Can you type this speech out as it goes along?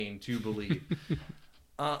to believe.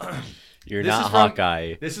 You're not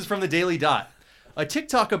Hawkeye. This is from the Daily Dot. A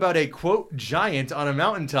TikTok about a, quote, giant on a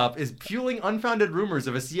mountaintop is fueling unfounded rumors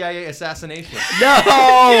of a CIA assassination. No!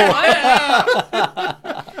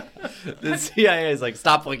 The CIA is like,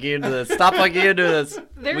 stop looking into this. Stop looking into this.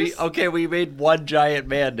 We made one giant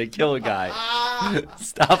man to kill a guy.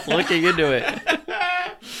 Stop looking into it.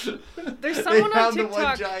 There's someone on the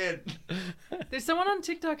one TikTok. giant. There's someone on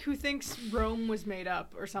TikTok who thinks Rome was made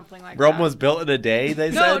up or something like Rome that. was built in a day, they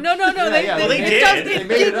No. said? No. They It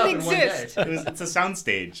made it up didn't in one day. exist. It's a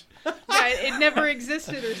soundstage. Yeah, it never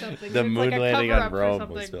existed or something. The It's moon like a landing on cover-up or Rome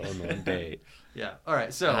was something. built in one day. Yeah. All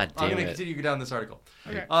right. So God I'm damn going to it. continue down this article.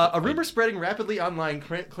 Okay. A rumor spreading rapidly online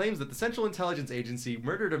claims that the Central Intelligence Agency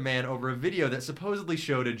murdered a man over a video that supposedly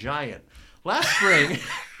showed a giant. Last spring...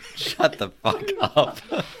 Shut the fuck up.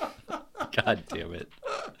 God damn it.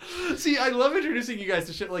 See, I love introducing you guys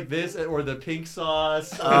to shit like this, or the pink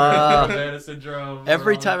sauce, or Havana Syndrome.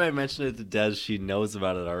 Every time I mention it to Des, she knows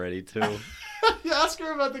about it already, too. Ask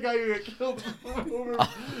her about the guy who got killed.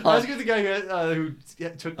 Ask her the guy who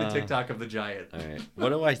took the TikTok of the giant. All right. What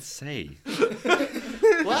do I say?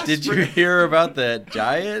 Last Did you spring- hear about the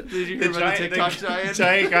giant? Did you hear about the TikTok giant? The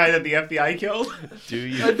giant guy that the FBI killed? Do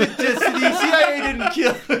you? The CIA didn't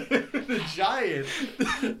kill the giant.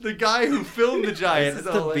 The guy who filmed the giant. Is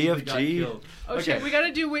this the allegedly got BFG? killed. Oh shit, we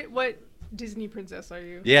gotta do what Disney princess are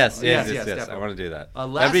you? Yes. Yes, I definitely. want to do that.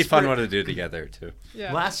 Last That'd be a fun spring- one to do together, too.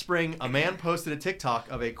 Yeah. Last spring, a man posted a TikTok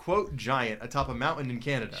of a, quote, giant atop a mountain in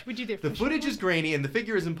Canada. Should we do their The fishing footage one? is grainy and the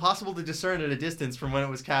figure is impossible to discern at a distance from when it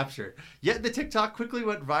was captured. Yet the TikTok quickly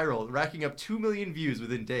went viral, racking up 2 million views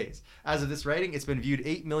within days. As of this writing, it's been viewed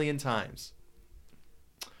 8 million times.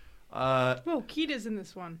 Whoa, Kita's in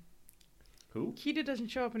this one. Who? Kita doesn't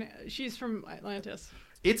show up in it. She's from Atlantis.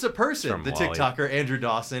 It's a person, From the Wall-E. TikToker Andrew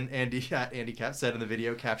Dawson, Andy Cap said in the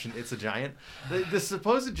video, captioned, "It's a giant." The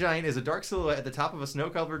supposed giant is a dark silhouette at the top of a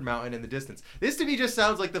snow-covered mountain in the distance. This to me just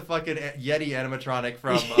sounds like the fucking Yeti animatronic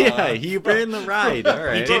from... Yeah, he ran the ride. All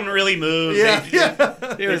right. He didn't really move. Yeah,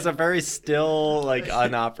 yeah. It was a very still, like,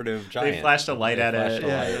 unoperative giant. They flashed a light at it.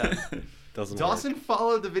 Yeah. Doesn't Dawson work.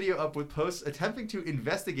 followed the video up with posts attempting to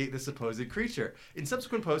investigate the supposed creature. In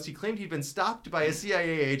subsequent posts, he claimed he'd been stopped by a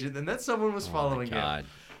CIA agent and that someone was following him. God.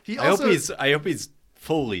 He I also... hope he's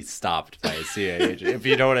fully stopped by a CIA agent, if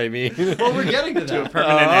you know what I mean. Well, we're getting to that.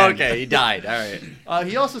 permanent end. Okay, he died. All right.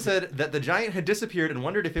 He also said that the giant had disappeared and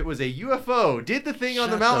wondered if it was a UFO. Did the thing on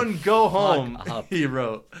the Shut mountain the go fuck home? up. He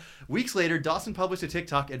wrote. Weeks later, Dawson published a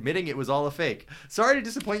TikTok admitting it was all a fake. Sorry to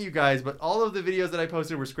disappoint you guys, but all of the videos that I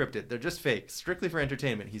posted were scripted. They're just fake, strictly for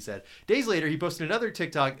entertainment, he said. Days later, he posted another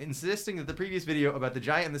TikTok insisting that the previous video about the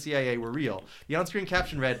giant and the CIA were real. The on-screen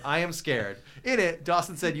caption read, "I am scared." In it,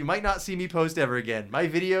 Dawson said, "You might not see me post ever again. My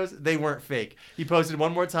videos, they weren't fake." He posted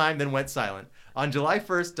one more time, then went silent. On July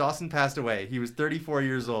 1st, Dawson passed away. He was 34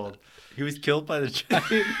 years old. He was killed by the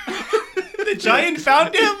giant. The giant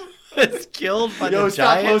found him? Was killed by Yo, the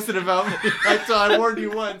stop giant. posting about me. I warned you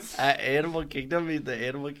once. At Animal Kingdom, the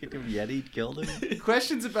Animal Kingdom Yeti killed him.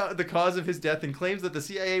 Questions about the cause of his death and claims that the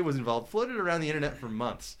CIA was involved floated around the internet for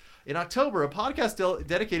months. In October, a podcast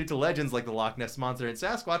dedicated to legends like the Loch Ness Monster and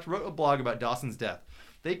Sasquatch wrote a blog about Dawson's death.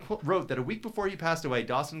 They wrote that a week before he passed away,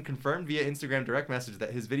 Dawson confirmed via Instagram direct message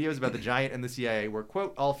that his videos about the giant and the CIA were,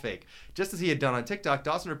 quote, all fake. Just as he had done on TikTok,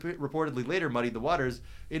 Dawson reportedly later muddied the waters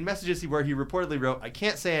in messages where he reportedly wrote, "I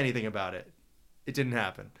can't say anything about it. It didn't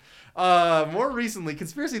happen." More recently,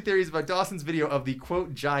 conspiracy theories about Dawson's video of the,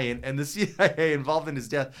 quote, giant and the CIA involved in his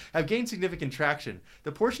death have gained significant traction.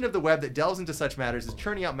 The portion of the web that delves into such matters is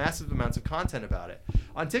churning out massive amounts of content about it.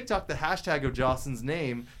 On TikTok, the hashtag of Dawson's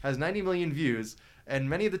name has 90 million views, and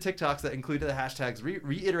many of the TikToks that include the hashtags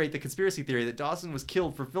reiterate the conspiracy theory that Dawson was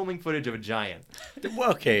killed for filming footage of a giant.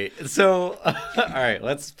 Okay, so all right,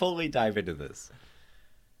 let's fully dive into this.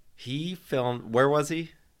 He filmed. Where was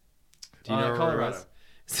he? Do you know where Colorado. it was?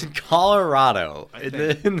 It's in Colorado, I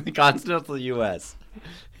in the continental U.S.,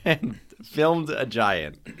 and filmed a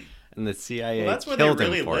giant, and the CIA Well, that's where they killed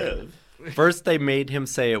really him for live. it. First, they made him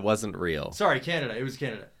say it wasn't real. Sorry, Canada. It was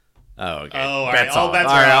Canada. Oh, okay. Oh, all right, all off. bets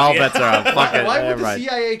all are right, off, all yeah. bets are off. Fuck it. Why would never the mind.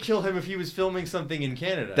 CIA kill him if he was filming something in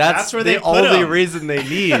Canada? That's where the they put only him. reason they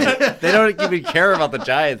need. They don't even care about the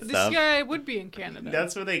giant The stuff. CIA would be in Canada.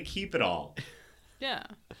 That's where they keep it all. Yeah.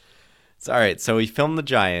 It's all right. So he filmed the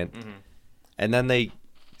giant, Mm-hmm. and then they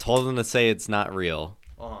told him to say it's not real,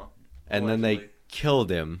 Uh-huh. and then they Allegedly. killed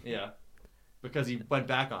him. Yeah. Because he went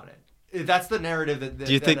back on it. That's the narrative that...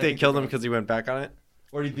 Do you think I they killed him they're because he went back on it?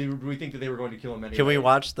 Or do we think that they were going to kill him anyway? Can we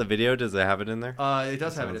watch the video? Does it have it in there? It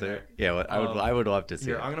does have it in Sounds there. Yeah, well, I would love to see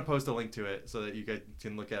Here, it. I'm gonna post a link to it so that you guys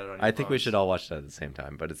can look at it on your I think we phones. should all watch that at the same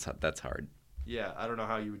time, but that's hard. Yeah, I don't know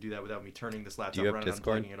how you would do that without me turning this laptop Do you have around and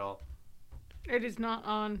Discord? unplugging it all. It is not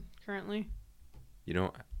on currently. You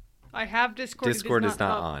don't. I have Discord. Discord it is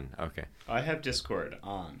not up. on. Okay. I have Discord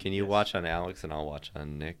on. Can you Yes. watch on Alex and I'll watch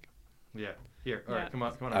on Nick? Yeah. Here. All right. Yeah. Come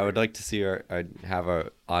on. I would like to see have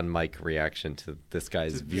a on mic reaction to this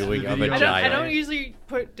guy's To viewing the of a video. I giant. don't usually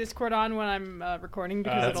put Discord on when I'm recording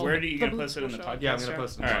because it'll. Where are you gonna the post it in the will show up. podcast? Yeah, I'm gonna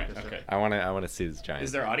post it in the All right, podcast, okay. I want to see this giant.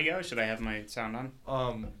 Is there audio? Should I have my sound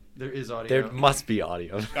on? There is audio. There must be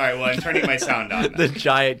audio. All right, well, I'm turning my sound on. The then.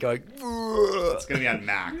 giant going. It's gonna be on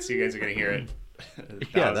max. You guys are gonna hear it.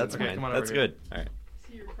 Yeah, that's Okay, fine. come on over That's here. good. All right.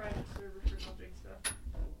 See your private server for something stuff.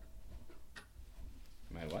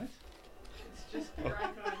 My what? It's just your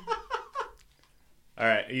icon. All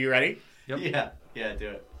right, are you ready? Yep. Yeah, do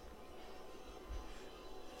it.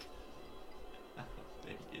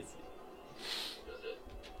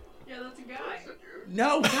 Yeah, that's a guy.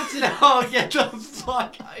 No, that's it. Oh, get the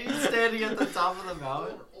fuck! Are you standing at the top of the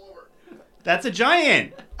mountain? That's a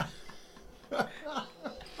giant.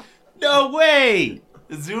 No way.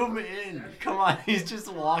 Zoom in. Come on, he's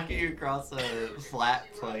just walking across a flat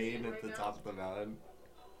plain at the top of the mountain.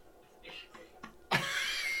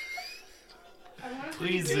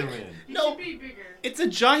 Please zoom in. You No. should be bigger. It's a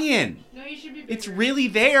giant. No, you should be bigger. It's really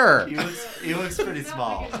there. He looks pretty He's not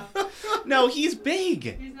small. big enough. No, he's big.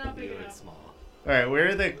 He's not He big looks enough. small. All right, where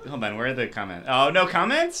are the comments? Oh, no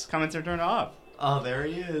comments? Comments are turned off. Oh, there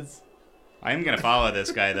he is. I'm gonna follow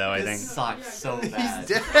this guy though, I think. This sucks so He's bad.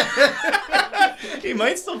 He's dead. He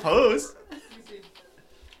might still post. Let me see.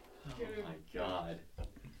 Oh my god.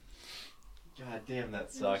 God damn, that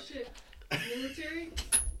Oh, sucked. shit. Military?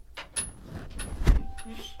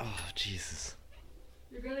 Oh, Jesus.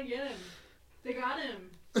 You're gonna get him. They got him.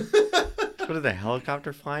 What, did the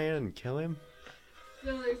helicopter fly in and kill him?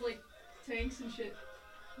 So there's like tanks and shit.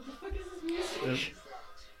 What the fuck is this music?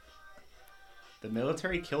 The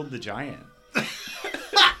military killed the giant.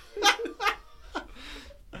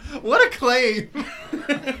 What a claim!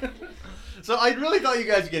 So I really thought you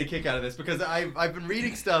guys would get a kick out of this because I've been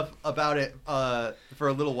reading stuff about it for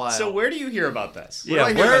a little while. So where do you hear about this? Where do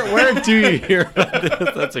I hear about where do you hear about this?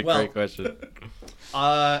 That's a Well, great question.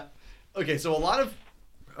 Okay, so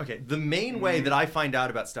the main way that I find out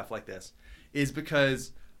about stuff like this is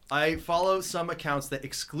because I follow some accounts that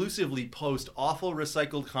exclusively post awful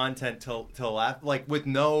recycled content to laugh, like with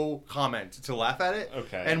no comment to laugh at it.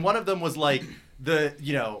 Okay. And one of them was like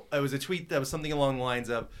it was a tweet that was something along the lines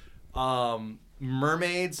of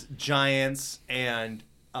mermaids, giants, and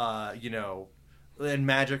and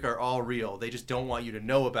magic are all real. They just don't want you to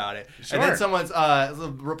know about it. Sure. And then someone's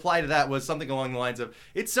reply to that was something along the lines of,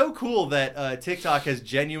 "It's so cool that TikTok has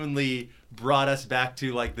genuinely brought us back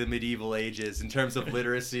to like the medieval ages in terms of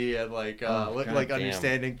literacy and goddamn.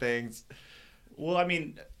 understanding things." Well, I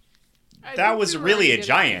mean, I that think was we were really a getting-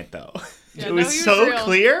 giant, though. Yeah, It no, was he was so real.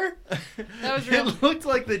 clear. That was real. It looked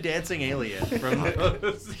like the dancing alien from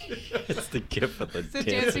those. It's the gift of the It's the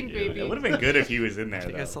dancing baby. It would have been good if he was in there, I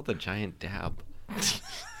think I though. saw the giant dab.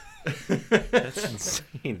 That's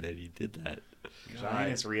insane that he did that.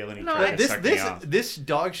 Giant is real, and he No, tried to This suck me this off. this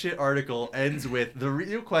dog shit article ends with the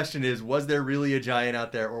real question is, was there really a giant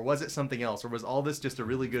out there, or was it something else, or was all this just a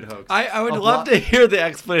really good hoax? I would A love blo- to hear the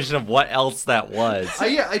explanation of what else that was.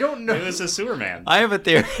 I don't know. It was a sewer man. I have a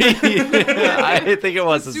theory. I think it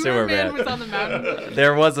was a sewer man. was on the mountain.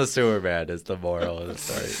 There was a sewer man, is the moral of the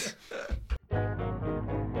story.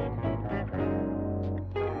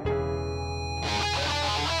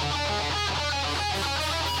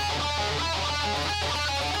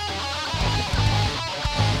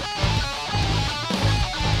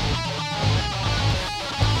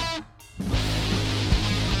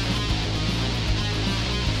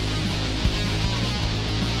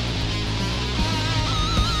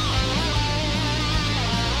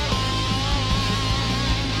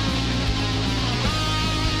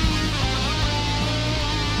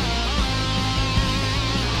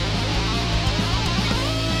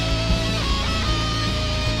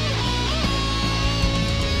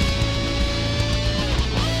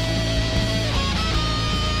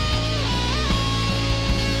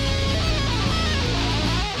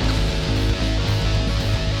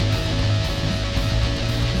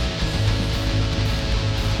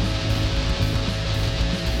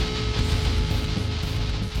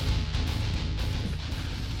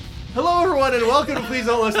 Hello, everyone, and welcome to Please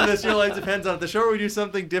Don't Listen to This. Your life depends on it. The show where we do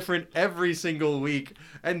something different every single week.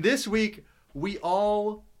 And this week, we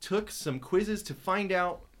all took some quizzes to find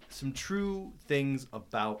out some true things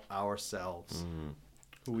about ourselves.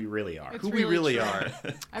 Who we really are. It's Who we really true. are.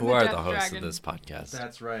 I'm Who a are death the hosts dragon of this podcast?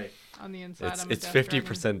 That's right. on the inside. I'm a It's death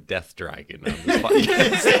 50% Death Dragon on this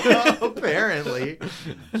podcast. Apparently.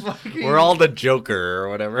 Fucking- We're all the Joker or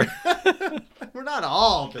whatever. We're not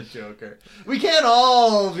all the Joker. We can't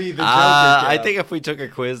all be the Joker. I Kev. think if we took a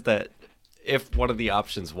quiz that if one of the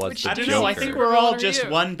options was Which the I don't Joker. know. I think Joker. we're all What are just you?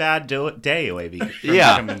 one bad day away. From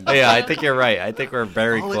Yeah, becoming- yeah, I think you're right. I think we're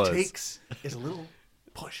very all close. it takes is a little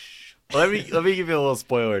push. Let me give you a little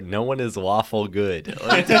spoiler. No one is lawful good.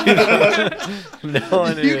 no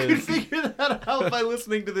one You can is figure that out by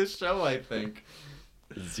listening to this show, I think.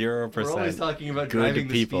 0%. We're always talking about good driving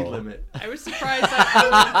the people. speed limit. I was surprised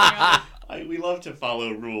that We love to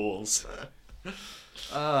follow rules.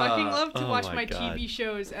 fucking love to oh watch my my God. TV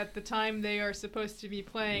shows at the time they are supposed to be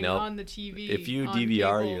playing Nope. on the TV. If you on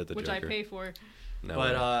DVR, cable, you're the which Joker. I pay for. No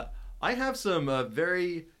But way. I have some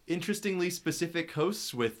very interestingly specific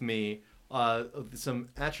hosts with me. Some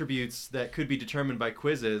attributes that could be determined by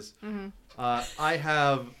quizzes. I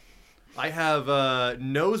have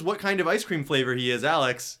knows what kind of ice cream flavor he is,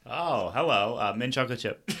 Alex. Oh, hello. Mint chocolate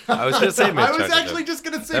chip. I was gonna say mint I was chocolate actually chip. just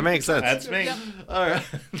gonna say That makes sense. That's me. Yeah. All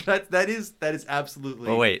right, that is absolutely.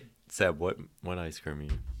 Oh wait, Seb, what ice cream are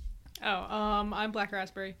you? Oh, I'm black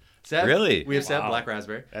raspberry. Seb, Really? We have Seb Wow. Black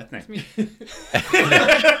Raspberry. Ethnic. Me.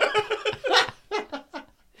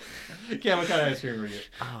 Cam, what kind of ice cream are you?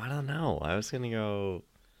 Oh, I don't know. I was gonna go.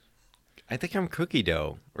 I think I'm cookie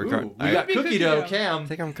dough. Ooh, we I got Be cookie cookie dough, dough. Cam. I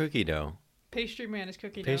think I'm cookie dough. Pastry man is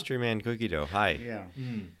cookie dough. Pastry man cookie dough. Hi, Yeah.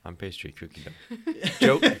 I'm pastry cookie dough.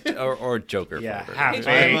 Joke or Joker Yeah. flavor. Half It's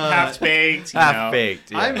baked. fine. Half baked. Half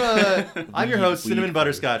baked. Yeah. I'm your host, Weed Cinnamon flavor.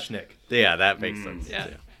 Butterscotch Nick. Yeah, that makes sense. Yeah.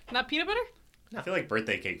 Not peanut butter? I feel like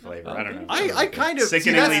birthday cake flavor. Oh, I don't know. I kind of see,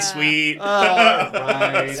 Sickeningly that's- sweet.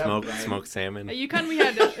 right. Smoked salmon. At UConn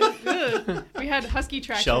we had husky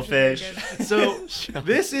tracks. Shellfish. So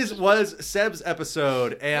this was Seb's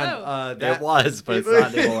episode, and Oh. that It was, but it's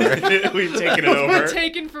not anymore. We've taken it Were over.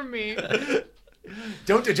 taken from me.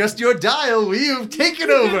 Don't adjust your dial. We've taken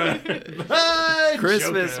over. Bye,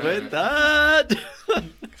 Christmas Joker. with that.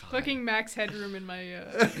 Fucking max headroom in my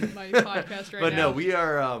podcast right But now. no, we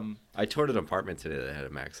are. I toured an apartment today that had a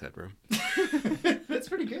max headroom. That's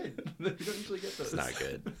pretty good. You don't usually get those. It's not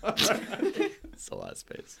good. It's a lot of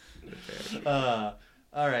space.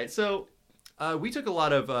 All right, so we took a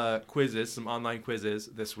lot of quizzes, some online quizzes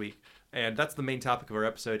this week, and that's the main topic of our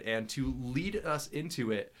episode. And to lead us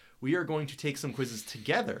into it, we are going to take some quizzes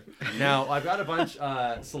together. Now, I've got a bunch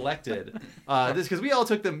selected. This because we all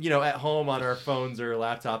took them, at home on our phones or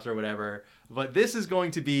laptops or whatever. But this is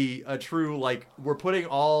going to be a true, we're putting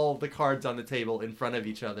all the cards on the table in front of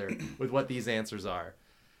each other with what these answers are.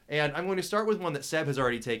 And I'm going to start with one that Seb has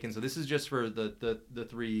already taken. So this is just for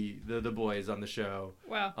the boys on the show.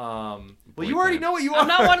 Wow. Well, you already know what you I'm are.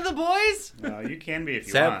 not one of the boys. No, you can be if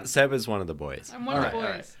you Seb, want. Seb is one of the boys. I'm one All of right, the all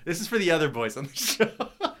boys. right. This is for the other boys on the show.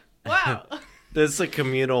 Wow. This is a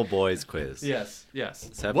communal boys quiz. yes.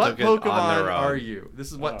 Seb What took it on Pokemon their own. are you?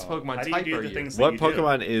 This is what Oh, Pokemon how do you type do are the you? things that What you do?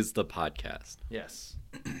 Pokemon is the podcast? Yes.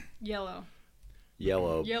 Yellow.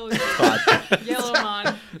 Yellow. Yellow. Podcast.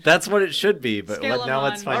 Yellowmon. That's what it should be, but now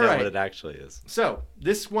let's Scalamon. find All out right. what it actually is. So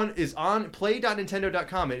this one is on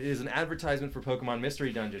play.nintendo.com. It is an advertisement for Pokemon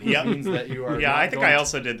Mystery Dungeon. Which Yep. means that you are. Yeah, not I think going I to-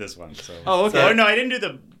 also did this one. So. Oh, okay. Oh no, I didn't do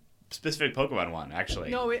the specific Pokemon one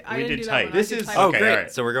actually. No, I we didn't did do that type. one. I This did is- type. Oh, Okay, great. all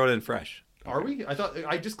right. So we're going in fresh. Are we? I thought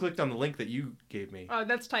I just clicked on the link that you gave me.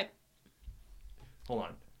 That's type. Hold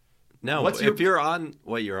on. No, What's if your- you're on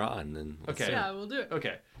what you're on, then let's Okay. see. Yeah, we'll do it.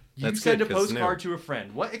 Okay. You That's send good, a 'cause it's postcard new. to a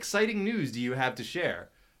friend. What exciting news do you have to share?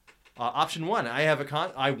 Option 1,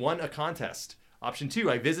 I won a contest. Option 2,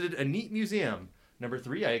 I visited a neat museum. Number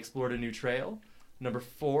 3, I explored a new trail. Number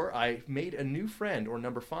 4, I made a new friend. Or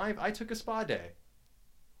number 5, I took a spa day.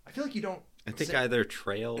 I feel like you don't. I think say, either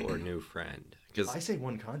trail or new friend. Because I say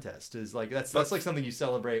one contest is that's like something you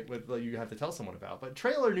celebrate with. You have to tell someone about. But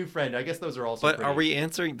trail or new friend, I guess those are also. But pretty. are we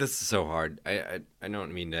answering? This is so hard. I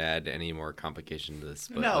don't mean to add any more complication to this.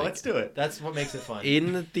 But No, like, let's do it. That's what makes it fun.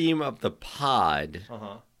 In the theme of the pod,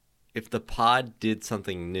 if the pod did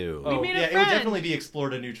something new, We made a yeah, it would friend. definitely be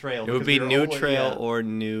explored a new trail. it would because be we were new always- trail yeah. or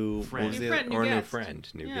new Friend. what was New the friend, other- new or new guest. friend,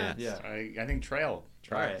 new Yeah. guest. Yeah. I think trail.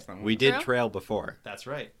 All right. is the one. We did Trail? trail before. That's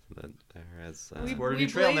right. But there has, We, Explore a we new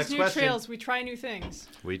trail. blaze Next new question. trails. We try new things.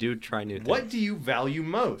 we do try new things. What do you value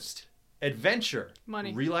most? Adventure,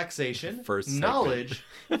 Money. relaxation, First segment. knowledge,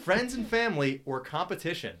 friends and family, or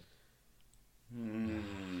competition?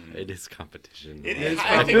 It is competition. It a lot is. of I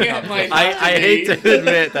time. think it might I have to hate be. to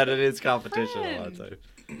admit that it is competition a lot of Friend.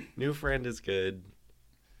 time. New friend is good.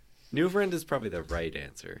 New friend is probably the right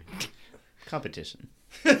answer. Competition.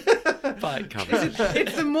 But competition.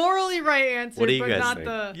 It's the morally right answer, What do you but guys not think?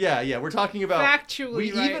 the Yeah, we're talking about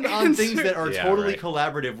factually right even on things answer. that are Yeah, totally right.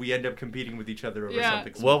 collaborative, we end up competing with each other over Yeah.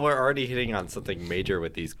 something small. Well, we're already hitting on something major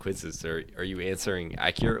with these quizzes. Are you answering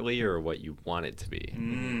accurately or what you want it to be?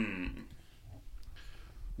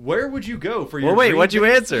 Where would you go for your Well, wait, dream what'd you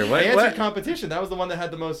answer? I What? answered what? competition. That was the one that had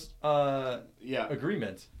the most Yeah.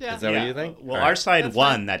 agreement. Yeah. Is that what you think? Well, All our right. side That's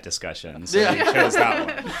won fine. that discussion, so Yeah. we chose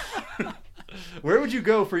that one. Where would you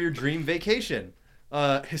go for your dream vacation?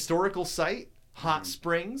 Historical site, hot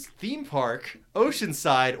springs, theme park,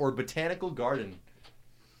 oceanside, or botanical garden?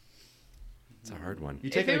 It's a hard one. You're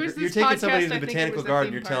If taking, it was you're this taking somebody podcast, to I the think it botanical was a garden.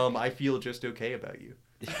 theme You're telling them, park. I feel just okay about you.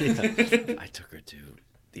 I took her to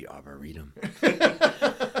the Arboretum.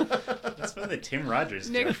 That's one of the Tim Rogers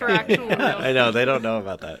Nick jokes. for actual real. I know, they don't know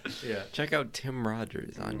about that. Yeah. Check out Tim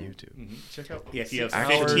Rogers on YouTube. Mhm. Check out. Yeah, if you have 6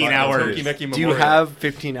 15 hours. hours. Tokimeki Do you Memorial. have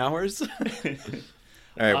 15 hours? All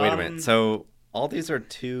right, wait a minute. Um, So all these are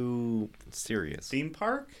too serious. Theme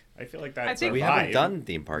park? I feel like I that's think a We vibe. haven't done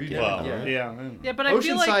theme park We yet. did, Well, yeah. yeah. I don't know. Yeah, but I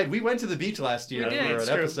feel Oceanside, like we went to the beach last year We did. for It's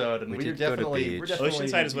an true. episode, and We we were did go to definitely, beach.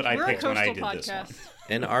 Oceanside is what I we're a picked when I coastal did this one. podcast.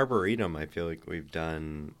 In Arboretum, I feel like we've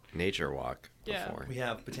done nature walk Yeah. before. We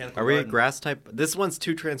have botanical Are we a garden. grass type? This one's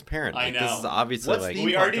too transparent. I Like, This is know. obviously What's like. the-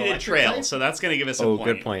 We already Park did electric trail, type? so that's going to give us a Oh, point.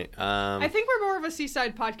 good point. I think we're more of a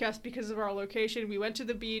seaside podcast because of our location. We went to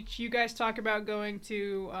the beach. You guys talk about going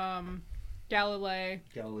to Galilee,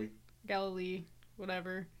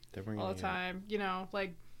 whatever, They're bringing all the it. time. You know,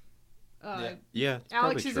 like Yeah, it's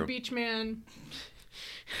Alex probably is true. a beach man.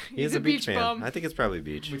 He's a beach man. bum. I think it's probably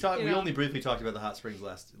beach. We You We know. only briefly talked about the hot springs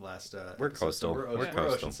last. We're episode, so coastal. We're, We're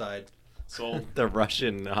coastal. oceanside. So, The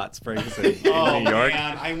Russian hot springs in oh New York.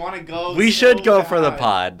 man, I want to go. We so should go for the bad.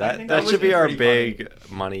 pod. I That think that would should be be our pretty big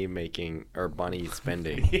money making or money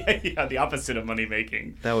spending. yeah, the opposite of money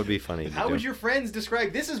making. That would be funny. to How do. would your friends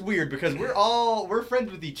describe? This is weird because we're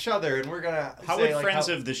friends with each other, and we're gonna. How say, would like, friends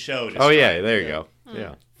how of the show? Oh describe yeah, it? there you go.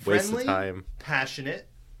 Yeah, waste of Friendly? time. passionate,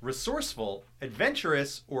 resourceful,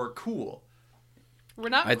 adventurous, or cool? We're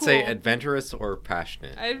not. I'd cool. say adventurous or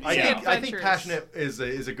passionate. I'd I say think- I think adventurous. passionate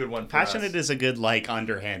is a good one. For Passionate us. is a good, like,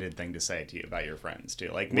 underhanded thing to say to you about your friends too.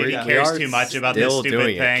 Like, maybe We cares are too much about this still stupid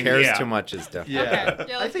doing thing. It. Cares yeah. too much is definitely. Yeah, Okay,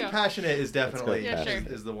 yeah, I let's think go. passionate is definitely Let's go with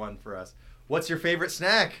is the one for us. What's your favorite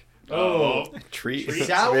snack? Oh, Treat.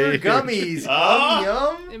 Sour gummies. Oh.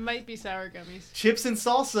 Yum. It might be sour gummies. Chips and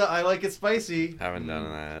salsa. I like it spicy. Haven't done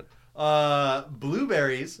that.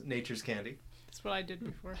 Blueberries. Nature's candy. That's what I did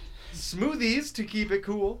before. Smoothies to keep it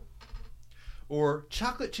cool. Or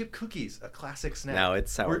chocolate chip cookies, a classic snack. No, it's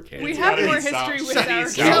sour We're- candy. We It's have gotta more be sour- history with gotta be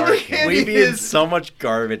sour sour candy. candy. We've eaten is- so much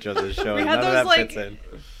garbage on this show. We and had none those, of that like- fits in.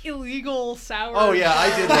 Illegal sour. Oh yeah,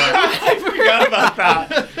 I did that. I forgot about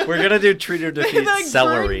that. We're gonna do treat or defeat like,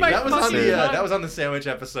 celery. burned my That was on fucking the tongue. that was on the sandwich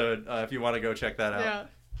episode. If you want to go check that out. Yeah.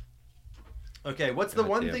 Okay, what's the God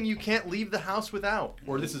one damn. thing you can't leave the house without?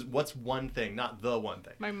 Or this is what's one thing, not the one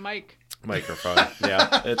thing. My mic. Microphone.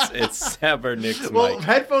 Yeah, it's Seb or Nick's Well, mic.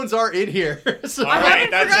 headphones are in here. So All right,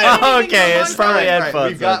 haven't that's forgotten it. anything Okay, from it's one probably time.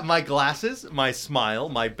 headphones. We've got my glasses, my smile,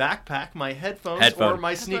 my backpack, my headphones, Headphone. or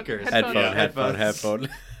my sneakers. Headphone. Headphone, Yeah, headphone.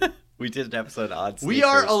 We did an episode on sneakers. We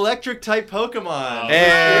are electric type Pokemon.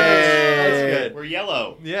 Hey! That's good. We're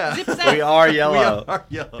yellow. Yeah. Zip zap. We are yellow. We are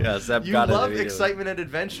yellow. Yeah, Zeb You got it love immediately. excitement and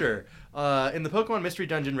adventure. In the Pokemon Mystery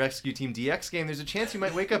Dungeon Rescue Team DX game, there's a chance you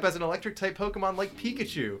might wake up as an electric type Pokemon like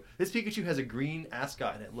Pikachu. This Pikachu has a green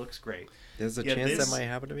ascot and it looks great. There's a Yeah, chance this- that might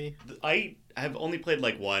happen to me. I have only played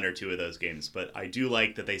like one or two of those games, but I do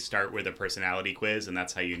like that they start with a personality quiz, and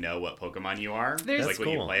that's how you know what Pokemon you are. There's- like what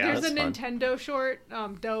That's you cool. play There's as. a That's fun. Nintendo short,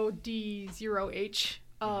 Do D0H,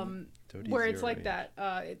 where it's like that.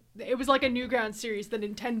 It was like a Newgrounds series, the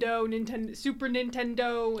Nintendo, Super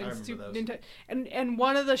Nintendo, I and remember Super those. Nintendo, and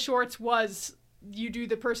one of the shorts was you do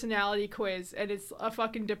the personality quiz, and it's a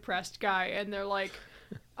fucking depressed guy, and they're like,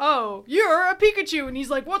 "Oh, you're a Pikachu," and he's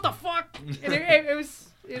like, "What the fuck?" And it was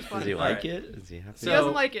Does funny. he All like right. it? Is he happy? He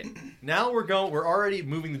doesn't like it. Now we're already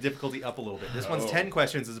moving the difficulty up a little bit. This one's Oh. 10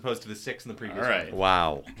 questions as opposed to the 6 in the previous All right.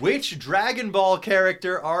 Wow. one. Which Dragon Ball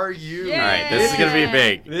character are you? Yeah. All right, this is gonna be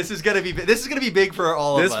big. This is gonna be big for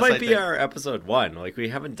all of This us. might I be think. our episode 1. Like we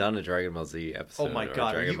haven't done a Dragon Ball Z episode. Oh my or a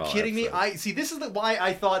god, are Dragon you Ball kidding me? episode. This is why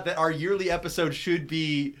I thought that our yearly episode should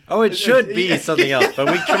be. Oh, it should be something else, but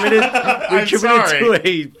we committed I'm to sorry.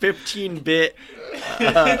 a 15-bit,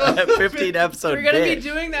 15 episode We're gonna bit. be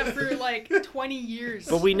doing that for like 20 years.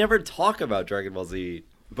 But we never talk about Dragon Ball Z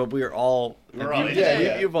but we're all. We're all into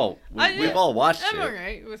it. We've all watched I'm it.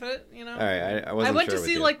 alright with it, you know. All right, I wasn't I went sure to with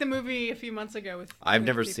see you. like the movie a few months ago with. I've with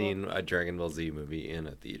never people. seen a Dragon Ball Z movie in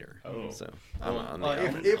a theater. Oh. So I'm on the Well,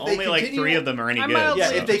 out. if Only they like continue- 3 of them are any I'm good. mildly Yeah,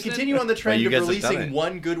 so. if they interested. continue on the trend you of guys have done releasing it.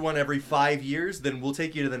 one good one every 5 years, then we'll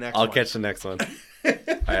take you to the next I'll one. catch the next one. All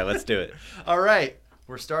right, let's do it. All right,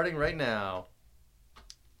 we're starting right now.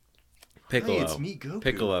 Piccolo. Hey, it's me, Goku.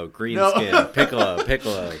 Piccolo, green No. skin. Piccolo.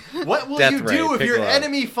 What will Death you Ray, do if your Piccolo.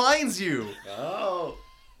 enemy finds you? Oh.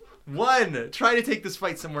 1. Try to take this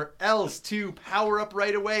fight somewhere else. 2. Power up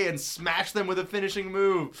right away and smash them with a finishing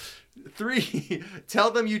move. 3.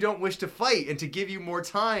 Tell them you don't wish to fight and to give you more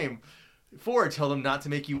time. 4. Tell them not to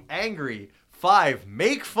make you angry. 5.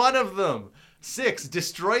 Make fun of them. 6.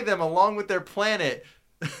 Destroy them along with their planet.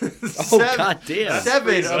 7, goddamn.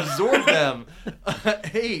 7. Absorb them.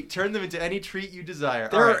 8. Turn them into any treat you desire.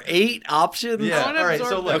 There All are right. 8 options. Yeah. I wanna All right. So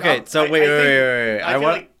absorb look. Okay, so I wait. think- I feel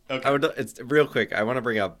want. like- okay. I would. It's real quick. I want to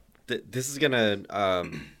bring up. This is gonna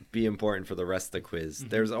be important for the rest of the quiz.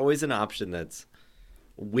 There's always an option that's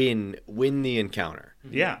win the encounter,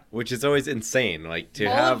 Yeah. which is always insane. Like to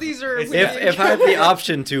All have. of these are. If- if I have the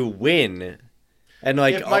option to win, and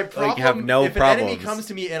like If my problem, have no if problems. an enemy comes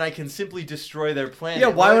to me and I can simply destroy their planet, yeah,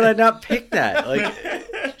 why would I not pick that?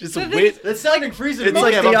 Like, just The thing win. is- That's sounding freezing. It's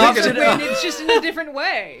like yeah, the but Most option- to win, it's just in a different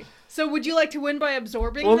way. So would you like to win by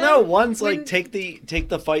absorbing Well, them? no. One's Win- like take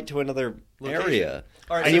the fight to another Location. area,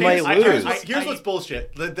 All right, and so you might here's- lose. Here's what's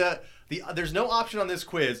bullshit. There's no option on this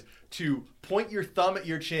quiz to point your thumb at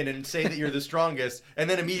your chin and say that you're the strongest, and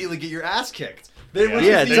then immediately get your ass kicked.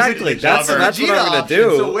 Yeah, exactly. That's what I'm gonna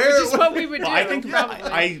do. So where? Which is what we would Well, do. I think probably.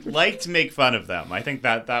 I like to make fun of them. I think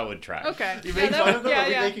that would track. Okay. You Yeah, make that fun would- of them? Yeah, Are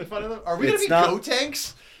we yeah. making fun of them? Are we gonna It's be not-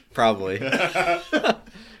 Gotenks? Probably.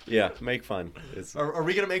 Yeah, make fun. It's, Are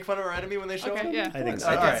we gonna make fun of our enemy when they show Okay, up? yeah. I think so.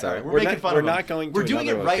 All right, so. We're making fun We're of them. not going to We're doing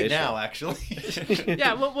it another right location. now, actually.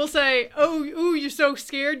 Yeah, we'll say, oh, ooh, you're so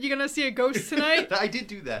scared. You're gonna see a ghost tonight. I did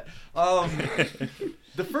do that.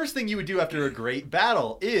 The first thing you would do after a great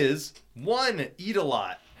battle is 1. Eat a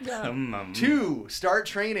lot. 2. Start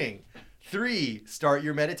training. 3. Start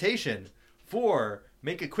your meditation. 4.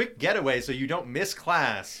 Make a quick getaway so you don't miss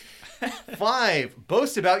class. 5.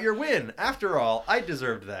 Boast about your win. After all, I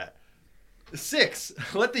deserved that. 6.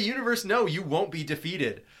 Let the universe know you won't be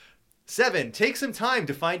defeated. 7. Take some time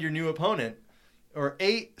to find your new opponent. Or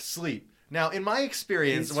 8. Sleep. Now, in my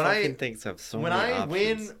experience, These when fucking things have so when many I options.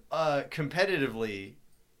 win competitively,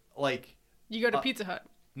 like You go to Pizza Hut.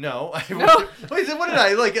 no, No. Wait, so what did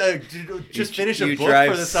I like? Just finish a you book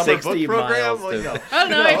drive for the summer book 60 program? miles Like, to- no. I don't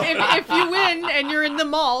know. If you win and you're in the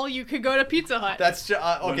mall, you could go to Pizza Hut. That's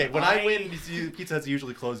okay. When I win, Pizza Hut's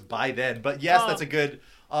usually closed by then. But yes, Oh. that's a good.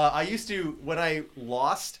 I used to when I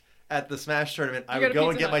lost at the Smash tournament, I You go would to go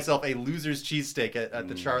and Pizza get Hut. myself a loser's cheesesteak at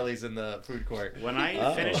the Charlie's in the food court. When I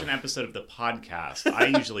Oh. finish an episode of the podcast, I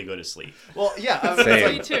usually go to sleep. Well, yeah,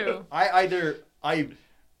 Same. Me too. I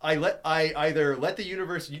either let the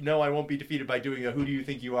universe know I won't be defeated by doing a "Who do you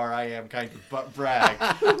think you are? I am" kind of brag,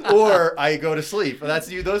 or I go to sleep. Those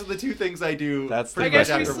are the two things I do. That's the pretty I much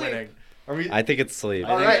guess we after sleep. winning. Are we? I think it's sleep.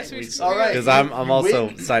 All I right, guess we sleep. all right. Because I'm You also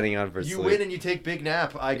win. signing on for You sleep. win and you take big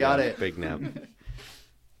nap. I got Yeah, it. Big nap.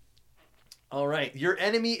 All right, your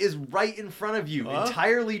enemy is right in front of you, Huh?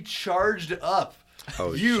 entirely charged up.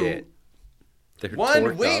 Oh You- shit. They're One,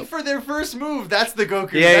 torqued wait up. for their first move. That's the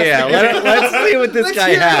Goku. Yeah, That's yeah. the- Let's see what this Let's guy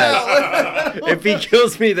hear it has. out. If he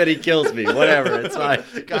kills me, then he kills me. Whatever, it's fine.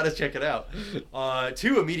 Gotta check it out.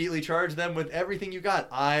 2, immediately charge them with everything you got.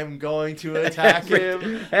 I'm going to attack him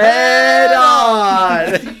Head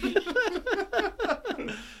on.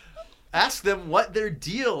 Ask them what their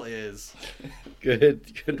deal is. Good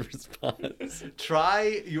response.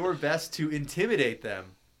 Try your best to intimidate them.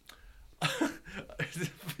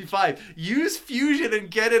 5, use fusion and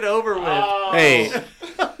get it over with. Hey,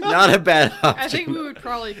 not a bad option. I think we would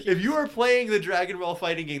probably. If you are playing the Dragon Ball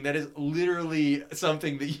fighting game, that is literally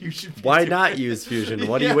something that you should be Why doing. not use fusion?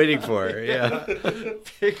 What are Yeah. you waiting for? Yeah.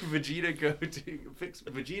 Pick Vegeta,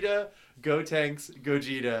 Vegeta, Gotenks,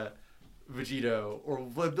 Gogeta, Vegito, or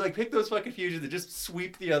like pick those fucking fusions and just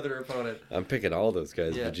sweep the other opponent. I'm picking all those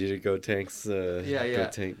guys. Yeah. Vegeta, Go Tanks, Yeah, yeah.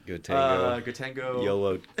 Go Tango, Gotengo,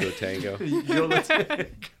 YOLO, Go Tango. Yolo Tango,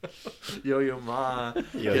 Yo-Yo Ma,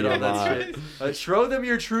 Yo-Yo get on Ma. that shit. Show them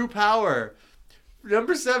your true power.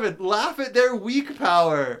 Number 7, laugh at their weak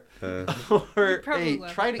power. Or Probably 8,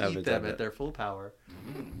 laugh. try to Haven't eat them done at that. their full power.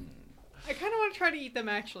 I kind of want to try to eat them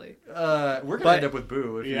actually. We're gonna But- end up with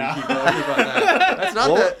Boo if Yeah. you keep on that. That's not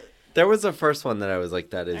Well, that. There was a first one that I was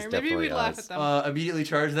like, that is Or maybe definitely we'd laugh us. at them. Immediately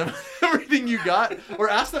charge them with everything you got, or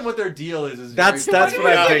ask them what their deal is That's very what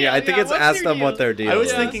I'm Yeah. thinking. I think Yeah, it's what's ask your them what deal? their deal I was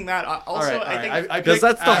is. thinking that. Also, All right, I think Because picked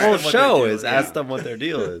that's the ask whole them what their show deal is yeah. ask them what their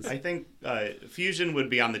deal is. I think Fusion would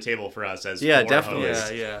be on the table for us as Yeah, four definitely.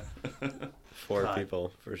 hosts. Yeah, 4 God.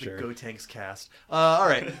 people for The sure. Go Tanks cast. All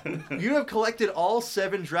right. You have collected all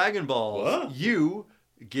 7 Dragon Balls. Whoa. You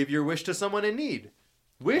give your wish to someone in need.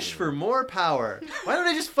 Wish for more power. Why don't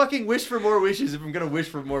I just fucking wish for more wishes if I'm going to wish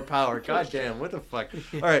for more power? God damn, what the fuck?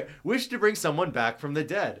 All right. Wish to bring someone back from the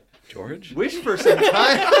dead. George? Wish for some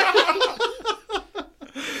time.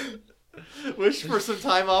 Wish for some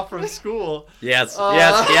time off from school. Yes, Uh,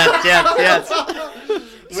 yes.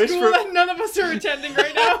 Wish School for that none of us are attending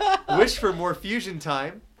right now. wish for more fusion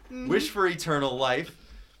time. Wish for eternal life.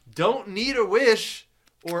 Don't need a wish,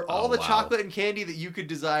 or all the wow. chocolate and candy that you could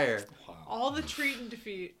desire. All the treat and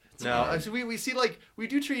defeat. No, actually, we see like we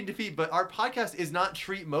do treat and defeat, but our podcast is not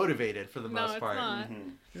treat motivated for the No, most it's part. not.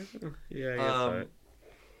 Yeah, Um,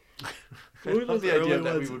 I Who were love those the idea early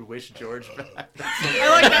that we ones? would wish George back. I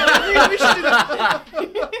like that. We should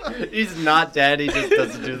do that. He's not dead. He just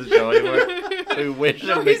doesn't do the show anymore. We wish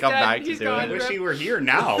No, him to he's come dead. back to He's do gone. I it. wish he were here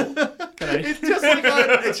now.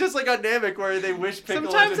 It's just like on Namek where they wish Piccolo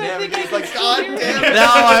Sometimes to I Namek. think I He's can like, still God hear damn him." it. No,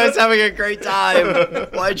 I was having a great time.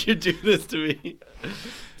 Why'd you do this to me?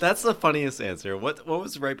 That's the funniest answer. What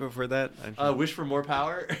was right before that? Wish for more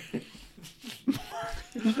power.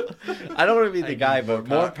 I don't want to be I the guy, need but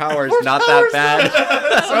more more power. power is More not power's that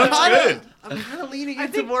bad. Sounds good. I'm kind of leaning I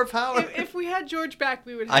into think more power. If we had George back,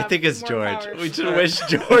 we would have I think it's more George. power. We should wish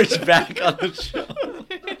George back on the show.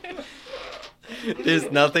 There's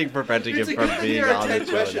nothing preventing him It's a from good thing being there are on 10 the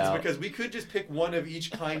show questions now. because we could just pick one of each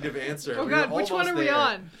kind of answer. Oh We're god, which one almost are we there.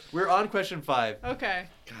 on? We're on question 5. Okay.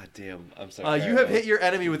 God damn, I'm so. You have hit your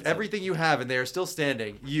enemy with everything you have, and they are still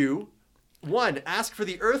standing. You, 1, ask for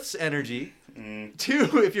the Earth's energy. 2,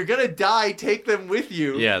 if you're gonna die, take them with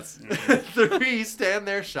you. Yes. 3, stand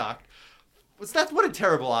there shocked. What a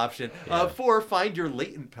terrible option. Yeah. 4, find your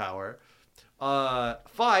latent power.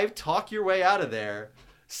 5, talk your way out of there.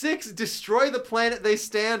 6, destroy the planet they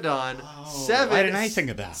stand on. 7, why didn't I think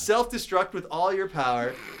of that? Self-destruct with all your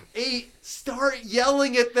power. 8, start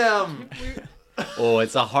yelling at them. Oh,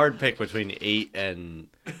 it's a hard pick between 8 and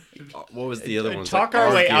what was the other one? Talk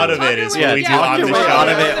our way out of it is Yeah, what we do talk on your the way show. out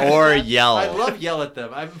of it or yell. I love yell at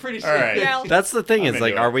them. I'm pretty sure. All right. Yell. That's the thing. I'm Is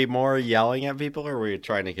like, into it. are we more yelling at people, or are we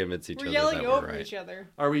trying to convince each We're other yelling that over we're right? each other.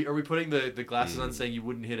 Are we putting the glasses on, saying you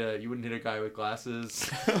wouldn't hit a guy with glasses?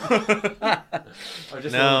 Or just a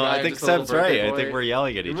little No, guy, I think just a little Seb's right. birthday I boy? think we're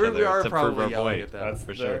yelling at each We other are to probably prove our yelling point. at them. That's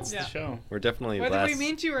For sure. That's Yeah. the show. We're definitely Whether less. we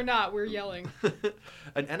mean to or not, we're yelling.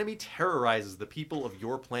 An enemy terrorizes the people of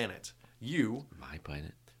your planet. You My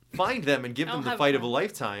planet. find them and give I them don't the have fight of a one.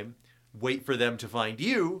 lifetime. Wait for them to find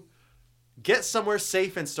you. Get somewhere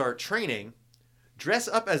safe and start training. Dress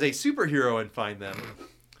up as a superhero and find them.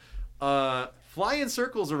 Fly in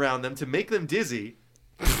circles around them to make them dizzy.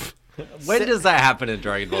 When Se- does that happen in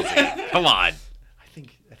Dragon Ball Z? Come on.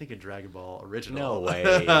 I think in Dragon Ball original. No way.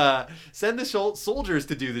 Send the soldiers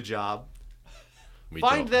to do the job. We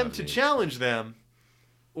Find don't them have to any. challenge them,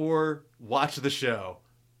 or watch the show.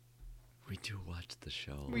 We do watch the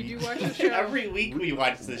show. We do watch the show. Every week we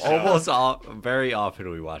watch the show. Almost very often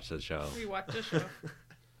we watch the show. We watch the show.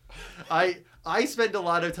 I spend a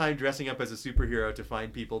lot of time dressing up as a superhero to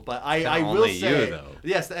find people, but I will Only say you, though.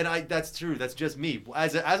 yes, and that's true. That's just me.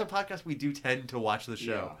 As a podcast, we do tend to watch the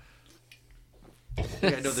show. I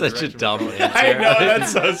think I know the Such a direction we're dumb going. answer. I know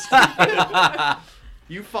that's so stupid.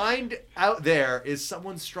 You find out there is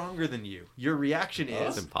someone stronger than you. Your reaction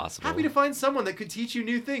It's is impossible. happy to find someone that could teach you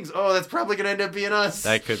new things. Oh, that's probably gonna end up being us.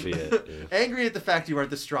 That could be it. Yeah. Angry at the fact you aren't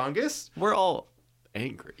the strongest. We're all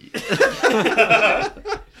angry.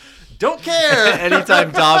 Don't care.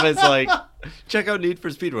 Anytime Tom is like, check out Need for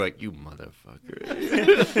Speed, we're like, you motherfucker.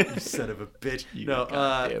 You son of a bitch. You No.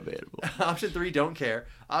 goddamn animal. Option 3, don't care.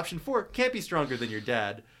 Option 4, can't be stronger than your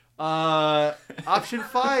dad. Option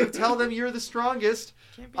 5, tell them you're the strongest.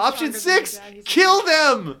 Can't be Option stronger than 6, your dad, he's- kill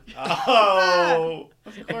them. Oh.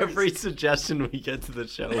 Every suggestion we get to the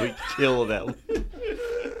show, we kill them.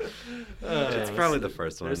 It's probably the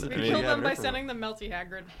first one. there's I We the- mean, kill yeah, them by different sending them Melty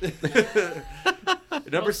Hagrid.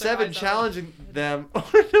 Number Most 7, eyes on challenging them. Or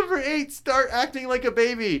number 8, start acting like a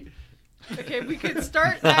baby. Okay, we could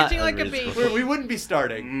start acting like a baby. We wouldn't be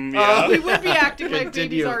starting. Yeah. We would be acting like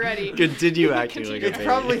babies Continue- already. Continue acting like a It's baby.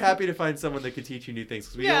 probably happy to find someone that could teach you new things.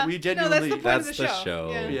 'Cause we, Yeah. we No, genuinely. that's the point That's of the the show.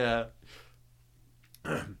 show. Yeah.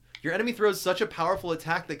 Yeah. Your enemy throws such a powerful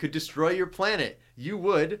attack that could destroy your planet. You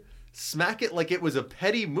would smack it like it was a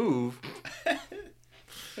petty move.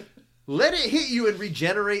 Let it hit you and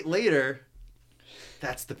regenerate later.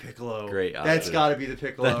 That's the Piccolo. Great That's option. got to be the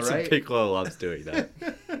Piccolo, That's right? Piccolo loves doing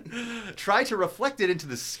that. Try to reflect it into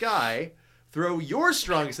the sky. Throw your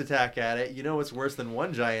strongest attack at it. You know what's worse than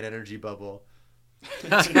one giant energy bubble? Two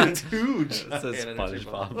That's giant a energy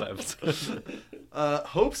bubble. SpongeBob episode.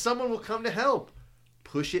 Hope someone will come to help.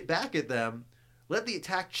 Push it back at them. Let the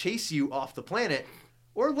attack chase you off the planet,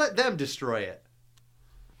 or let them destroy it.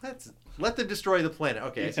 Let them destroy the planet.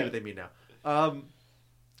 Okay, I see what they mean now.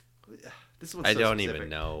 This one's I so don't specific. even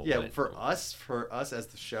know. Yeah, what- for us as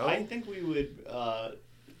the show, I think we would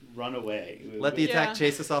run away. We let the would attack Yeah.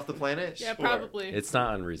 chase us off the planet. Yeah, Sure. probably. It's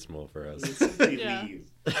not unreasonable for us. simply Yeah. leave.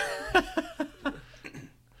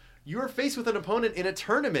 You are faced with an opponent in a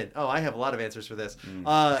tournament. Oh, I have a lot of answers for this.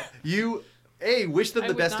 Mm. You A, wish them I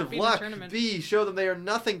the would best not of be in a luck. tournament. B, show them they are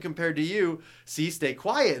nothing compared to you. C, stay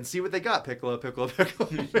quiet and see what they got. Piccolo.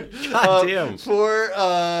 God damn. 4,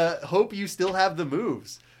 hope you still have the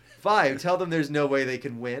moves. 5, tell them there's no way they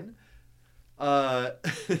can win.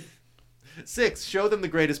 6, show them the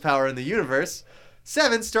greatest power in the universe.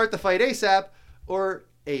 7, start the fight ASAP. Or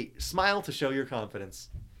 8, smile to show your confidence.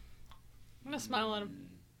 I'm gonna smile at him.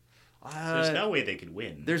 There's no way they could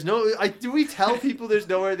win. There's no. Do we tell people there's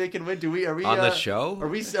nowhere they can win? Do we? Are we On the show? Are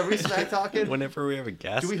we smack talking? Whenever we have a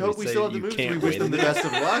guest, Do we hope we still have the you moves? Do we can't wish them win. the best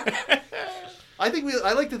of luck?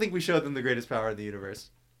 I like to think we showed them the greatest power in the universe.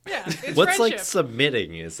 Yeah, it's What's like friendship.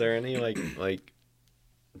 submitting? Is there any like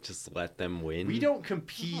just let them win? We don't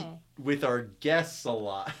compete with our guests a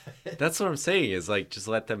lot. That's what I'm saying. Is like just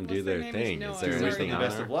let them do What's their their name is thing. Noah. Is Do there we wish them anything the on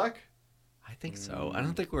best there? of luck? I think so. I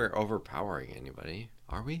don't think we're overpowering anybody.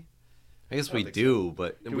 Are we? I guess don't we think do,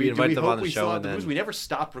 but Do we invite do them hope on the we still show have and the moves? then We never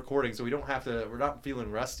stopped recording, so we don't have to. We're not feeling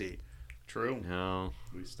rusty. True. no,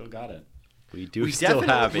 We still got it. we do We still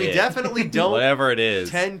have we it. definitely don't Whatever it is.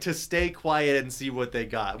 tend to stay quiet and see what they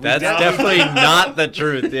got. We That's definitely- definitely not the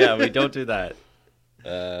truth. Yeah, we don't do that.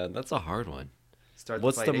 That's a hard one. Start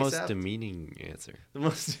What's fight the most ASAP? demeaning answer The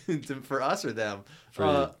most for us or them?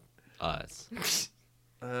 for us?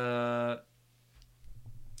 I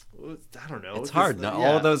don't know. It's hard. Just, No,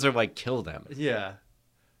 all of those are like kill them. Yeah.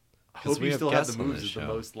 'Cause Hope we you have still have guests the on moves this is the show.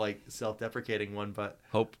 most like self-deprecating one, but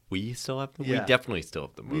Hope we still have them. Yeah. We definitely still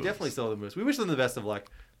have the moves. we definitely still have the moves. We wish them the best of luck.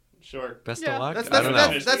 Sure. Best Yeah. of luck. That's- I don't know.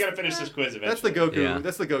 that's- We gotta finish this quiz eventually. That's the Goku. Yeah.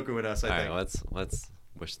 That's the Goku in us, I All think. right, let's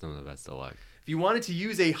wish them the best of luck. If you wanted to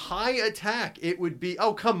use a high attack, it would be.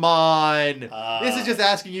 Oh, come on! This is just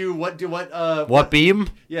asking you what beam?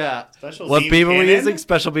 Yeah. Special What beam are we cannon? using?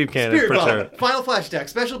 Special beam cannon Spirit for Bomb, sure. Final Flash attack,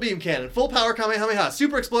 Special Beam Cannon, Full Power Kamehameha,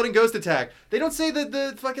 Super Exploding Ghost Attack. They don't say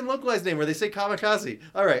the fucking localized name where they say Kamikaze.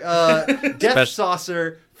 All right, Death Spec-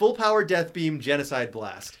 Saucer, Full Power Death Beam, Genocide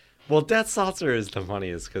Blast. Well, Death Saucer is the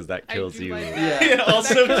funniest because that I kills do you. like Yeah. that. It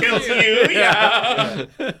also That kills you. Yeah.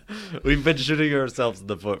 We've been shooting ourselves in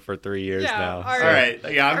the foot for 3 years Yeah, now. all All so- right.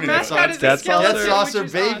 Yeah, I'm Our gonna mascot is Death a skeleton, Death Saucer. Saucer, which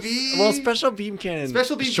is us. baby. Well, special beam cannon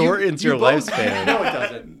Special Beam shortens you your both- lifespan. No, it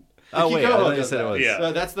doesn't. Oh, The wait, I Kikoho thought you does said it that. was.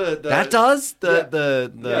 Yeah. That's the That does Yeah.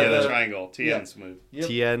 the Yeah, the the- triangle. TN's move. Yep.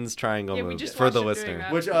 Tien's triangle Yeah, we move just for the watched him doing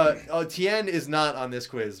listener. that. Which Tien is not on this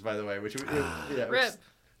quiz, by the way. Which yeah, Rip.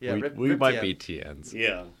 Yeah, we rip, we rip might Tien. be Tien's.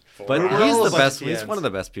 Yeah. But We're he's all a the bunch best. of He's Tiens. one of the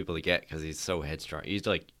best people to get because he's so headstrong. He's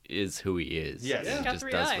like is who he is. Yes. He He's got just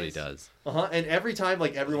 3 does what he eyes. does. And every time,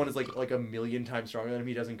 like everyone is like a million times stronger than him,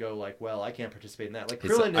 he doesn't go like, "Well, I can't participate in that." Like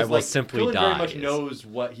He's Krillin like, "I is will like simply Krillin very die," much is- knows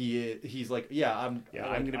what he is. He's like, "Yeah, I'm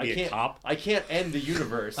gonna I be a can't- cop." I can't end the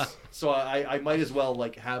universe, so I might as well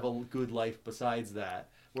like have a good life besides that."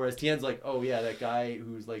 Whereas Tien's like, "Oh yeah, that guy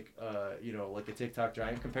who's like like a TikTok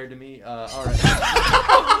giant compared to me. All right."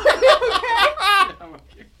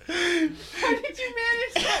 How did you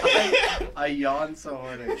manage that? I yawn so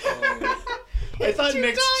hard. I thought too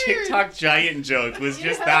Nick's tired. TikTok giant joke was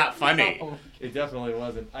just that funny. It definitely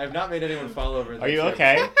wasn't. I have not made anyone fall over. in Are that you trip.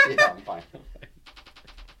 okay? Yeah, I'm fine.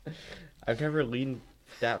 I've never leaned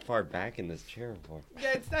that far back in this chair before.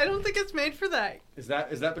 Yeah, I don't think it's made for that. Is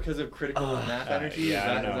that because of critical math energy?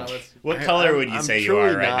 yeah, I is don't that know. what's... What color would you I'm say you truly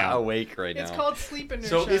are right not now? awake right It's now. called sleep inertia.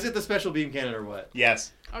 So is it the special beam cannon or what?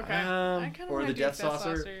 Yes. Okay. Um, I kind of or want the to do Death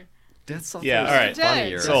Saucer? Death Saucer Yeah, is all right. Dead.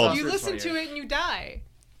 funnier. Sold. You Saucer's listen to funnier. it and you die.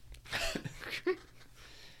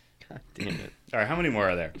 God damn it. All right. How many more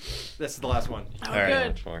are there? This is the last one. Oh, All right. good.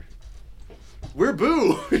 Much more. We're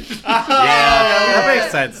Boo. Yeah, that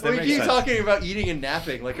makes sense. That we makes keep sense. talking about eating and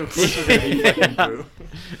napping. Like, of course we're gonna eat fucking Boo.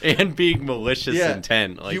 And being malicious Yeah.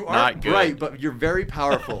 intent, like You not aren't good. bright, but you're very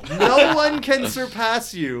powerful. No one can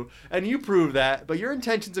surpass you, and you prove that. But your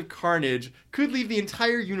intentions of carnage could leave the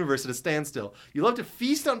entire universe at a standstill. You love to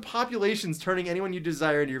feast on populations, turning anyone you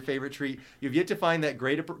desire into your favorite treat. You've yet to find that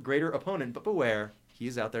greater opponent, but beware,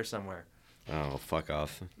 He's out there somewhere. Oh, fuck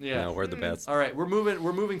off. Yeah. No, we're the best. All right, we're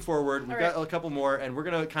moving forward. We've All got right. a couple more, and we're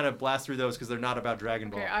gonna kind of blast through those because they're not about Dragon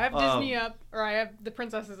Ball. Okay, I have Disney up, or I have the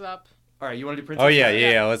princesses up. All right, you want to do Princess? Oh,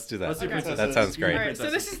 yeah, let's do that. Let's do Okay. Princesses. That sounds great. All right, so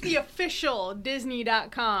this is the official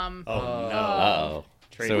Disney.com. Oh, no. Uh-oh.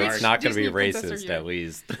 So Trademark. it's not going to be Disney princess are racist, you? at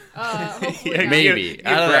least. Hopefully Yeah, not. Maybe. You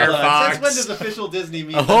I don't Brer know. Fox. Since when does official Disney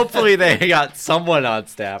mean? Hopefully they got someone on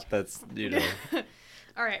staff that's,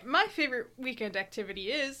 All right, my favorite weekend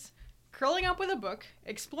activity is curling up with a book,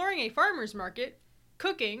 exploring a farmer's market,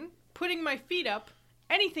 cooking, putting my feet up,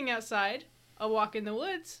 anything outside, a walk in the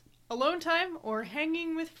woods, alone time, or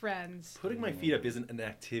hanging with friends. Putting my feet up isn't an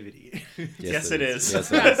activity. Yes, it is.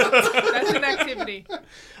 Yes, it is. That's an activity.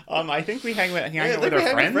 I think we hang out Yeah, with our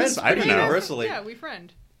friends. I don't pretty know. universally. Yeah, we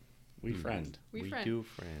friend. We friend. We We friend. do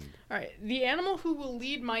friend. All right, the animal who will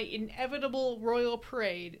lead my inevitable royal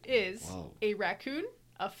parade is Whoa. a raccoon,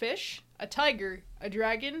 a fish, a tiger, a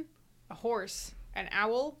dragon, a horse, an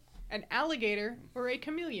owl, an alligator, or a I'm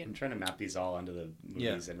chameleon. trying to map these all onto the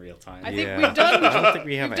movies in real time. I think Yeah. we've done- I don't think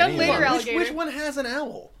we have we've done any later of those. alligator. Which one has an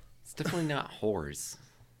owl? It's definitely not horse.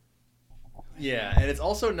 Yeah, and it's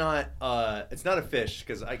also not. It's not a fish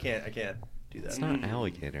because I can't do that. It's not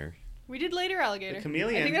alligator. We did later alligator. The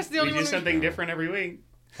chameleon. I think that's the only we one. do something different every week.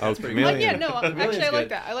 Oh, pretty chameleon. Like, yeah, no, Chameleon's actually, I like good.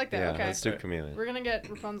 that. I like that. Yeah, okay. let's do chameleon. We're gonna get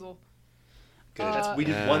Rapunzel. Good. We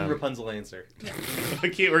did one Um, Rapunzel answer.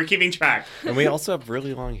 We're keeping track. And we also have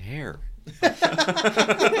really long hair.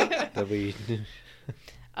 That we...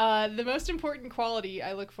 The most important quality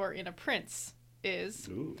I look for in a prince is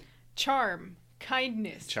Ooh, charm,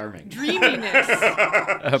 kindness, charming. dreaminess,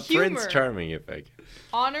 A Humor. Prince Charming effect.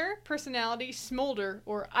 honor, personality, smolder,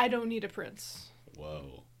 or I don't need a prince.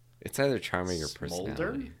 Whoa. It's either charming or Smolder?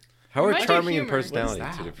 personality. How are Might be charming and humor. personality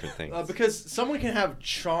What's two that? different things? Because someone can have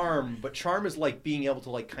charm, but charm is like being able to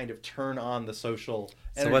like kind of turn on the social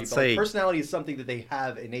So energy. let's but, like, say- personality is something that they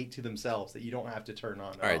have innate to themselves that you don't have to turn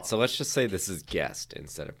on. All right, so let's just say this is guest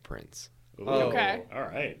instead of prince. Ooh, Okay. All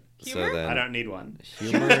right. Humor? So then I don't need one.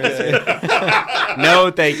 humor is No,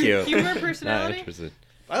 thank you. Humor, Not personality. interested.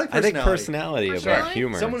 I like I think personality. personality over Personality?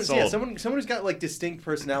 humor. Someone who's got like distinct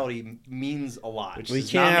personality means a lot. Which We does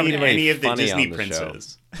can't not have mean anybody any of the funny Disney on the show.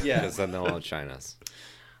 princes. Yeah. Because then they'll outshine us.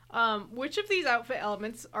 Which of these outfit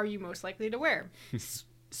elements are you most likely to wear?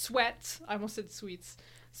 Sweats. I almost said sweets.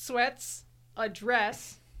 Sweats, a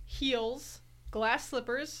dress, heels, glass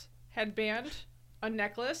slippers, headband, a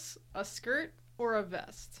necklace, a skirt, or a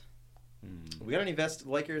vest. We got any vest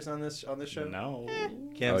likers on this show? No.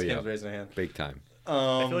 Cam's Oh, yeah. raising a hand. Big time.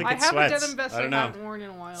 I feel like I it's have sweats. a denim vest I I, don't know. haven't worn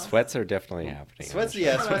in a while. Sweats are definitely happening. on Sweats, the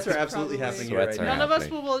yeah, show. sweats are That's absolutely probably- happening here right Sweats are now. None of us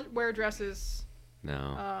happening. will wear dresses.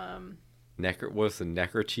 No. What's the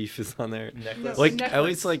neckerchief is on there? Necklace. Like, at Necklace.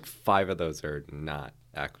 least like 5 of those are not.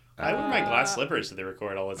 I wear my glass slippers to the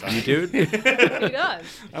record all the time. You do? He does.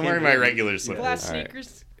 I'm wearing my regular slippers. Glass All right.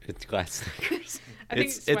 sneakers. It's glass sneakers. I think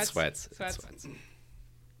It's sweats. Sweats. It's sweats.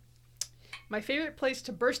 My favorite place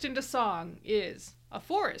to burst into song is a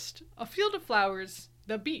forest, a field of flowers,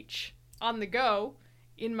 the beach, on the go,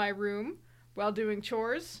 in my room, while doing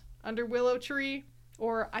chores, under willow tree,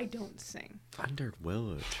 or I don't sing. Under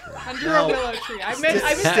willow tree. Under No. a willow tree. I meant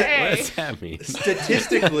What A. does that mean?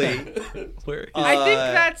 Statistically, Where is I think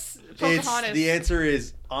Uh, that's it's Pocahontas. the answer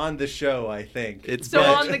is on the show. I think It's So bed.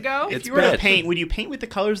 on the go? It's If you were to bed. paint, would you paint with the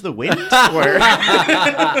colors of the wind? Or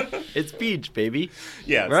It's beach, baby.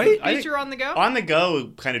 yeah, Right? I Beach think or on the go? on the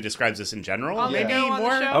go kind of describes this in general. On the maybe go, on the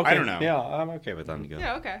more. show? Okay. I don't know. Yeah, I'm okay with on the go.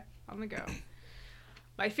 Yeah, okay. On the go.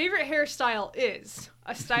 My favorite hairstyle is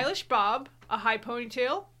a stylish bob, a high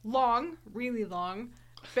ponytail, long, really long,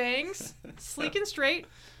 bangs, sleek and straight,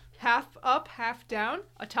 half up, half down,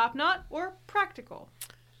 a top knot, or practical.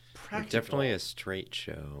 Definitely a straight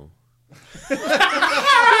show.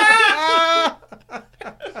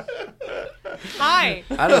 Hi.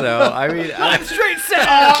 I don't know. I mean, I'm straight set.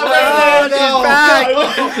 Oh, no. back.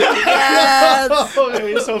 I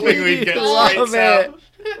was hoping we'd get Love straight sound.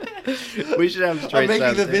 it. We should have I'm straight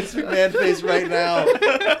making the Sabbath. Vince McMahon face right now.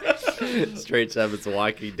 Straight Sabbath's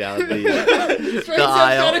walking down the Got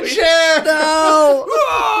aisle. a chair. No.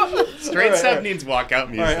 Straight All right, Seb all right. needs walkout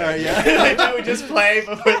music. All right, yeah. That we just play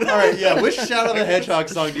before the... All right, yeah. Which Shadow the Hedgehog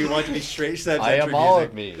song do you want to be straight Seb's I am entry all music?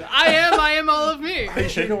 of me. I am all of me. Are you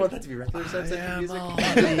sure you don't want that to be regular Seb's entry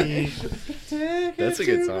music? That's a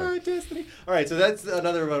good To song. my destiny. All right, so that's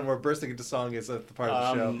another one where bursting into song is the part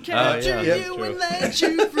of the show. Capture yeah, that's you true. and let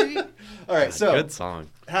you free. All right, so Good song.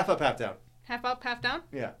 half up, half down. Half up, half down?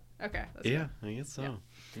 Yeah. Okay. That's Yeah, I guess so.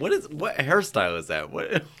 What hairstyle is that?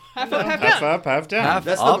 What? Half up, half Half down. up, half down. Half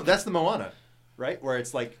That's up? the Moana, right? Where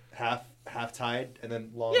it's like half tied and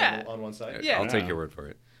then long Yeah. on one side. Yeah. I'll take your word for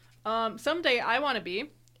it. Someday I want to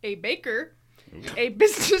be a baker, a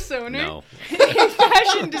business owner, No. a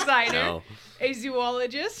fashion designer, No. a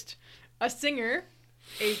zoologist, a singer,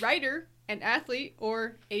 a writer, an athlete,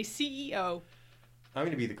 or a CEO. I'm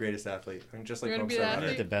gonna be the greatest athlete. I'm just like You're gonna be Homestar the Runner.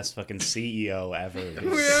 athlete? The best fucking CEO ever.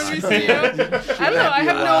 We're gonna be CEO. I don't know. I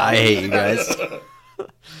have no. I hate you guys. We,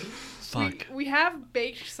 Fuck. we have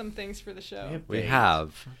baked some things for the show. We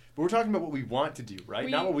have. But we're talking about what we want to do, right?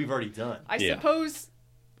 Not what we've already done. I Yeah. suppose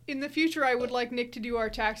in the future I would like Nick to do our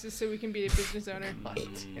taxes so we can be a business owner.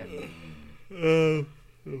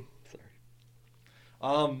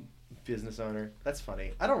 Business owner. That's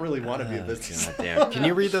funny. I don't really want to be a business God damn. Can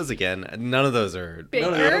you read those again? None of those are. Baker.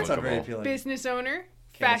 No, that's not very applicable. appealing. Business owner,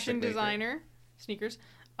 Candlestick fashion maker. designer, sneakers,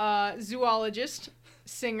 zoologist,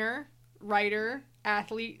 singer, writer,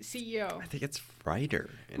 athlete, CEO. I think it's writer.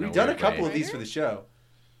 in We've done a weird couple way. of these for the show.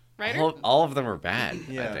 Writer? All of them are bad.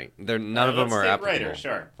 Yeah. I think none of them Let's are take applicable. writer,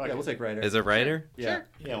 sure. Fuck Yeah, it. we'll take writer. Is it writer? Yeah. Sure.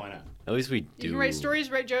 Yeah, why not? At least we You do. can write stories,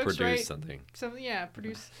 write jokes, produce write something. something. Yeah,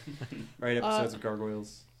 produce. Write episodes of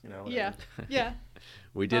Gargoyles. You know. Yeah, whatever. yeah.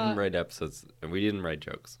 We didn't Uh, write episodes, and we didn't write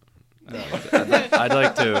jokes. No. I'd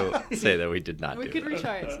like to say that we did not We do could that.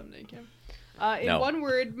 retry it someday, Kim. In No. one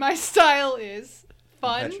word, my style is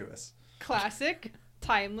fun, Impetuous. classic,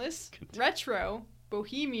 timeless, retro,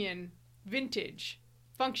 bohemian, vintage,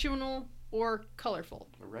 functional, or colorful.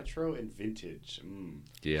 Retro and vintage.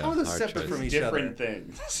 Yeah, How are those hard separate choice. from each Different other?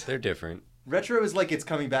 things. They're different. Retro is like it's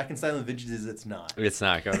coming back in style, and vintage is it's not. It's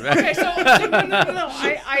not going back. Okay, so no.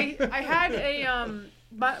 I had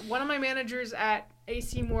one of my managers at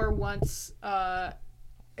AC Moore once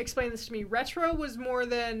explained this to me. Retro was more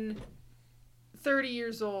than 30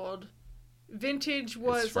 years old. Vintage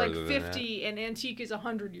was like further than 50, and antique is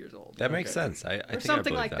 100 years old. That makes Okay. sense. I Or think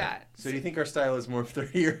something I like believe that. So do you think our style is more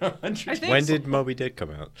 30 or 100? I think When so. did Moby Dick come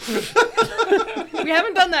out? We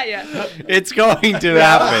haven't done that yet. It's going to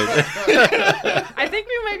happen. I think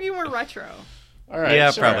we might be more retro. All right.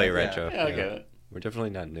 Yeah, sure. probably Yeah. retro. Yeah, I'll get it. We're definitely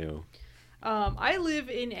not new. I live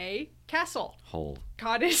in a castle, Hole.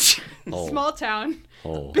 cottage, Oh. small town,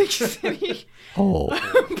 Hole. big city, Hole.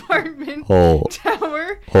 apartment, Hole.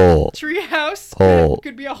 tower, Hole. treehouse. Hole.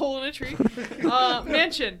 Could be a hole in a tree.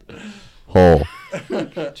 Mansion. Hole.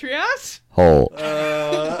 Treehouse? Hole.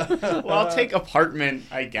 Well, I'll take apartment,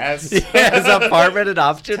 I guess. Yeah, is apartment an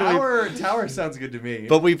option? Tower sounds good to me.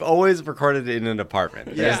 But we've always recorded in an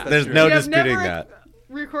apartment. Yes, that's There's true. no We have disputing never that.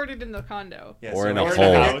 recorded in the condo. Yeah, or so in a Or in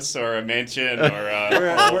hole. a house, or a mansion, or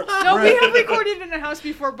We're- No, we're- we have recorded in a house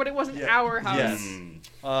before, but it wasn't Yeah. our house.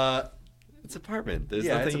 Yes. It's apartment. There's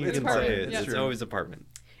Yeah, nothing you it's can apartment, say. yeah. It's True. always apartment.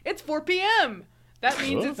 It's 4 p.m. That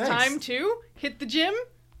means Oh, it's thanks. time to hit the gym,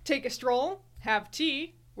 take a stroll, have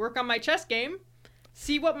tea, work on my chess game,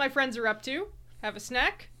 see what my friends are up to, have a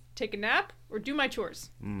snack, take a nap, or do my chores.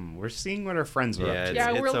 We're seeing what our friends were Yeah, up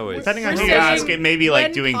to. it's, it's always. Depending we're on who you saying ask, it may be like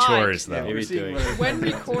when doing pod. chores, Yeah, though. Maybe we're seeing doing- what our When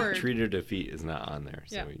friends are up to. record. Treat or defeat is not on there.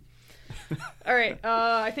 So Yeah. we All right,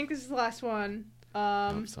 I think this is the last one.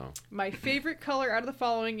 hope so. My favorite color out of the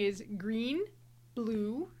following is green,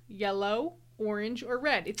 blue, yellow, orange, or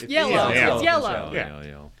red. It's It's yellow. yellow. It's It's yellow. yellow.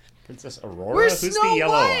 Yeah. Princess Aurora? We're Who's Snow the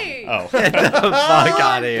yellow White. one? Oh. Get the fuck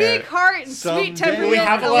out of here. Big heart and Someday. sweet temper. we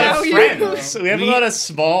have a will lot allow of you- friends. We have a lot of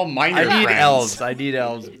small, minor I need friends. elves. I need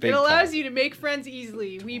elves. Big It allows time. you to make friends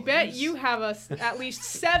easily. We bet you have at least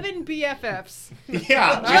 7 BFFs.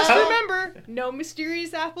 Yeah. Just remember, no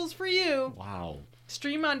mysterious apples for you. Wow.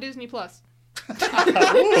 Stream on Disney Plus.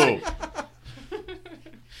 Ooh.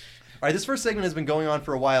 All right, this first segment has been going on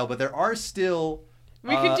for a while, but there are still.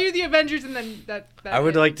 We could do the Avengers and then that I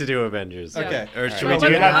would it. like to do Avengers. Yeah. Okay. Or should Well, we do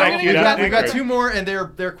I'm it gonna- now? I'm gonna You do have that We got first. two more, and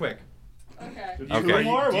they're quick. Okay. Two Okay.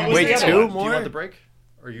 more? What was Wait, the other two one? Do more? you want the break?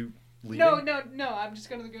 Or are you leaving? No. I'm just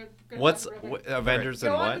gonna go. What's go Avengers Go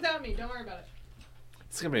and on what? without me. Don't worry about it.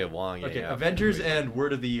 It's gonna be a long. Okay, AF. Avengers and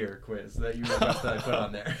Word of the Year quiz that you requested that I put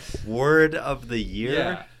on there. Word of the year.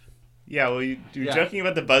 Yeah. Yeah, well, you're Yeah. joking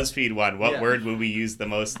about the BuzzFeed one. What Yeah. word will we use the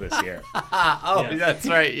most this year? Oh, Yes. that's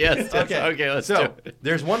right. Yes. Okay. Let's do so it.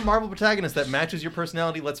 there's one Marvel protagonist that matches your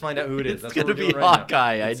personality. Let's find out who it is. It's That's gonna what we're be doing right now.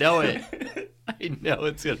 Hawkeye. I know it. I know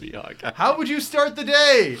it's gonna be Hawkeye. How would you start the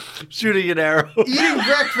day? Shooting an arrow. Eating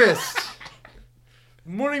breakfast.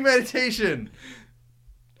 Morning meditation.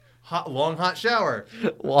 Long hot shower.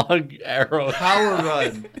 Long arrow. Power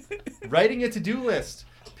run. Writing a to-do list.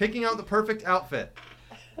 Picking out the perfect outfit.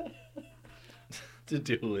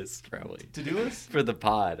 To-do list probably To-do list? for the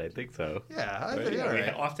pod. I think so. Yeah, I But, think yeah, all we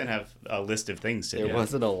right. often have a list of things to There do.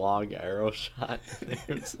 wasn't a long arrow shot.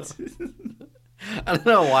 There, so. I don't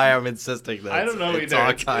know why I'm insisting that. I don't know it's either.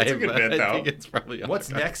 It's a Hawkeye, good but bit, I though. think it's probably What's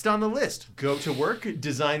Hawkeye. next on the list? Go to work,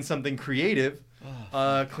 design something creative,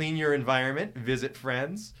 clean your environment, visit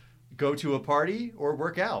friends, go to a party, or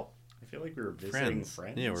work out. I feel like we were visiting Friends.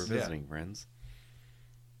 friends. Yeah, we're visiting friends.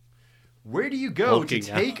 Where do you go Hulking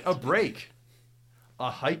to take out. a break? A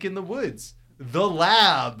hike in the woods. The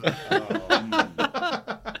lab.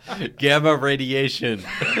 Gamma radiation.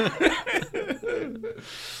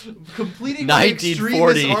 Completing my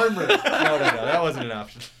 1940. extremist armor. No, that wasn't an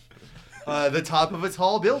option. The top of a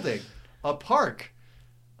tall building. A park.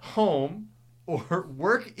 Home. Or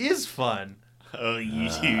work is fun. Oh, you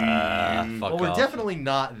Fuck Well, we're off. definitely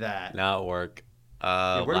not that. Not work.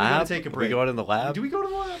 where do we lab? want to take a break? We go in the lab? Do we go to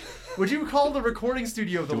the lab? Would you call the recording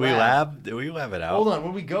studio the Do we lab? lab? Do we lab it out? Hold on.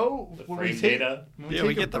 When we go, The when frame we take, data? when we Yeah, take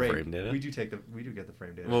we a get the break, frame data. We do get the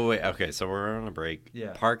frame data. Well, wait. Okay, so we're on a break.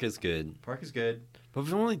 Yeah. Park is good, Park is good. but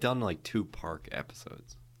we've only done like 2 park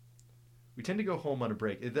episodes. We tend to go home on a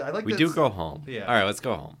break. I like. We that do it's- go home. Yeah. All right, let's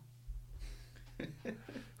go home.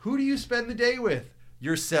 Who do you spend the day with?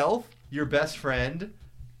 Yourself, your best friend,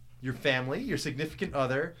 your family, your significant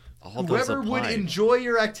other, All those whoever would apply. enjoy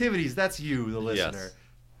your activities. That's you, the listener. Yes.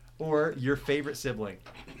 Or your favorite sibling.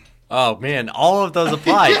 Oh man, all of those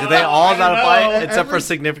apply. Do they all I not know. apply except Every- for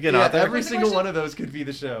significant Yeah, other? every What's the single question? one of those could be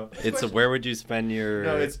the show. It's question? where would you spend your?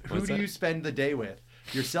 No, it's who what's do that? you spend the day with?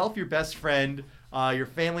 Yourself, your best friend, your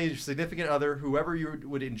family, your significant other, whoever you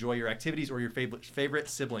would enjoy your activities, or your favorite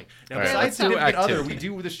sibling. Now, All right, besides let's do significant other, we activity.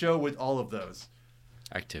 do the show with all of those.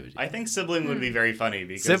 Activity. I think sibling would be very funny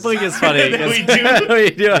because Sibling is funny. we 'cause do. we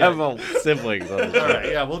do have siblings on the show. All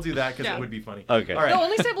right, yeah, we'll do that because Yeah. it would be funny. Okay. All right. The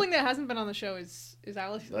only sibling that hasn't been on the show is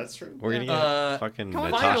Alex. That's true. We're gonna get fucking come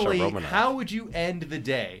on. Natasha Finally, Romanoff. how would you end the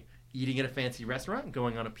day? Eating at a fancy restaurant,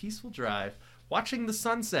 going on a peaceful drive, watching the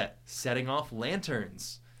sunset, setting off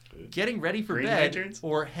lanterns, getting ready for Green bed, lanterns?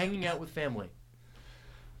 or hanging out with family?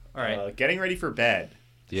 All right. Getting ready for bed.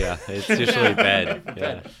 Yeah, it's usually bed.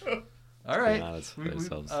 Yeah. All right. Be honest with We-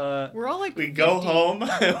 ourselves. We're all like We go 50. home.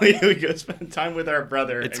 we go spend time with our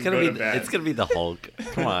brother. It's and gonna go be to bed. it's gonna be the Hulk.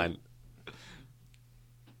 Come on.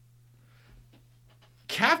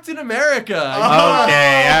 Captain America. Okay. All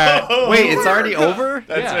right. Wait, it's already Oh, over?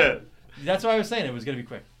 That's Yeah. it. That's why I was saying it was going to be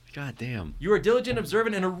quick. God damn. You are diligent,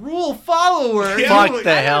 observant, and a rule follower. Yeah. Fuck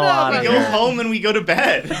the I don't hell know out We of about go here. home and we go to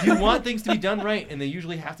bed. You want things to be done right, and they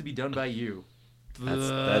usually have to be done by you.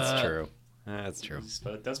 That's true. That's true.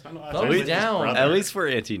 But that's spend a lot of Thumbs time with his down. brother. At least for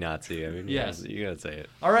anti-Nazi. I mean, Yes. you gotta say it.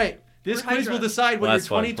 All right. This We're quiz will Hydra. decide what Last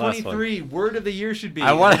your one, last 2023 word of the year should be.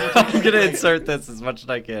 I'm gonna insert this as much as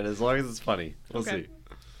I can, as long as it's funny. We'll Okay. see.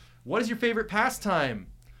 What is your favorite pastime?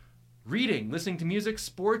 Reading, listening to music,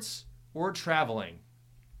 sports, or traveling?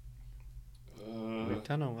 We've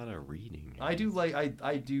done a lot of reading. I do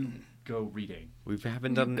go reading. We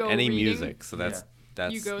haven't You done go any reading? music, so that's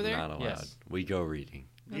You go there? not allowed. Yes. We go reading.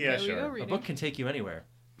 Okay, Yeah, we sure. go A A reading. book can take you anywhere.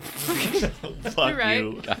 Fuck You're right.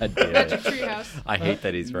 you. God damn Magic it. Treehouse. I hate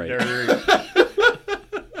that he's right.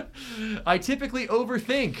 Nerd. I typically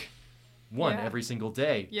overthink. 1, Yeah. every single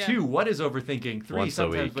day. Yeah. 2, what is overthinking? 3, Once a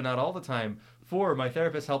sometimes week. but not all the time. 4, my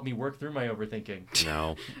therapist helped me work through my overthinking.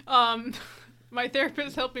 No. My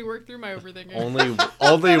therapist helped me work through my overthinking. Only That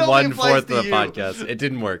only only 1/4 applies of to the you. podcast. It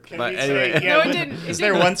didn't work. Can But you anyway. say, yeah, No, it didn't. It Is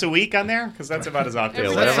there didn't. once a week on there? Because that's about as often. Every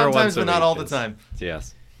Yeah, day. whatever Sometimes, once a but not week all the is. time.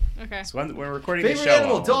 Yes. Okay. So when we're recording the Favorite show.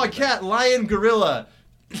 animal: I'll dog, do that. cat, lion, gorilla.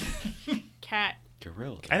 Cat.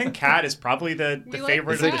 Gorilla. I think cat is probably the We like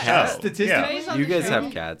favorite Is of it the cat? show. Statistically? Yeah. Based on You the guys show.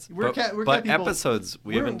 have cats. We're but, cat- we're but cat people. episodes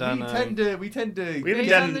we haven't done. We tend to. We haven't Based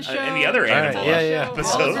done on the show. any other All right, animal yeah, yeah.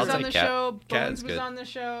 episodes. Bones I'll was on take the cat. show. Cat Bones is was good. on the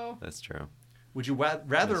show. That's true. Would you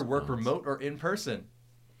rather Yes, work bones. remote or in person?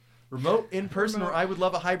 Remote, in person, Remote. or I would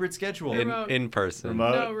love a hybrid schedule. Remote. In person.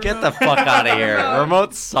 Remote. No, Get remote. the fuck out of here. Remote.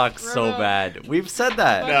 Remote sucks so Remote. bad. We've said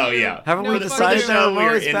that. Fuck No, you. yeah. Haven't No, we fuck decided you. that So remote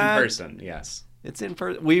we're is in bad? person, yes. It's in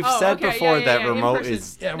person. We've Oh, said okay, before yeah, that yeah, in remote person.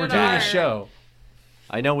 is. Yeah, we're No, doing no. a show.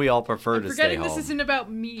 I know we all prefer I'm to stay forgetting home. this isn't about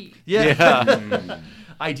me. Yeah.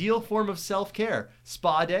 Ideal form of self-care: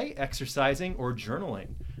 spa day, exercising, or journaling.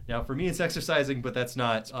 Now, for me, it's exercising, but that's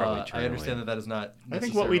not. probably I understand journaling. that is not. I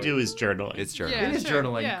think what we do necessarily- is journaling. It's journaling. Yeah. It is sure,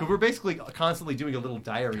 journaling. yeah. 'Cause we're basically constantly doing a little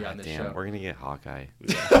diary on this Damn, show. we're gonna get Hawkeye.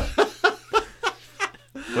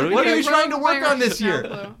 What are we What are doing? you trying to work on this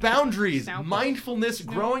Snowplow. year? Boundaries, Snowplow. mindfulness,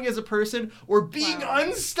 growing as a person, or being Wow.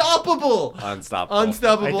 unstoppable. Unstoppable.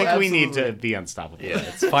 Unstoppable. I think we need absolutely. to be unstoppable. Yeah,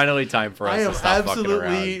 it's finally time for us I am to stop fucking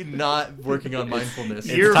absolutely around. not working on mindfulness.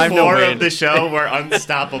 Year time to 4 win. of the show, we're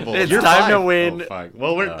unstoppable. It's Year time to 5. win. Oh, fuck.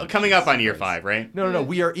 Well, we're Oh, coming up on Jesus year Christ. 5, right? No,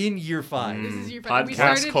 we are in year 5. This is year 5. We Podcast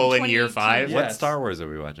started in colon year 2018. 5. Yeah. What Yes. Star Wars are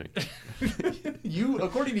we watching? You,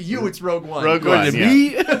 according to you, it's Rogue One. Rogue One, to yeah. me?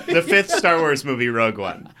 The 5th Star Wars movie, Rogue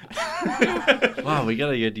One. Wow, we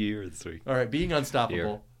got a good year this week. All right, being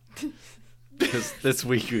unstoppable. Because this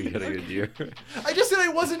week we got a good year. I just said I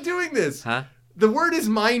wasn't doing this. Huh? The word is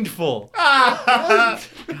mindful. God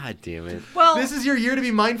damn it. Well, This is your year to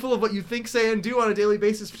be mindful of what you think, say, and do on a daily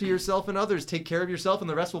basis to yourself and others. Take care of yourself, and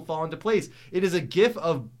the rest will fall into place. It is a gif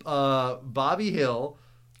of Bobby Hill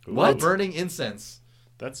while What? burning incense.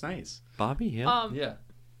 That's nice. Bobby Hill? Yeah.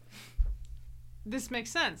 this makes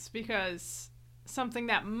sense because something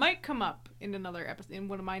that might come up in another episode, in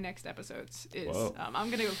one of my next episodes, is Whoa. I'm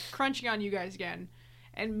gonna go crunching on you guys again,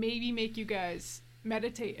 and maybe make you guys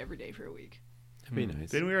meditate every day for a week. That'd be nice.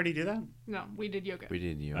 Didn't we already do that? No, we did yoga. We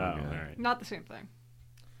did Oh, yoga. all right. Not the same thing.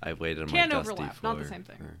 I waited on Can my dusty overlap, floor not the same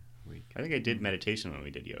thing. for a week. I think I did meditation when we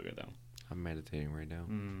did yoga, though. I'm meditating right now.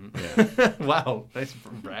 Wow, nice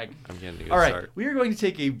brag. I'm getting a good All right, start. we are going to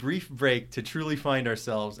take a brief break to truly find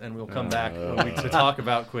ourselves, and we'll come back to talk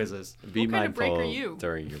about quizzes. Be What kind of break mindful are you?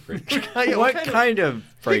 during your break. Yeah, what kind of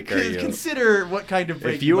break are you? Consider what kind of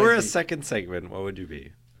break If you were might a be. second segment, what would you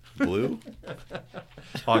be? Blue?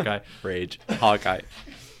 Hawkeye. Rage. Hawkeye.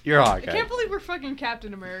 You're I Hawkeye. can't believe we're fucking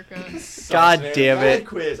Captain America. God damn Bad it.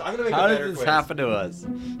 quiz. I'm gonna make How a did better this quiz. happen to us? I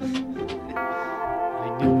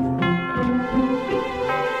knew.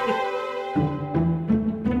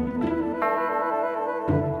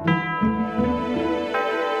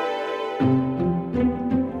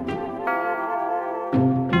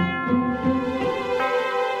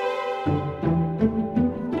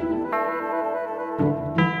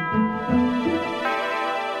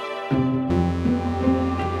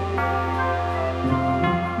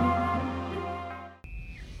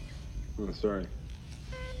 Oh, sorry.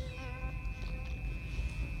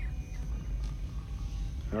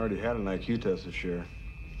 I already had an IQ test this year.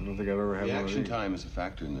 I don't think I've ever had one of Reaction these. time is a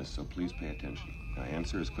factor in this, so please pay attention. Now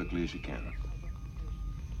answer as quickly as you can.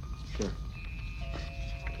 Sure.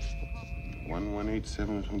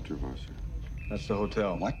 1187 Hunterwasser. That's the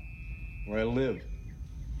hotel. What? Where I live.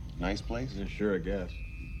 Nice place? Yeah, sure, I guess.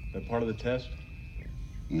 That part of the test?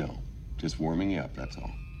 No. Just warming you up, that's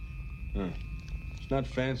all. It's not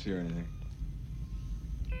fancy or anything.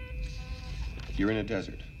 You're in a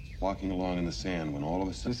desert, walking along in the sand when all of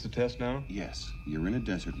a Is sudden... this the test now? Yes, you're in a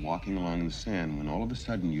desert, walking along in the sand when all of a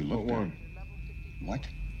sudden you look What down- one? What?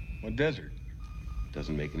 What desert?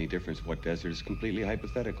 Doesn't make any difference what desert is completely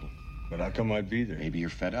hypothetical. But how come I'd be there? Maybe you're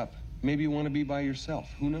fed up. Maybe you want to be by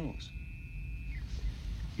yourself. Who knows?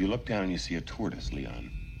 You look down and you see a tortoise,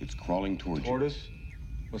 Leon. It's crawling towards you. Tortoise?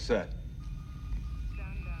 What's that?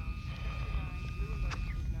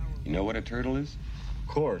 You know what a turtle is? Of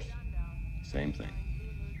course. Same thing.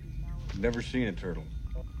 I've never seen a turtle.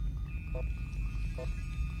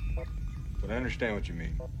 But I understand what you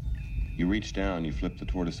mean. You reach down, you flip the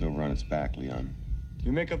tortoise over on its back, Leon. Do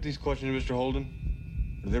you make up these questions, Mr. Holden?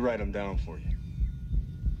 Or do they write them down for you?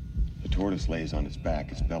 The tortoise lays on its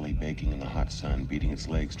back, its belly baking in the hot sun, beating its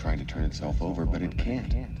legs, trying to turn itself over, but it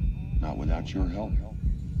can't. Not without your help.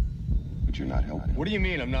 But you're not helping. What do you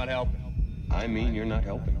mean I'm not helping? I mean, you're not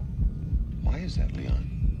helping. Why is that, Leon?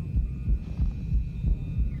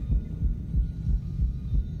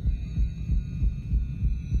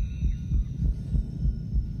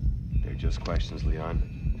 They're just questions,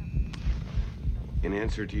 Leon. In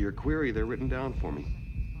answer to your query, they're written down for me.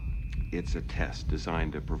 It's a test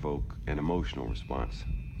designed to provoke an emotional response.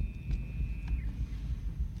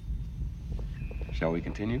 Shall we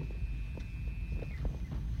continue?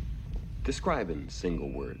 Describe in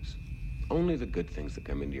single words only the good things that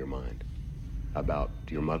come into your mind. About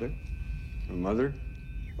your mother? My mother?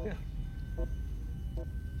 Yeah.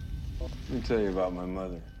 Let me tell you about my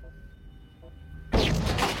mother.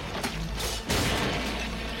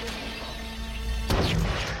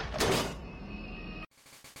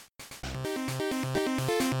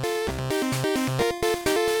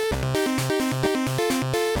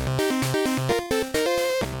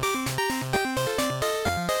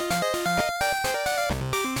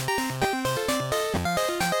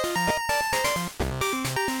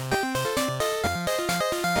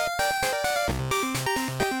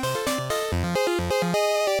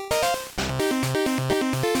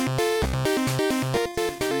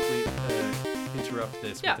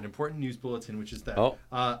 this Yeah. with an important news bulletin, which is that Oh.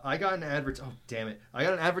 I got an I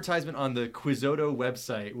got an advertisement on the Quizzoto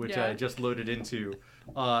website, which Yeah. I just loaded into,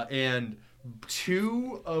 and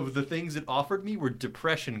 2 of the things it offered me were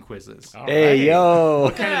depression quizzes. All Hey, right. yo.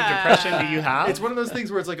 What kind of depression do you have? It's one of those things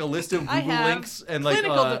where it's like a list of I Google have links and like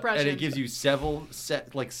clinical and depression. it gives you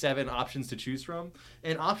 7 options to choose from,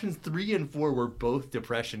 and options 3 and 4 were both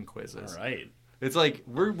depression quizzes. All right. It's like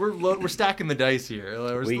we're stacking the dice here.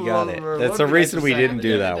 We're We still- got it. we're That's loading the the reason dice we to didn't stack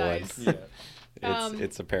do the that dice. one. Yeah.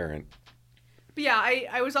 It's apparent. But yeah,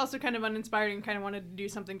 I was also kind of uninspired and kind of wanted to do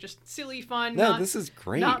something just silly, fun. No, not, this is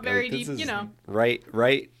great. not very this deep, is you know. Right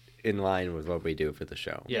in line with what we do for the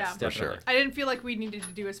show. Yes, Yeah. For definitely. sure. I didn't feel like we needed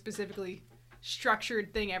to do a specifically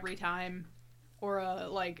structured thing every time, or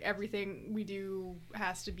like everything we do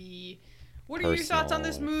has to be. What are your thoughts on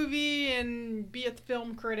this Personal. movie? And be a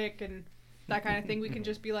film critic and that kind of thing. We can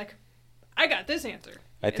just be like, I got this answer.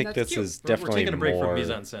 I And think that's this cute. is We're definitely taking a break more from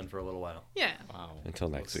mise en scène for a little while. Yeah. Wow. until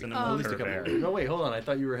next week. Cinema At least a couple. Fair. No, wait, hold on. I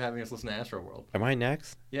thought you were having us listen to Astro World. Am I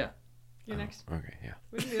next? Yeah. You're next. Okay, yeah.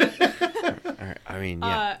 We can do that. All right. I mean,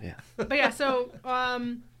 yeah, yeah. But yeah, so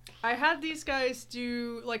I had these guys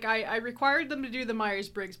do like I required them to do the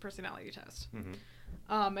Myers-Briggs personality test.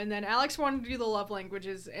 And then Alex wanted to do the love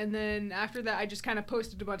languages, and then after that I just kind of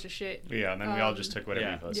posted a bunch of shit. Yeah, and then we all just took whatever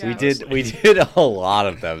yeah. you posted. Yeah. We did a lot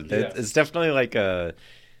of them. Yeah. It's definitely like a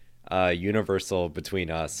universal between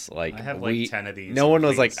us. Like I have like 10 of these. No one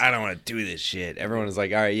was please. like, I don't want to do this shit. Everyone was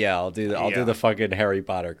like, all right, yeah, I'll do Yeah. the fucking Harry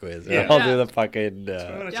Potter quiz. Or Yeah. I'll Yeah. do the fucking.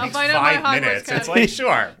 Well, it Yeah, takes find out my 5 Hogwarts minutes. code. It's like,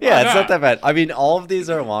 sure. Yeah, why it's not that bad. I mean, all of these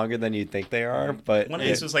are longer than you'd think they are, but One of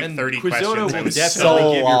these was like 30 Quizzoto questions. will It was definitely so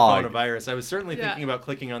give your long. phone a virus. I was certainly Yeah. thinking about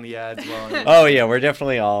clicking on the ads while I'm Oh yeah, we're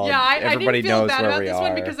definitely all. Yeah, I everybody didn't feel knows bad where about we this are.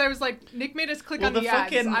 one because I was like, Nick made us click on the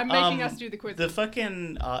ads. I'm making us do the quiz. The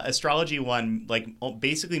fucking astrology one, like,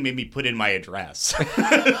 basically made me put in my address.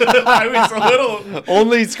 I was a little.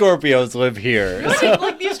 Only Scorpios live here.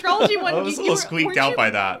 Like the astrology one. I was a you little were- squeaked weren't out you- by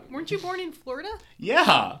that. Weren't you born in Florida?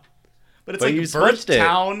 Yeah. But it's But you like birth, switched it.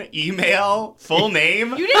 town, email, full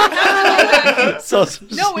name. You didn't have to do that. Social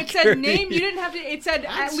No, it said Security. name. You didn't have to. It said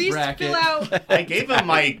at least bracket. fill out. I gave them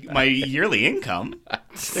my yearly income.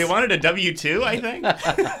 They wanted a W-2, I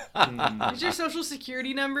think. Is your social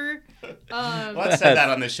security number? Well, I've said that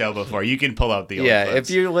on the show before. You can pull out the old Yeah, clips.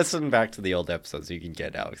 if you listen back to the old episodes, you can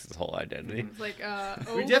get Alex's whole identity. It's like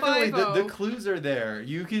We definitely the 050. clues are there.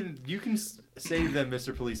 You can save them,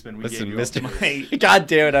 Mr. Policeman. We Listen, gave you Mr. all the- My, God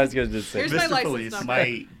damn it, I was gonna just say. Here's my Mr. license Police. number.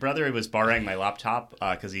 my brother was borrowing my laptop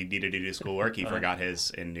because he needed to do schoolwork. He forgot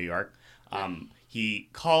his in New York. He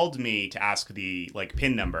called me to ask the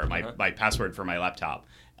PIN number, my password for my laptop,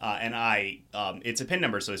 and I it's a PIN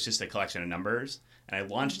number, so it's just a collection of numbers. And I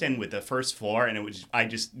launched in with the first 4, and I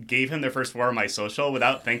just gave him the first 4 of my social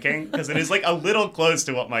without thinking because it is like a little close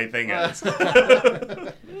to what my thing is.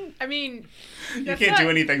 I mean, You that's can't not- do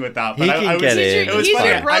anything with that. He But can I was, get in. It was He's funny.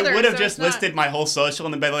 your brother, I would have so just it's not- listed my whole social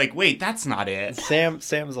and then been like, wait, that's not it.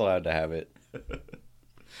 Sam's allowed to have it.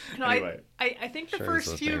 No, Anyway. I think the Sure, he's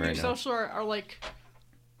first few listening of your right now. social are like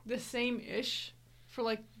the same-ish for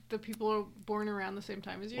like the people who are born around the same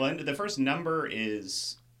time as you. Well, and the first number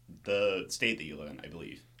is the state that you live in, I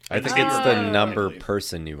believe. I think state it's you're the born in, I number believe.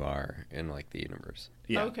 person you are in like the universe.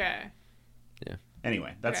 Yeah. Okay.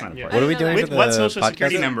 Anyway, that's Okay. not Yeah. important. What are we I didn't know doing that. for With what the social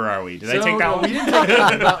security podcast? number are we? Did I So, take that no, one? we didn't talk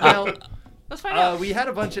about well, Let's find out. we had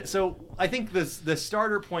a bunch of so I think the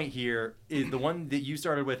starter point here is the one that you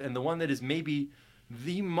started with, and the one that is maybe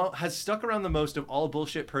has stuck around the most of all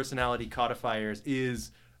bullshit personality codifiers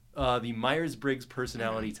is the Myers-Briggs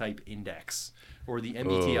Personality Type Index, or the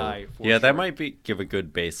MBTI. For Yeah, that short. might give a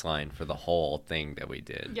good baseline for the whole thing that we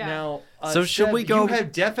did. Yeah. Now, So should Seb, we go- You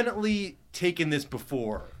have definitely taken this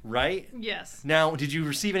before, right? Yes. Now, did you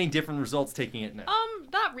receive any different results taking it now?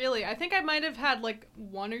 Not really. I think I might have had like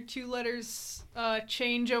 1 or 2 letters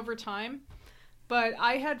change over time. But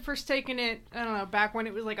I had first taken it, I don't know, back when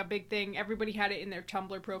it was like a big thing. Everybody had it in their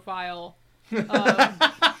Tumblr profile. So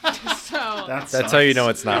That's how you know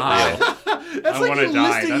it's not real. That's I like wanna you die.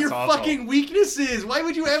 listing That's your awful. fucking weaknesses. Why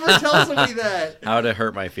would you ever tell somebody that? How to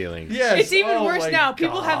hurt my feelings. Yes. it's even oh worse my now.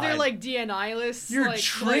 People have their God. like DNI lists. your like,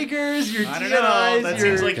 triggers, your I don't DNIs. know. That your...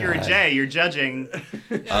 seems like you're a God. J. You're judging.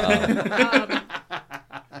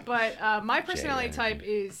 But my personality JN. type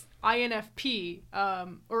is INFP,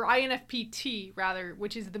 or INFPT rather,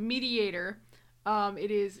 which is the mediator.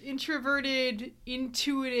 It is introverted,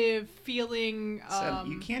 intuitive, feeling. Seb,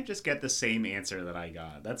 you can't just get the same answer that I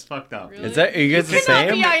got. That's fucked up. Really? Is that are you guys the You cannot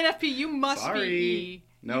same? be INFP. You must Sorry. be E.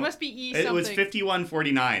 No. You must be E It something. was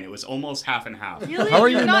 51-49. It was almost half and half. Really? How are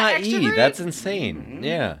You're you not E? extroverted? That's insane.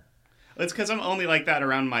 Yeah. It's because I'm only like that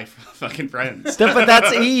around my fucking friends. But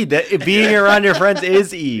that's E. Being around your friends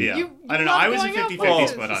is E. Yeah. You I don't know. love I was in going out 50-50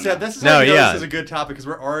 places. split on So that. this is No, how you know yeah. this is a good topic because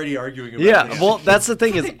we're already arguing about Yeah, this. well, that's the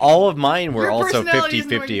thing is all of mine were Your also personality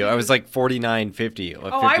isn't 50-50. what I was like 49-50 or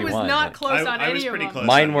 51. Oh, I was not close on I was any of pretty them. close.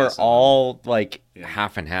 Mine on were most of them. all like Yeah.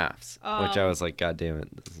 half and halves, which I was like, God damn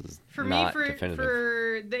it, this is For me, not for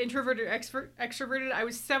definitive. the introverted extroverted, I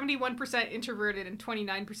was 71% introverted and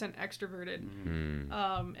 29% extroverted.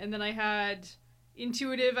 And then I had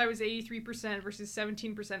intuitive, I was 83% versus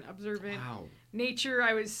 17% observant. Wow. Nature,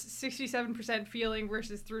 I was 67% feeling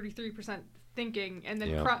versus 33% thinking. And then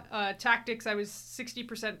Yeah. tactics, I was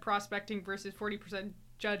 60% prospecting versus 40%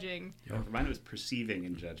 judging. For mine, it was perceiving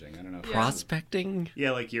and judging. I don't know. If Yeah. Prospecting?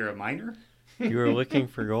 Yeah, like you're a miner. You were looking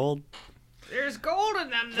for gold? There's gold in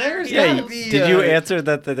them. There's there gotta hills. be- Did you answer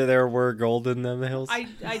that there were gold in them hills?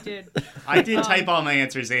 I did. I did type all my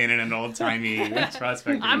answers in an old timey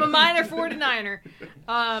prospecting. I'm a minor 49er.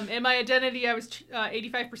 In my identity, I was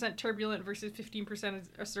 85% turbulent versus 15%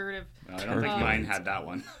 assertive. No, I don't think mine had that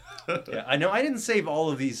one. Yeah, I know I didn't save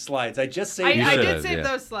all of these slides. I just saved. You I should did have, save yeah.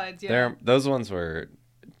 those slides, yeah. Those ones were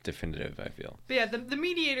definitive, I feel. But yeah, the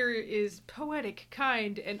mediator is poetic,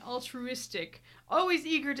 kind, and altruistic, always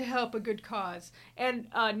eager to help a good cause. And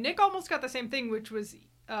Nick almost got the same thing, which was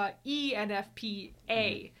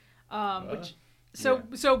ENFPA. Which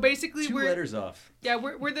so basically Two we're letters off. yeah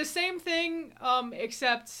we're the same thing,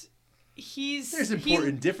 except There's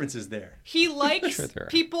important differences there. he likes Sure there are.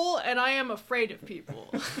 people, and I am afraid of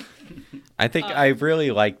people. I think I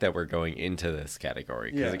really like that we're going into this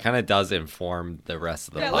category because Yeah. it kind of does inform the rest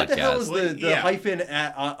of the Yeah, podcast. What the hell is Well, the yeah. hyphen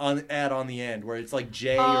add on the end where it's like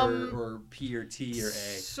J or P or T or A?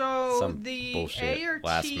 So Some the bullshit A or T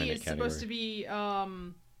last-minute is supposed to be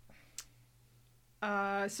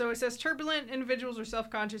so it says turbulent individuals are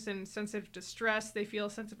self-conscious and sensitive to stress. They feel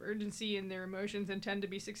a sense of urgency in their emotions and tend to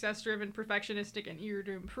be success-driven, perfectionistic, and eager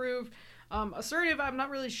to improve. Assertive, I'm not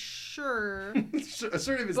really sure.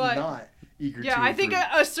 Assertive is But- not eager Yeah, to. I think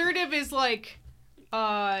improve. assertive is like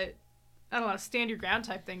I don't know, stand your ground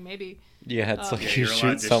type thing maybe. Yeah, it's like Yeah, you you're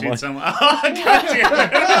allowed shoot to someone. Oh,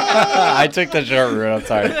 gotcha. I took the short route. I'm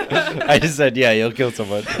sorry. I just said, yeah, you'll kill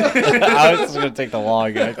someone. I was just gonna take the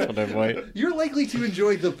long expletive way. You're likely to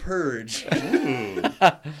enjoy The Purge. Ooh.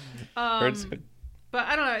 Hurts good. But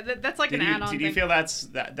I don't know. That's like an add-on Did you thing. feel that's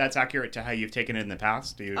accurate to how you've taken it in the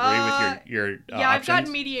past? Do you agree with your yeah, I've gotten options?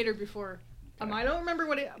 mediator before. I don't remember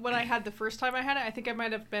what I had the first time I had it. I think I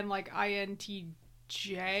might have been like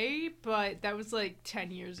INTJ, but that was like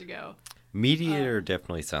 10 years ago. Mediator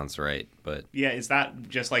definitely sounds right, but Yeah, is that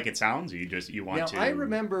just like it sounds? Or you want Now, to I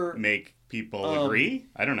remember make people agree?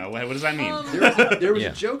 I don't know. What does that mean? there was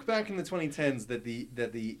Yeah. a joke back in the 2010s that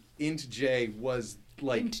the int J was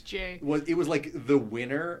like INTJ. it was like the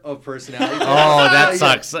winner of personality. oh, that Yeah,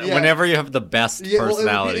 sucks. yeah. Whenever you have the best Yeah, well,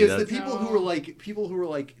 personality, it was the that's... people who were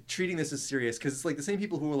like treating this as serious because it's like the same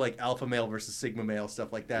people who were like alpha male versus sigma male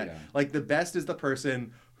stuff like that. Yeah. Like the best is the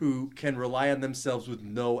person who can rely on themselves with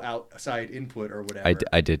no outside input or whatever.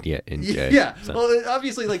 I did get in J. Yeah. so- Well,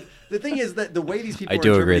 obviously, like the thing is that the way these people I are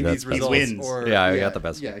do agree interpreting that's these best. results, Wins. or Yeah, I got the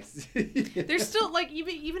best Yeah. There's still like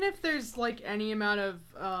even if there's like any amount of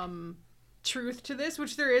truth to this,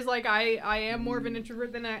 which there is. Like I am more of an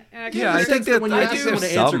introvert than an extrovert. Yeah, I think that when you I ask think someone to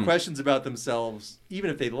there's answer some- questions about themselves, even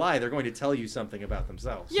if they lie, they're going to tell you something about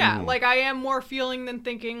themselves. Yeah, like I am more feeling than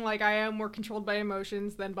thinking. Like I am more controlled by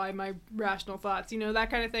emotions than by my rational thoughts. You know, that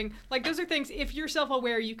kind of thing. Like those are things. If you're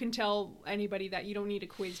self-aware, you can tell anybody that. You don't need a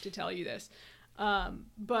quiz to tell you this.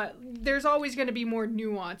 But there's always going to be more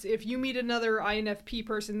nuance. If you meet another INFP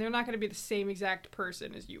person, they're not going to be the same exact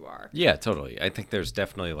person as you are. Yeah, totally. I think there's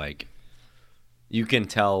definitely like you can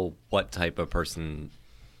tell what type of person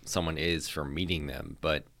someone is from meeting them,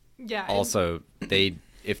 but Yeah. and- also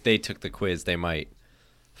if they took the quiz, they might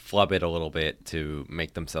flub it a little bit to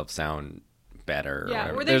make themselves sound better. Yeah,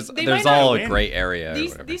 or or whatever. they There's might all not a win. gray area. or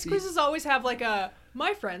these whatever. these quizzes always have like a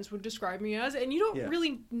my friends would describe me as, and you don't Yeah.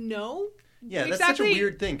 really know. Yeah, that's such a exactly.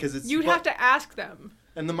 weird thing because it's You'd have to ask them.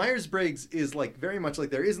 And the Myers-Briggs is like very much like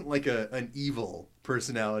there isn't like an evil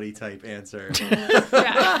personality type answer.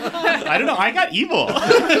 Yeah. I don't know. I got evil.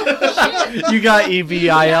 You got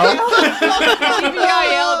EBIL?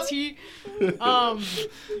 EBILT.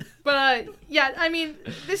 But yeah, I mean,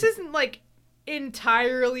 this isn't like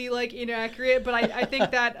entirely like inaccurate, but I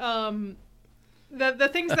think that the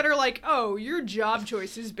things that are like, oh, your job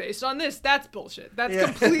choice is based on this, that's bullshit. That's Yeah.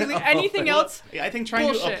 completely anything else. I think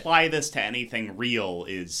trying to Bullshit. apply this to anything real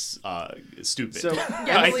is stupid. So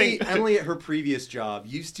I Emily, think Emily at her previous job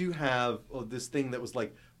used to have this thing that was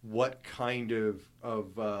like what kind of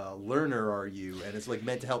learner are you, and it's like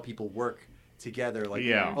meant to help people work together. Like,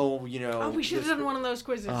 Yeah. oh, you know. Oh, we should have this- done one of those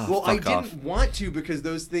quizzes. Well, I Fuck off. didn't want to because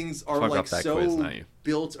those things are Fuck like off that so quiz, not you.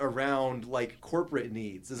 built around like corporate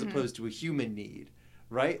needs Mm-hmm. as opposed to a human need,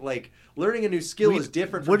 right? Like learning a new skill is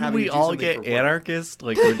different from Wouldn't having we to do all something get for work. anarchist?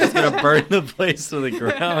 Like we're just gonna burn the place to the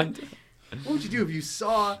ground. What would you do if you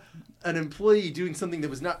saw an employee doing something that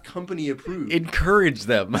was not company approved? Encourage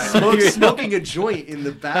them. Smoking a joint in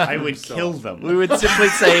the bathroom. I would stall. kill them. We would simply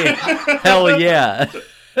say, "Hell yeah."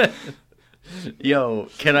 Yo,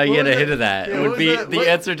 can I What get was a hit that? of that? Yeah, It what would was be that? the What-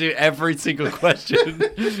 answer to every single question.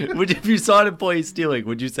 If you saw an employee stealing,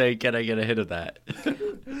 would you say, "Can I get a hit of that?"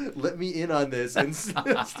 Let me in on this and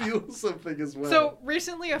steal something as well. So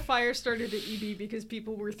recently, a fire started at EB because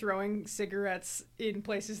people were throwing cigarettes in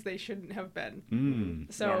places they shouldn't have been.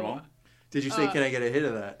 So Normal. did you say, "Can I get a hit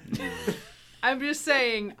of that"? I'm just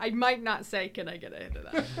saying, I might not say, "Can I get a hit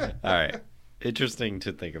of that?" All right. Interesting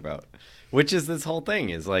to think about. Which is this whole thing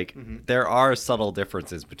is like there are subtle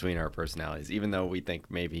differences between our personalities, even though we think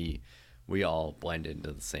maybe we all blend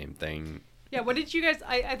into the same thing. Yeah, what did you guys?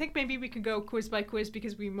 I think maybe we could go quiz by quiz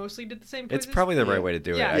because we mostly did the same quizzes. It's probably the right way to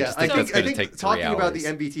do it. Yeah. I just think that's going to take 3 talking hours. about the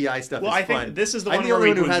MBTI stuff Well, is I think fun. this is the I'm one the where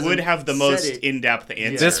only we one who would hasn't have the said most it. in-depth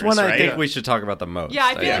answers. This one I right? think we should talk about the most. Yeah,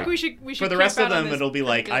 I feel think. like we should. For the camp rest of out on them, this it'll be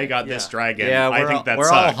like, pretty I good. got this Yeah. dragon. Yeah, I we're, think all, that we're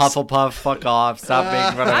sucks. all Hufflepuff. Fuck off. Stop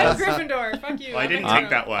making fun of I'm us. Gryffindor. Fuck you. Well, I didn't I'm take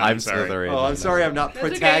that one. I'm sorry. Slytherin. Oh, I'm sorry, I'm not That's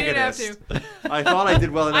okay, you didn't have protagonist. I thought I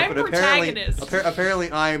did well enough, I'm but apparently, protagonist.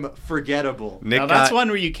 apparently I'm forgettable. Nick Now, that's got, one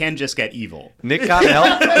where you can just get evil. Nick got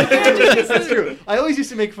help. That's true. I always used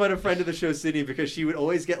to make fun of friend of the show Sydney because she would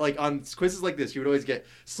always get like on quizzes like this. She would always get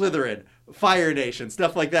Slytherin, Fire Nation,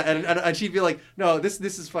 stuff like that, and she'd be like, "No, this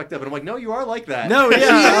is fucked up." And I'm like, "No, you are like that." No, she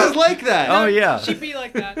yeah. is like that. Oh, yeah. She'd be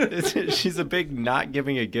like that. She's a big not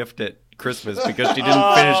giving a gift at Christmas because she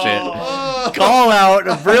didn't finish it. Oh. Call out,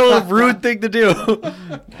 a real rude thing to do.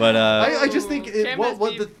 But I just think Cam has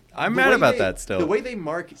what beef. the I'm the mad way about they- that still. The way they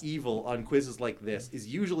mark evil on quizzes like this is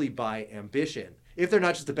usually by ambition. If they're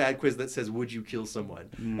not just a bad quiz that says "Would you kill someone?"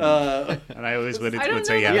 And I always would I don't know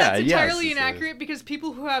say that yes. Yeah, that's yes, entirely it's inaccurate because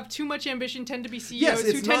people who have too much ambition tend to be CEOs yes, who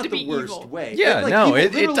it's tend not to be the worst evil. way. Yeah, And, no,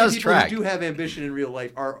 it literally does people track. who do have ambition in real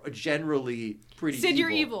life are generally pretty. Sid, you're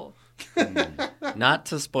evil. not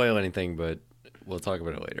to spoil anything, but we'll talk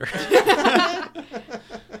about it later.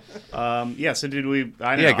 Yeah, so did we...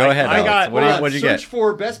 I don't Yeah, know. go ahead, I Alex. got... What'd you Search get?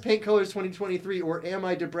 for best paint colors 2023 or am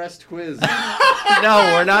I depressed quiz. No,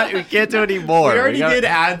 we're not. We can't do any more. We already got- did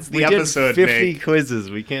ads the we episode, did 50 Nick. quizzes.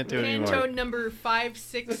 We can't do any more. Pantone number 5,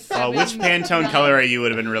 6, 7. Which Pantone color are you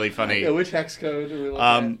would have been really funny. Yeah, which hex code are we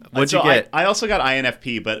looking at? What'd so you get? I also got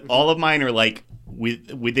INFP, but all of mine are like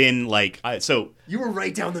within like... so You were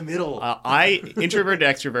right down the middle. I introverted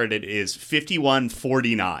extroverted is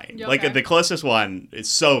 51-49. Yeah, Like okay. the closest one is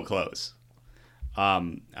so close.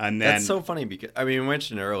 And then That's so funny because I mean we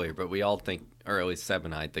mentioned it earlier, but we all think, or at least Seb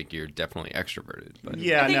and I think you're definitely extroverted. But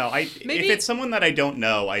yeah, think no. maybe- If it's someone that I don't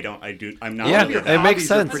know, I'm not. Yeah, really Your it that. makes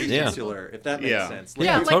hobbies are sense, pretty yeah. insular, if that makes Yeah. sense.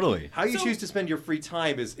 Yeah, Like, like- totally. how you So- choose to spend your free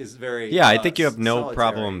time is very Yeah, I think you have no solitary.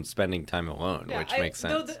 problem spending time alone, Yeah, which makes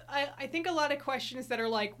sense. I think a lot of questions that are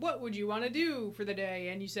like, what would you want to do for the day?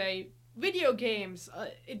 And you say, video games.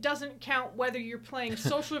 It doesn't count whether you're playing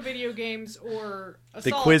social video games or a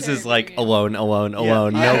The quiz solitaire is like video game. alone,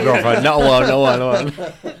 alone, Yeah. no girlfriend, no alone.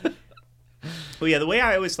 Well, yeah, the way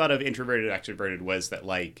I always thought of introverted extroverted was that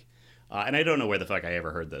like, and I don't know where the fuck I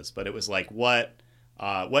ever heard this, but it was like what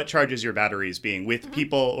charges your batteries being with Mm-hmm.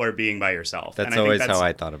 people or being by yourself. That's And I think always how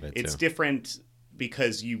I thought of it It's too. different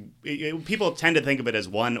because people tend to think of it as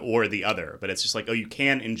one or the other, but it's just like, oh, you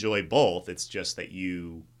can enjoy both. It's just that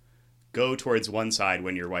you go towards one side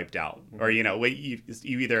when you're wiped out, or you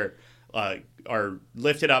either are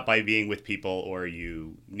lifted up by being with people, or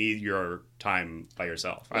you need your time by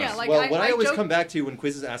yourself. I don't Yeah, know. like Well, what I always joke- come back to when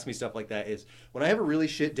quizzes ask me stuff like that is when I have a really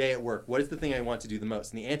shit day at work, what is the thing I want to do the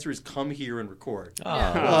most? And the answer is come here and record. Oh,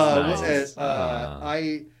 Yeah. that's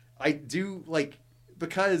nice. I do like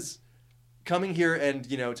because coming here and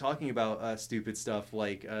talking about stupid stuff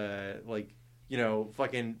like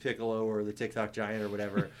fucking Piccolo or the TikTok giant or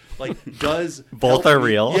whatever like does Both help are me-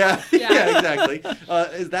 real. Yeah, Yeah. yeah,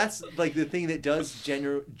 exactly. That's like the thing that does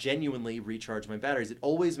genuinely recharge my batteries. It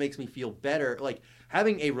always makes me feel better. Like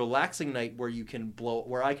having a relaxing night where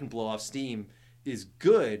I can blow off steam is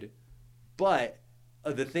good, but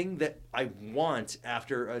the thing that I want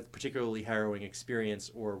after a particularly harrowing experience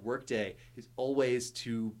or workday is always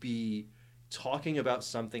to be talking about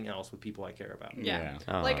something else with people I care about. Yeah.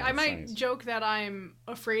 Oh, Like I that's might nice. joke that I'm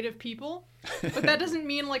afraid of people, but that doesn't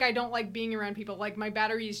mean like I don't like being around people. Like my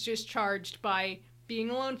battery is just charged by being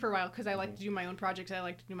alone for a while because I like to do my own projects. I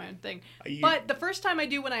like to do my own thing. You- But the first time I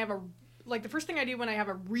do when I have the first thing I do when I have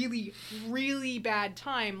a really, really bad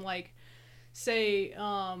time, like, say,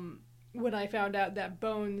 when I found out that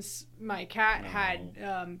Bones, my cat,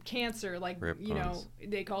 had cancer, like, Rip you know, Bones.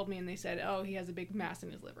 they called me and they said, oh, he has a big mass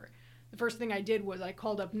in his liver. The first thing I did was I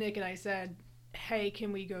called up Nick and I said, hey,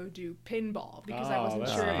 can we go do pinball? Because I Oh, wasn't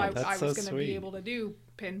that's sure if sweet. I That's was so going to sweet. be able to do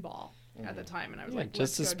pinball at the time. And I was like,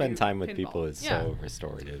 just to let's go spend do time with pinball. people is Yeah. so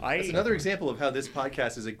restorative. That's another example of how this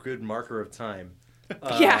podcast is a good marker of time.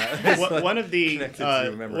 Yeah. One of the connected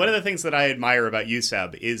to memory. one of the things that I admire about you,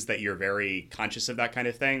 Seb, is that you're very conscious of that kind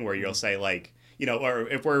of thing. Where Mm-hmm. you'll say like, you know, or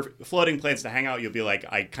if we're floating plans to hang out, you'll be like,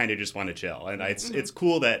 I kind of just want to chill, and it's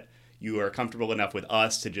cool that you are comfortable enough with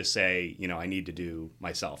us to just say, you know, I need to do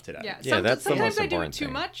myself today. Yeah, Yeah, that's the sometimes most I do it important too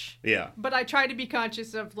thing. much. Yeah. But I try to be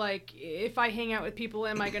conscious of, like, if I hang out with people,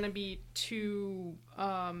 am I going to be too,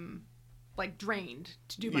 like, drained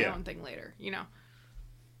to do my Yeah. own thing later, you know?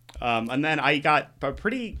 And then I got a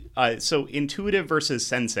pretty so intuitive versus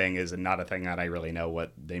sensing is not a thing that I really know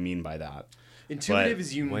what they mean by that. Intuitive But-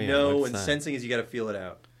 is you Wait, know, what's and that? sensing is you got to feel it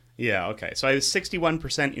out. Yeah, okay. So I was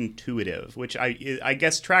 61% intuitive, which I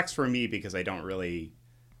guess tracks for me because I don't really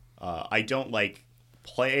I don't like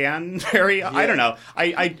plan very I don't know.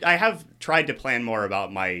 I have tried to plan more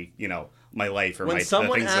about my, you know, my life or When the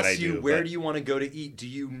someone things that I asks do. you, where but- do you want to go to eat? Do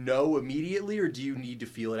you know immediately or do you need to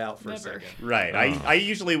feel it out for Never. a second? Right. Oh. I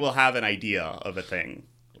usually will have an idea of a thing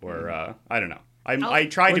or I don't know. I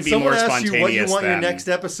try to When be someone more asks spontaneous you what you want your than- next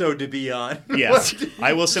episode to be on. Yes.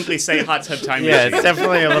 I will simply say hot tub time Yeah, machine. it's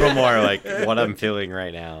definitely a little more like what I'm feeling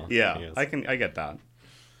right now. Yeah, guess. I get that.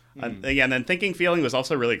 And then thinking feeling was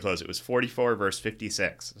also really close. It was 44 versus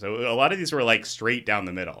 56. So a lot of these were like straight down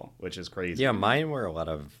the middle, which is crazy. Yeah, mine were a lot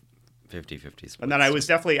of 50-50 splits. And then I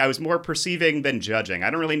was more perceiving than judging. I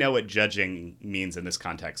don't really know what judging means in this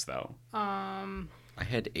context though. I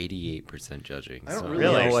had 88% judging. I don't so really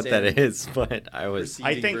I don't know what that understand is, but I was.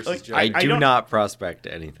 Perceiving I think, versus like, judging. I I do don't- not prospect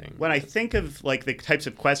anything. When I think of like the types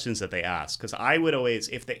of questions that they ask, because I would always,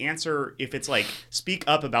 if it's like speak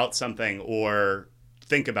up about something or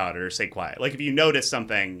think about it or stay quiet. Like if you notice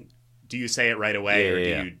something, do you say it right away or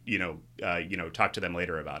Yeah. do you talk to them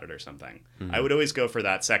later about it or something? I would always go for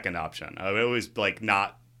that second option. I would always like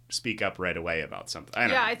not speak up right away about something. I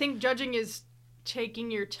don't Yeah, know. I think judging is taking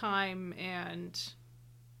your time and,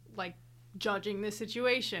 like, judging the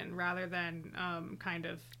situation rather than kind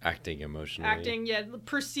of Acting emotionally. acting,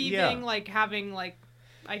 perceiving, Yeah. like, having, like,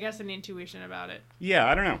 I guess an intuition about it. Yeah,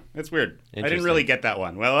 I don't know. It's weird. I didn't Interesting. really get that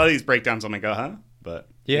one. Well, a lot of these breakdowns, I'm like, huh? But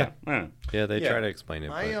Yeah. I don't know. Yeah, they Yeah. try to explain it,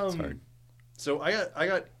 but it's hard. So I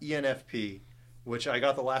got ENFP, which I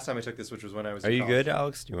got the last time I took this, which was when I was. Are in you college. good,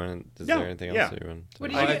 Alex? Do you want? Is Yeah, there anything else yeah. that you want? What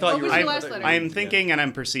to did you I get? thought What you was were- your last letter? I'm thinking and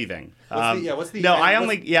I'm perceiving. What's the no, I what's-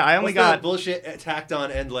 only what's got the bullshit tacked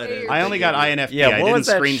on end letter. I only got INFP. Yeah, I what didn't was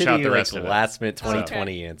that screenshot shitty the rest like, of it. last minute Oh, okay.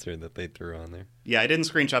 2020 answer that they threw on there? Yeah, I didn't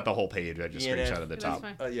screenshot the whole page. I just ENF. screenshotted the That's top.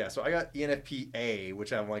 fine. Yeah, so I got ENFPA,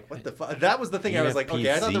 which I'm like, what the fuck? That was the thing. I was like,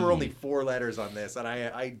 okay, I thought there were only 4 letters on this, and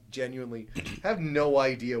I genuinely have no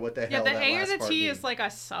idea what the Yeah, hell the that A or last the part T means. is like a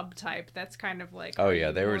subtype. That's kind of like. Oh are yeah,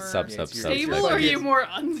 you they were more it's your- Stable it's or are you like- more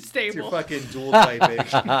It's your unstable? fucking dual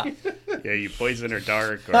typing. Yeah, you poison or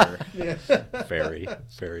dark or yeah. Fairy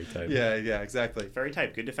type. yeah, exactly. fairy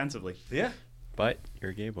type, good defensively. Yeah. But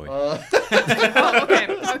you're a gay boy. Oh,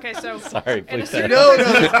 okay, so. Sorry, an please. assertive- No,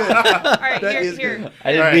 that's good. All right, That is here. good.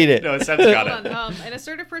 I didn't All right, read it. No, Seb's got Hold it. on. An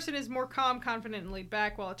assertive person is more calm, confident, and laid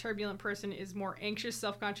back, while a turbulent person is more anxious,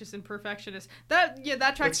 self-conscious, and perfectionist. That It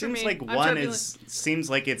tracks for seems me. like I'm one turbulent. seems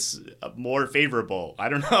like it's more favorable. I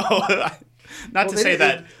don't know. Not to Well, say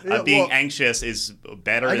that yeah, being well, anxious is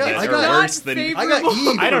better I got- than I or got- worse Not than. favorable. I got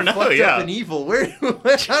E. I don't for know, fucked yeah. Up and evil. Where?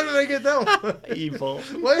 How did I get that one? Evil.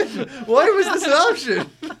 Why was this an option?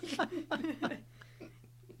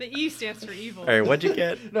 The E stands for evil. All right, what'd you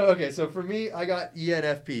get? No, okay. So for me, I got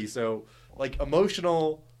ENFP. So like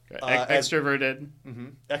emotional, Extroverted.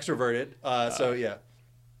 extroverted. So yeah.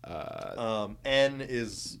 N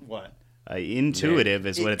is what? Intuitive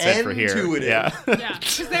is what it says for here. Intuitive. Yeah. Yeah,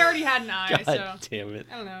 because they already had an I, so God damn it.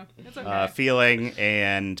 I don't know. It's okay. Feeling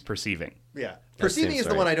and perceiving. Yeah. Perceiving seems is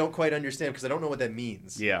the right. one I don't quite understand because I don't know what that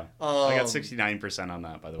means. Yeah. I got Um, 69% on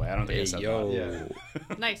that, by the way. I don't think I Hey, said yo. that.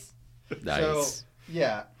 Yeah. Nice. Nice. So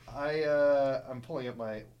yeah, I'm pulling up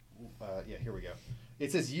my here we go.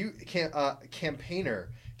 It says campaigner.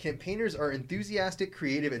 Campaigners are enthusiastic,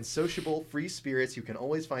 creative, and sociable, free spirits who can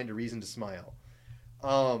always find a reason to smile.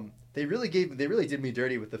 They really did me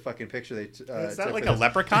dirty with the fucking picture they. Is that took like for a this.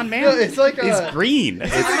 leprechaun man? No, it's like He's green. Mine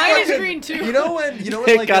is green too. You know when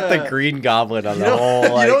It like got the Green Goblin on the whole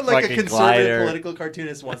you know when, like like a fucking conservative glider. political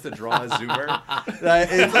cartoonist wants to draw a zoomer.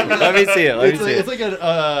 It's like, Let me see it. Let me see It's it. like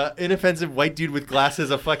an inoffensive white dude with glasses,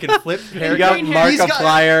 a fucking flip hair. You got green hair.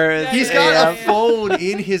 Markiplier. He's Yeah, got yeah. a phone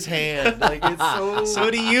in his hand. Like it's so. So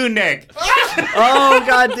do you, Nick. Oh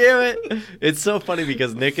god damn it! It's so funny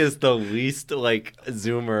because Nick is the least like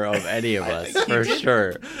zoomer of any of us for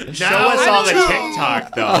sure. Show us all the I don't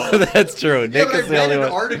TikTok Oh, though. that's true. Yeah, Nick but I is the read only an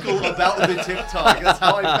one. article about the TikTok. That's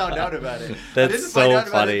how I found out about it. I That's didn't so find out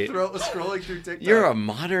about funny. it scrolling through TikTok. You're a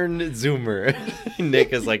modern zoomer.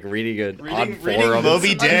 Nick is like reading it on reading forums.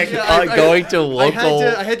 Moby Dick. Going to local.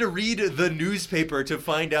 I had to read the newspaper to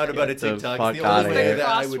find out about a Get the TikTok. fuck It's the only outta way here. that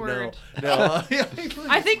I would know. Crossword. No,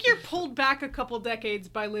 I think you're pulled back a couple decades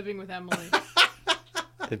by living with Emily.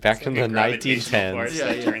 Back in the Gravitational force 1910s. Yeah,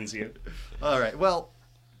 that yeah. turns you. All right. Well,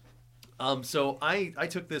 so I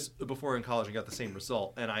took this before in college and got the same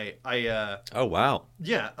result, and I Oh wow.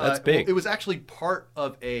 yeah, That's big. It was actually part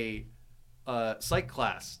of a psych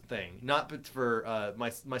class thing, not but for my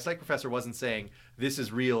psych professor wasn't saying this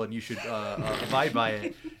is real and you should abide by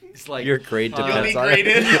it. It's like Your grade You'll depends be on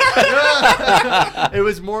graded. it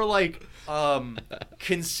was more like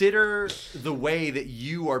consider the way that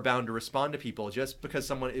you are bound to respond to people. Just because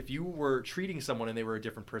if you were treating someone and they were a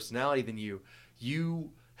different personality than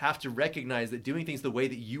you have to recognize that doing things the way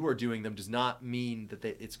that you are doing them does not mean that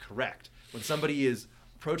it's correct. When somebody is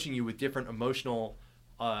approaching you with different emotional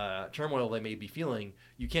turmoil they may be feeling,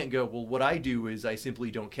 you can't go, well, what I do is I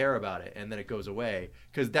simply don't care about it, and then it goes away,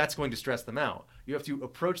 because that's going to stress them out. You have to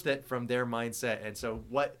approach that from their mindset. And so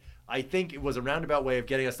what I think it was a roundabout way of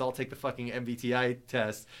getting us to all take the fucking MBTI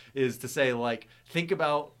test is to say, like, think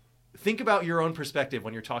about your own perspective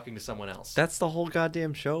when you're talking to someone else. That's the whole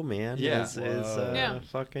goddamn show, man. Yeah. Yeah.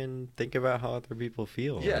 Fucking think about how other people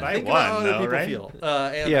feel. yeah, I think won, about how other though, people right? feel.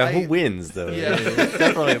 And Yeah, I- who wins though? Yeah. It's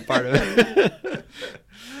definitely a part of it.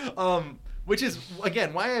 Which is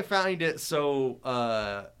again why I find it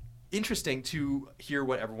so interesting to hear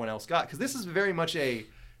what everyone else got, because this is very much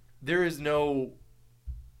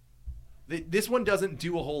this one doesn't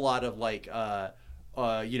do a whole lot of like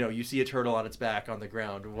you see a turtle on its back on the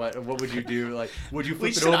ground. What would you do? Like, would you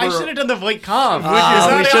flip it over? I should have done the Voight Comp. We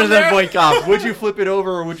should have done Voight Comp. Would you flip it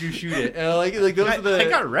over or would you shoot it? Like those are the. I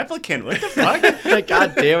got replicant. What the fuck?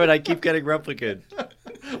 God damn it! I keep getting replicant.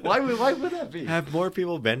 Why would that be? Have more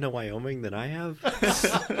people been to Wyoming than I have?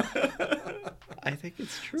 I think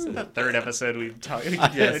it's true. The third episode we've talked.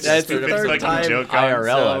 Yes, That's the the third third like time a joke on.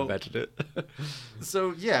 IRL so- I mentioned it.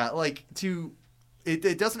 So yeah, like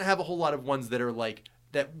it doesn't have a whole lot of ones that are like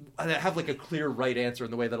that have like a clear right answer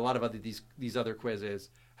in the way that a lot of these other quizzes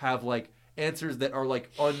have, like answers that are like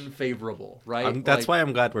unfavorable, right? That's Like, why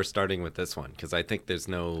I'm glad we're starting with this one, because I think there's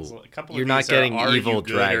no. A couple You're of not these are, getting are evil you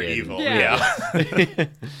good dragon. Or evil? Yeah. Yeah.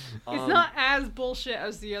 It's not as bullshit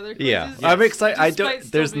as the other quizzes. Yeah, I'm excited. despite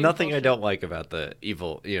still There's being nothing I bullshit. don't like about the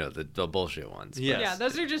evil, the bullshit ones. but Yes. Yeah,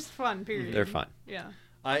 those are just fun. Period. They're fun. Yeah.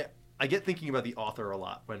 I get thinking about the author a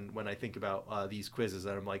lot when I think about these quizzes,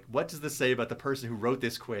 and I'm like, what does this say about the person who wrote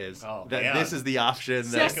this quiz? Oh, that yeah. this is the option.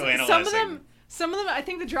 Yes, That, some of them, I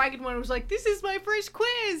think the dragon one was like, "This is my first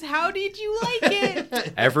quiz. How did you like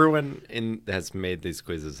it?" Everyone has made these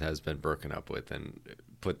quizzes has been broken up with and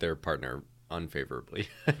put their partner unfavorably.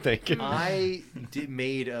 I think. I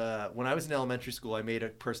made when I was in elementary school, I made a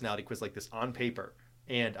personality quiz like this on paper,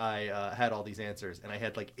 and I had all these answers, and I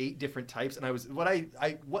had like 8 different types. And I was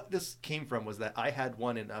what this came from was that I had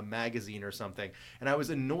one in a magazine or something, and I was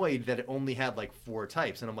annoyed that it only had like 4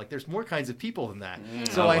 types, and I'm like, there's more kinds of people than that.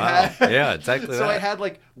 So Oh, I wow. had Yeah, exactly So that. I had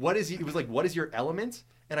like what is your element?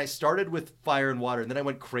 And I started with fire and water, and then I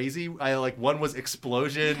went crazy. I like one was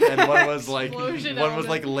explosion, and one was like Explosion one was element.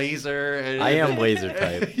 like laser. And, I am laser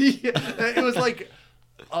type. Yeah, it was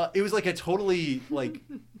like a totally like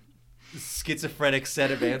schizophrenic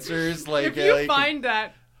set of answers. Like If you like, find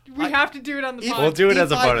that, we have to do it on the if- pod. We'll do it if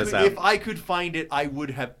as a I bonus could- app. If I could find it, I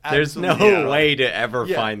would have. There's no absolutely- way to ever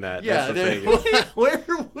Yeah, find that. Yeah, That's the thing. where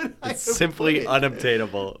would I? It's have simply put it?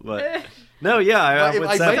 unobtainable. But no, yeah, I If would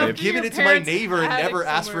I say might have it. given Your it to my parents neighbor and had it never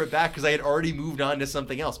asked for somewhere. it back because I had already moved on to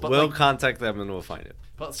something else. But We'll like, contact them and we'll find it.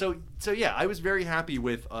 but so yeah, I was very happy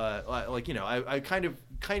with I kind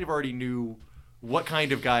of already knew what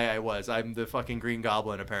kind of guy I was. I'm the fucking Green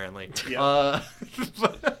Goblin, apparently. Yeah.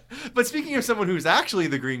 But speaking of someone who's actually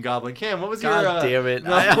the Green Goblin, Cam, what was God your? damn it!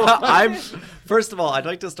 no. I'm. First of all, I'd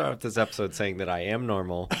like to start off this episode saying that I am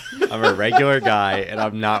normal. I'm a regular guy, and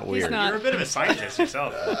I'm not weird. not. You're a bit of a scientist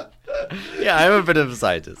yourself. Yeah, I'm a bit of a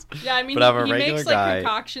scientist. Yeah, I mean, but I'm a he regular makes guy. like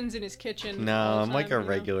concoctions in his kitchen. No, all the I'm like time, a you know?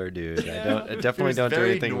 regular dude. Yeah. I definitely He's don't do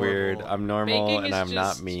very anything weird. normal. I'm normal Baking and is I'm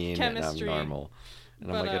not just mean chemistry, and I'm normal.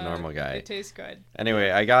 And I'm But, like a normal guy. It tastes good. Anyway,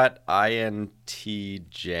 I got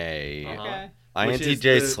INTJ. Uh-huh. Okay. Which is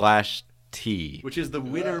INTJ/T. Which is the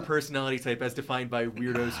winner personality type as defined by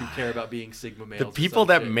weirdos who care about being Sigma males. The and people some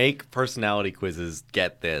that shit. make personality quizzes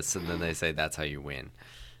get this, and then they say that's how you win.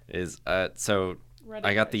 So Reddit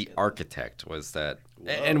I got guys the get architect was that,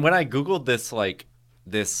 Whoa. and when I googled this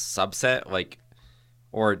this subset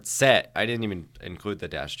or set, I didn't even include the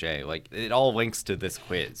 -J. Like it all links to this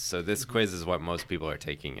quiz. So this quiz is what most people are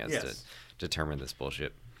taking as to Yes. determine this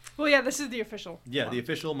bullshit. Well, yeah, this is the official. Yeah, the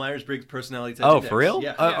official Myers-Briggs personality type. Oh, index. for real?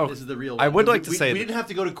 Yeah, Oh, this is the real I one. would like to We say that- didn't have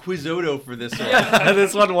to go to Quizzoto for this one.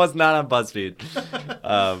 This one was not on BuzzFeed.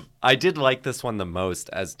 I did like this one the most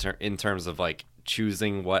in terms of like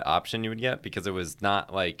choosing what option you would get, because it was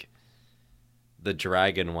not like the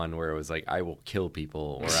dragon one where it was like I will kill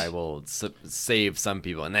people or I will save some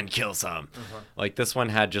people and then kill some. Like this one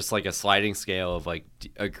had just like a sliding scale of like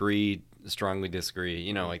agree, strongly disagree,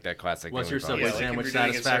 you know, like that classic. What's thing your we Subway talk like sandwich if you're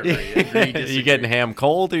doing a satisfactory? survey. Agree, about. disagree. You getting ham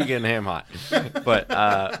cold or you getting ham hot? But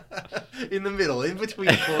in the middle, in between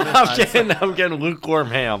cold and I'm hot. getting lukewarm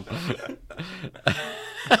ham.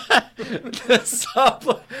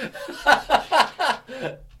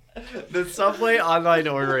 The Subway online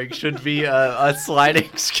ordering should be a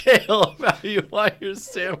sliding scale of how you want your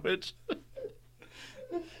sandwich.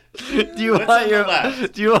 Do you What's want on the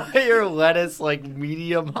left? do you want your lettuce like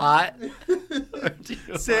medium hot? Or do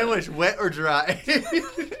you Sandwich wet or dry?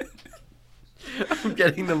 I'm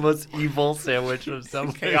getting the most evil sandwich of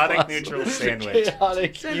Subway. Chaotic possible. neutral sandwich.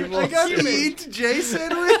 Chaotic evil I got the sandwich. E to J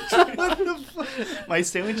sandwich. What the fuck? My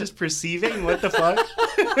sandwich is perceiving? What the fuck?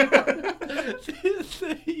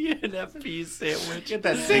 The ENFP sandwich. Get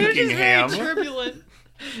that Sandwich thinking is very ham. turbulent.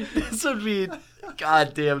 This would be,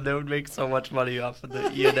 goddamn, that would make so much money off of the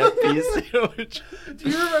ENFP sandwich. Do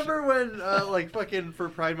you remember when, like, fucking for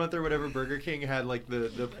Pride Month or whatever, Burger King had like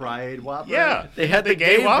the Pride Whopper? Yeah. They had the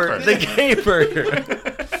gay gay Whopper. The gay burger.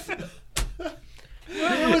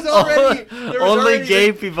 It was already there was Only already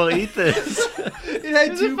gay people eat this. It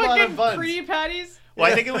had Is it two bottom fucking buns. pre patties?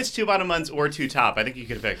 Well, I think it was 2 bottom buns or 2 top. I think you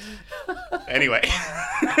could have picked. Anyway.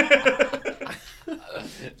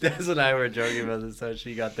 Des and I were joking about this, how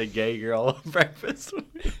she got the gay girl breakfast.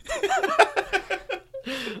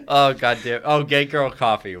 Oh, goddamn. Oh, gay girl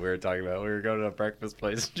coffee we were talking about. We were going to a breakfast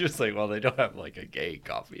place. And she was like, well, they don't have, like, a gay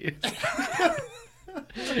coffee.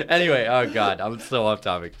 Anyway, oh, God. I'm still off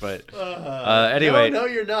topic. But anyway. No,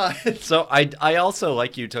 you're not. So I also,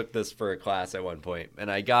 like you, took this for a class at one point, and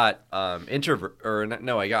I got I got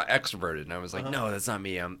extroverted, and I was like, no, that's not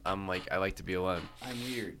me. I'm like, I like to be alone. I'm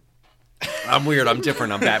weird. I'm weird. I'm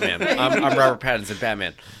different. I'm Batman. I'm Robert Pattinson,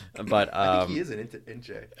 Batman. But I think he is an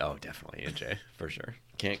NJ. oh, definitely NJ for sure.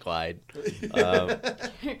 Can't glide.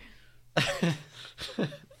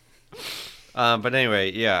 But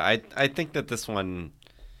anyway, yeah, I think that this one,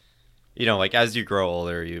 you know, like as you grow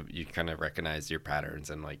older, you kind of recognize your patterns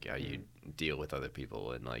and like how you deal with other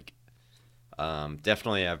people, and like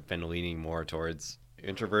definitely I've been leaning more towards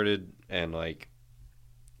introverted and like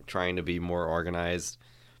trying to be more organized.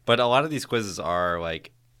 But a lot of these quizzes are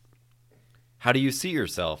like, how do you see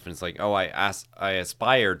yourself? And it's like, oh, I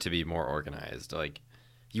aspire to be more organized. Like,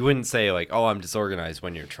 you wouldn't say like, oh, I'm disorganized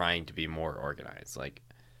when you're trying to be more organized. Like,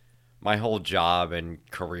 my whole job and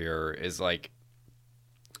career is like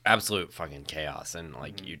absolute fucking chaos, and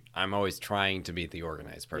like I'm always trying to be the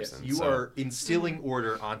organized person. Yes, you are instilling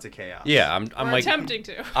order onto chaos. Yeah, I'm Or like attempting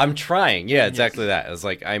to. I'm trying. Yeah, exactly that. It's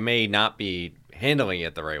like I may not be handling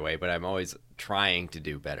it the right way, but I'm always trying to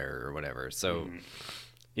do better or whatever. So,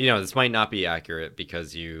 you know, this might not be accurate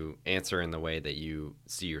because you answer in the way that you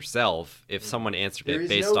see yourself. If someone answered There it is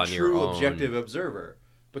based no on your true own objective observer.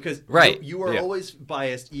 Because Right, you are yeah. always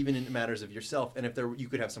biased, even in matters of yourself. And if you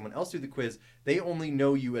could have someone else do the quiz, they only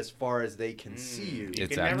know you as far as they can see you. You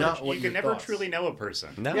Exactly. can Not never, what you your can never thoughts. truly know a person.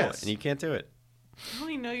 No, Yes. and you can't do it. I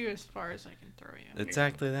only know you as far as I can throw you.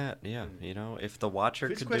 Exactly that. Yeah, you know, if the watcher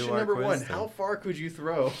Quiz could question do our number quiz, one: then- how far could you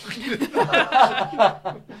throw?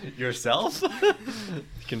 yourself?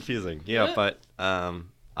 Confusing. Yeah, but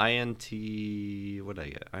INT, what did I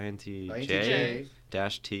get? INTJ INTJ.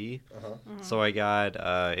 dash T. Uh-huh. So I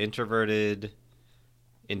got introverted,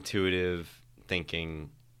 intuitive, thinking.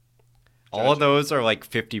 All of those are like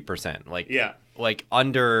 50%. Like Yeah. like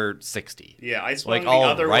under 60. Yeah, I swung Like, all the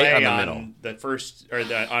other right way on the on middle. the first, or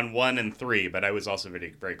on 1 and 3, but I was also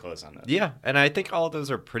very, very close on this. Yeah, and I think all of those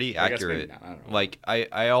are pretty I guess maybe accurate. not, I don't know. Like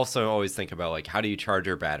I also always think about like how do you charge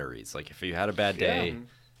your batteries? Like if you had a bad day,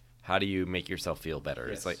 how do you make yourself feel better?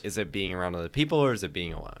 Yes. It's like, is it being around other people or is it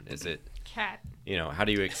being alone? Is it, Cat. how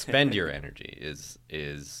do you expend your energy? Is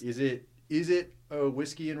Is it a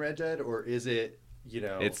whiskey and Red Dead, or is it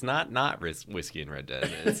it's not whiskey and Red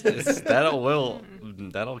Dead. It's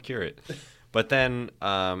that'll cure it. But then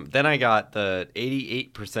I got the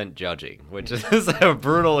 88% judging, which is a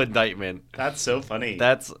brutal indictment. That's so funny.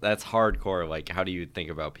 That's hardcore. Like, how do you think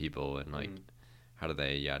about people and like how do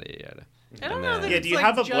they yada yada? I don't And know then- that yeah, it's do you like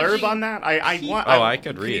have a blurb judging on that? I want. Oh, I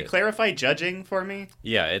could Can read you it. clarify judging for me?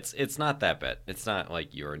 Yeah, it's not that bad. It's not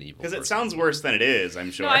like you're an evil. Because it person. sounds worse than it is. I'm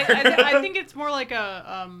sure. No, I think it's more like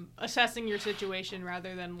a assessing your situation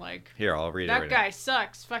rather than like Here, I'll read it. that right guy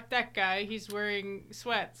sucks. Fuck that guy. He's wearing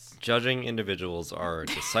sweats. Judging individuals are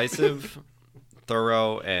decisive,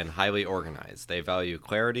 thorough, and highly organized. They value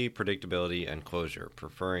clarity, predictability, and closure,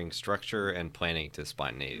 preferring structure and planning to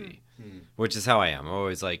spontaneity, which is how I am. I'm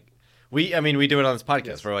always like, we do it on this podcast.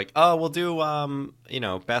 Yes. We're like, oh, we'll do,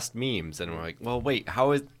 best memes. And we're like, well, wait,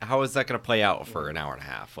 how is that going to play out for an hour and a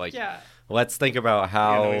half? Like, Yeah. let's think about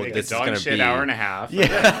how this is going to be. hour and a half.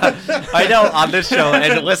 Yeah, I know on this show,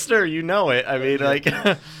 and listener, you know it. I mean, like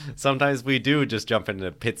sometimes we do just jump into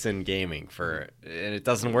pits in gaming and it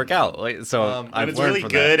doesn't work out. Like, so And I've But it's learned really from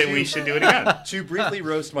good, that. and we should do it again. To briefly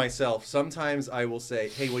roast myself, sometimes I will say,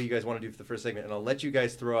 hey, what do you guys want to do for the first segment? And I'll let you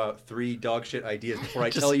guys throw out 3 dog shit ideas before I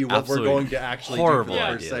Just tell you what we're absolute going to actually do for horrible the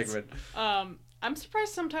first ideas. segment. I'm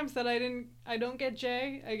surprised sometimes that I don't get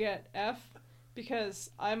J. I get F because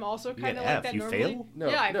I'm also kind of get like F, that you normally. fail? No,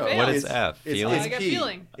 yeah, I no. fail. What is It's- F? It's, Feeling? it's I get P.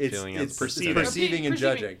 feeling. Feeling as It's perceiving. perceiving and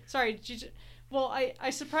judging. Sorry. Well,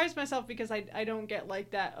 I surprised myself because I don't get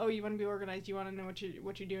like that. Oh, you want to be organized. You want to know what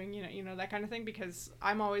you're doing. You know that kind of thing. Because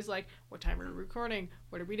I'm always like, what time are we recording?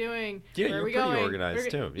 What are we doing? Yeah, Where are you're we pretty going?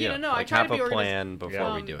 organized too. Yeah, No, like I try have to be a organized. plan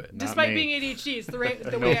before we do it. Not Despite me. being ADHD, it's the way I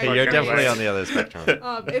Okay, you're carry definitely it. on the other spectrum.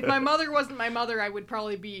 If my mother wasn't my mother, I would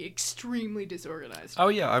probably be extremely disorganized. Oh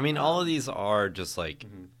yeah, I mean, all of these are just like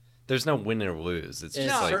there's no win or lose. It's And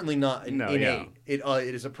just it's like certainly not No, innate. yeah.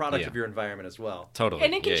 It is a product Yeah. of your environment as well. totally.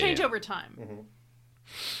 And it can Yeah, change yeah. over time.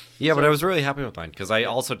 Yeah, but I was really happy with mine because I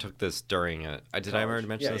also took this during did I College. already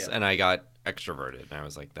mention Yeah, this? yeah. And I got extroverted, and I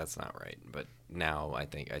was like, that's not right. But now I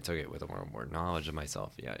think I took it with more knowledge of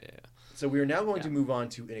myself. Yeah. So we are now going to move on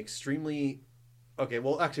to an extremely... Okay,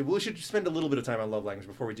 well, actually, we should spend a little bit of time on love language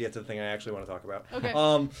before we get to the thing I actually want to talk about. Okay.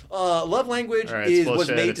 Love language All right, it's was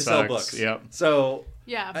bullshit, made it to sell sucks. books. Yep. So...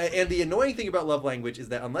 Yeah. And the annoying thing about love language is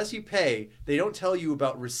that unless you pay, they don't tell you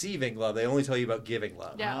about receiving love. They only tell you about giving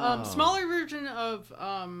love. Yeah, Oh. smaller version of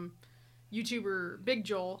YouTuber Big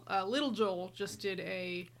Joel, Little Joel just did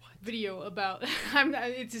a video about.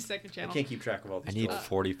 It's his second I channel. can't keep track of all I these. need Joels.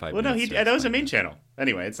 45 Well, no, minutes. to that was a explain main this. channel.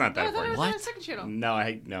 Anyway, it's not No, that I thought it was important. on his second channel.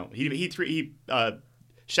 No, he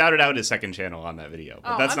shouted out his second channel on that video,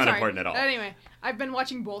 but that's I'm not sorry. important at all. Anyway, I've been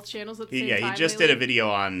watching both channels at the same Yeah, time. he just lately. did a video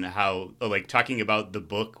on how, like, talking about the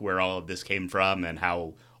book where all of this came from and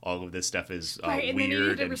how all of this stuff is Right, and then he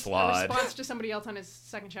weird did and a flawed. response to somebody else on his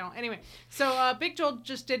second channel. Anyway, so Big Joel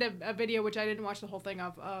just did a video, which I didn't watch the whole thing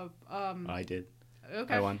of. I did.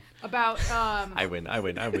 Okay. I won. About I win.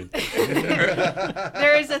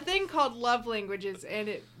 there is a thing called love languages, and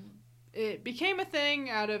it became a thing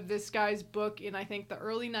out of this guy's book in I think the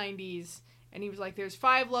early 90s, and he was like, "There's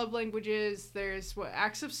 5 love languages. There's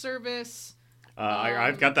acts of service."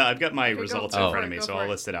 I've got my okay, go results for in it, front of me, go so for I'll it.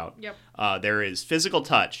 list it out. Yep. There is physical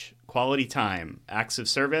touch, quality time, acts of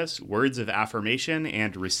service, words of affirmation,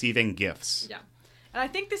 and receiving gifts. Yeah, and I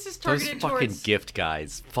think this is Those targeted fucking towards. gift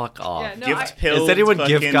guys. Fuck off. Yeah, no, Gift I- pills. Is anyone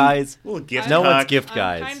gift fucking- guys? Ooh, gift No one's tuck, gift I'm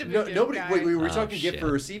guys. kind of a No, gift nobody. guy. Wait, we were Oh, talking gift shit. for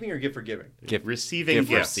receiving or gift for giving? Gift receiving gift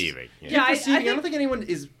gifts. receiving. Yeah, Gift I receiving. I think- don't think anyone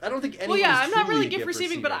is. I don't think anyone. Well, yeah, is I'm not truly really a gift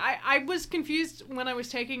receiving, but receiver. I was confused when I was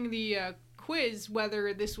taking the quiz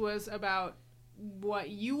whether this was about what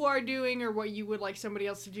you are doing or what you would like somebody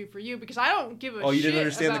else to do for you, because I don't give a shit. Oh, you didn't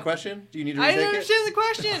understand the about- question? Do you need to I retake didn't it? understand the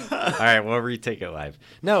question. All right, we'll retake it live.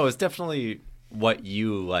 No, it's definitely what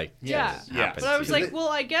you like. to Yeah. happen But I was to like, you. well,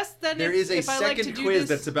 I guess then There if, is a if I like to second do quiz this,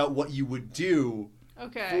 that's about what you would do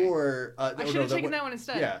okay. for. I should have taken that one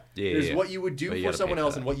instead. Yeah. Yeah, There's yeah. what you would do But you for gotta someone pay for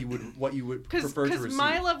else that. and what you would prefer to Because receive.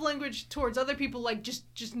 my love language towards other people, like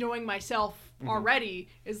just knowing myself Mm-hmm. already,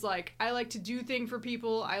 is like I like to do things for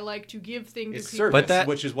people. I like to give things It's to people. service. But that,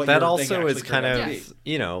 which is what that your thing also actually is kind turned of, out to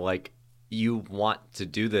be. like, you want to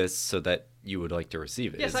do this so that you would like to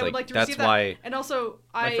receive it. Yes, It's I would like to that's receive why, that. And also,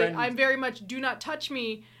 friend- I'm very much do not touch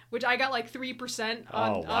me, which I got like 3% on,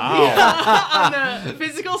 Oh, on, wow. on the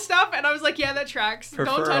physical stuff, and I was like, yeah, that tracks. Prefer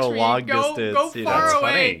Don't touch a me. long Go distance, go you far know, That's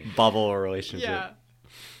away. funny. bubble relationship. Yeah.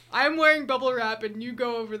 I'm wearing bubble wrap and you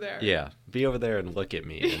go over there. Yeah, be over there and look at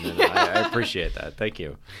me, and then I appreciate that. Thank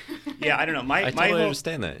you. Yeah, I don't know. I totally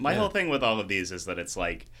understand that. My yeah. whole thing with all of these is that it's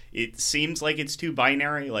like it seems like it's too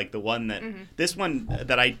binary. Like the one that this one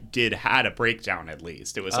that I did had a breakdown at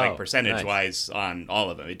least. It was like percentage wise on all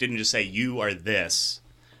of them. It didn't just say you are this,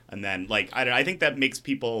 and then like I think that makes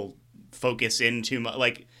people focus in too much.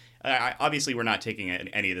 Like obviously we're not taking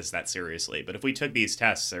any of this that seriously, but if we took these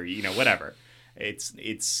tests or whatever.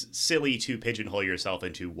 It's silly to pigeonhole yourself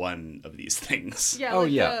into one of these things. Yeah, Oh,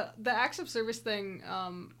 like yeah. the acts of service thing,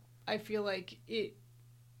 I feel like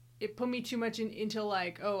it put me too much into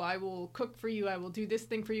like, oh, I will cook for you, I will do this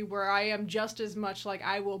thing for you, where I am just as much like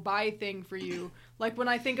I will buy a thing for you. Like when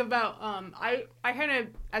I think about I kind of,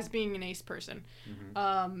 as being an ace person,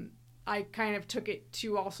 I kind of took it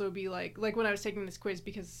to also be like when I was taking this quiz,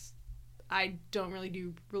 because I don't really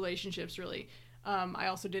do relationships really. I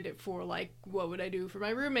also did it for like, what would I do for my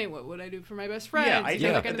roommate? What would I do for my best friend? Yeah, I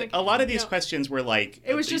think kind of thing. a lot of these questions were like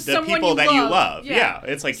it was just the someone people you that you love. love. Yeah.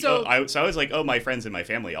 It's like So I was like, oh, my friends and my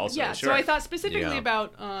family also. Yeah, sure. so I thought specifically Yeah.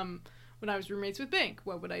 about when I was roommates with Bink.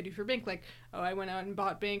 What would I do for Bink? Like, oh, I went out and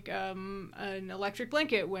bought Bink an electric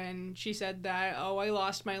blanket when she said that, oh, I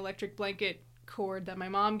lost my electric blanket cord that my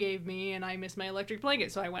mom gave me and I missed my electric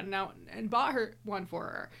blanket, so I went out and bought her one for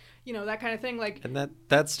her. That kind of thing. Like, And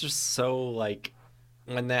that's just so like,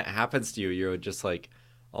 when that happens to you, you're just like,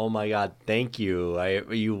 oh my God, thank you.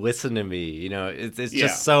 You listen to me. It's Yeah.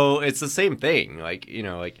 just so, it's the same thing. Like,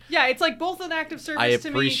 like, yeah, it's like both an act of service I to me.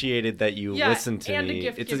 appreciated that you listened to and a me.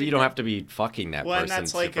 gift You giving don't thing. have to be fucking that Well, and person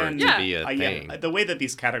that's like for it an- to Yeah. be a thing. The way that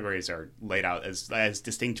these categories are laid out as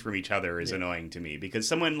distinct from each other is annoying to me, because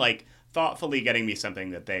someone like thoughtfully getting me something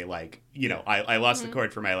that they like, I lost the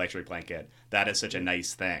cord for my electric blanket. That is such a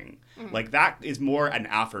nice thing. Like that is more an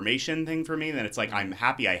affirmation thing for me than it's like I'm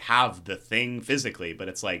happy I have the thing physically, but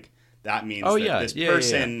it's like that means that this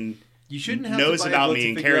person You shouldn't have knows to buy about a book me to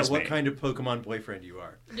and figure cares out what me. kind of Pokemon boyfriend you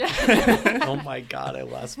are. Yeah. Oh my God, I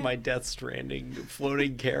lost my Death Stranding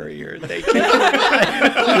floating carrier. Thank you.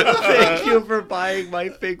 Thank you for buying my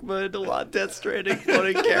Figma Death Stranding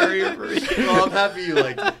floating carrier for me. Well, I'm happy you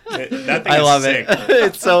like it. that thing I is love sick. it.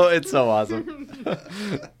 It's so awesome.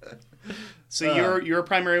 So your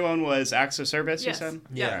primary one was acts of service, Yes. you said?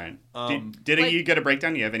 Yeah. All right. Did like- you get a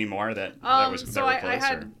breakdown? You have any more that was so that were I close?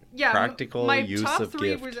 had or? Practical my use top of three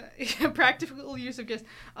gift. was practical use of gifts.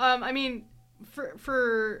 I mean,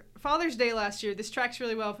 for Father's Day last year, this tracks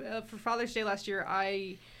really well. For Father's Day last year,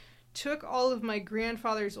 I took all of my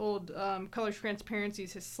grandfather's old color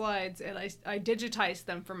transparencies, his slides, and I digitized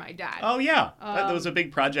them for my dad. Oh yeah, that was a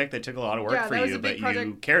big project that took a lot of work yeah, for that was you, a but big you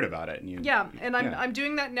project. cared about it, and you. Yeah, and Yeah. I'm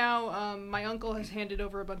doing that now. My uncle has handed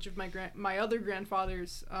over a bunch of my other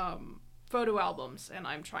grandfather's photo albums, and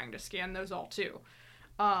I'm trying to scan those all too.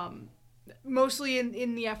 Mostly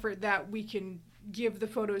in the effort that we can give the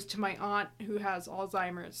photos to my aunt who has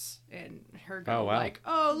Alzheimer's, and her go Oh, wow. like,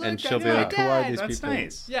 oh look, And she'll that's be my like, "Who are dad." these That's people?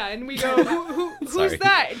 nice. Yeah, and we go, who's Sorry.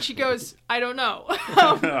 that? And she goes, I don't know.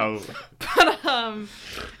 Oh, But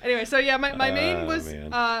anyway, so yeah, my main Oh, was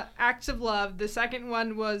man. acts of love. The second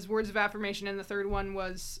one was words of affirmation, and the third one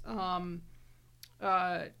was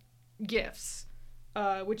gifts,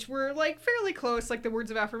 which were like fairly close. Like the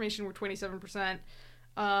words of affirmation were 27%,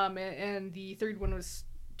 and the third one was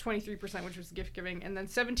 23%, which was gift giving, and then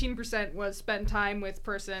 17% was spend time with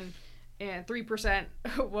person. And 3%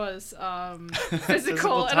 was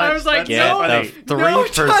physical, and I touch, was like, that's no, funny. The no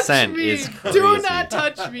 3% touch me. is Do crazy. not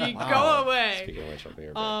touch me. Go Wow. away. Speaking of which, I'll be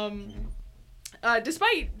right back.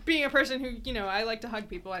 Despite being a person who, I like to hug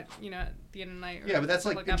people at the end of the night. Or Yeah, but that's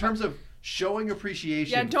stuff like that, in terms of showing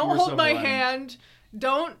appreciation. yeah, don't for hold my someone. hand.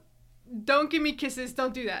 Don't give me kisses.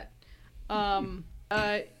 Don't do that.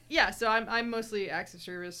 Yeah, so I'm mostly acts of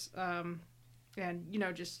service, and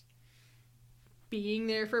just being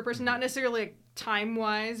there for a person, not necessarily like, time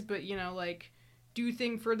wise, but like do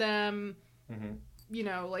thing for them.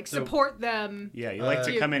 Like So- support them. yeah, you like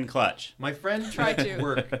to you- come in clutch. My friend Try at to.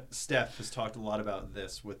 work, Steph, has talked a lot about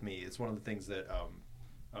this with me. It's one of the things that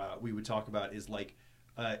we would talk about is like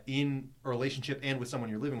in a relationship and with someone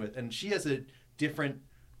you're living with. And she has a different...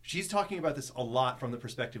 She's talking about this a lot from the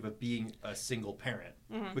perspective of being a single parent.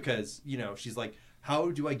 Because, she's like,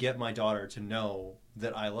 how do I get my daughter to know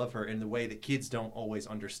that I love her in the way that kids don't always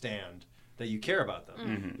understand that you care about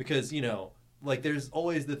them? Because, like there's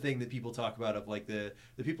always the thing that people talk about of like the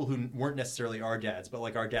people who weren't necessarily our dads, but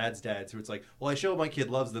like our dad's dads, who it's like, well, I show my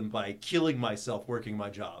kid loves them by killing myself working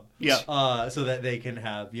my job, so that they can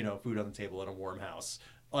have food on the table in a warm house,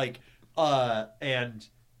 and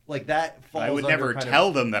like that falls I would under never kind of-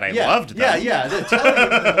 tell them that I yeah, loved them. Yeah. They're telling them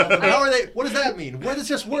that they love them. How are they? What does that mean? What is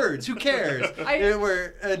just words? Who cares?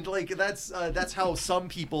 And like that's how some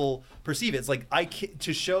people perceive it. It's like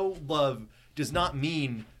to show love does not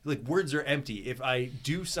mean like words are empty. If I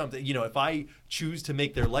do something, if I choose to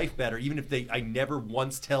make their life better, even if I never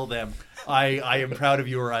once tell them I am proud of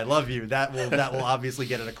you or I love you, that will obviously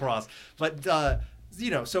get it across. But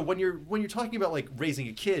so when you're talking about like raising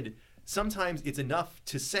a kid, sometimes it's enough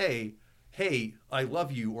to say, hey, I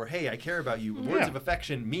love you, or hey, I care about you. Words of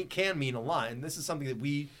affection can mean a lot, and this is something that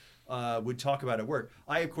we would talk about at work.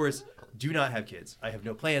 I, of course, do not have kids. I have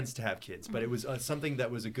no plans to have kids, but it was something that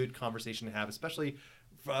was a good conversation to have, especially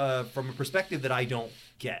from a perspective that I don't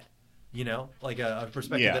get. Like a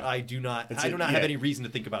perspective that I do not have any reason to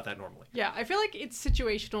think about that normally. Yeah, I feel like it's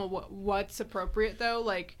situational what's appropriate though.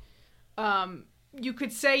 Like, you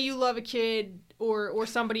could say you love a kid or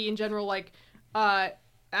somebody in general, like,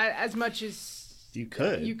 as much as you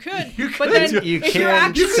could, but then you if you're can't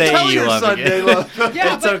actually say you love a kid.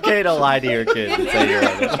 Yeah, it's okay to lie to your kid and say you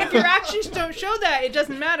love it. If your actions don't show that, it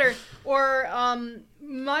doesn't matter. Or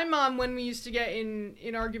my mom, when we used to get in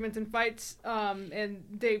arguments and fights, and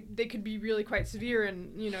they could be really quite severe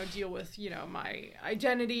and deal with my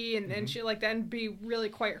identity and shit like that, and be really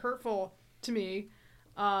quite hurtful to me.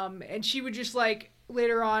 And she would just like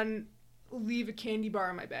later on leave a candy bar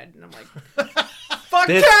on my bed, and I'm like, fuck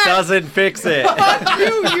this that! doesn't fix it. Fuck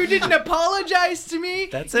you! You didn't apologize to me.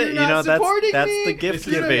 That's You're it. not That's supporting me. the gift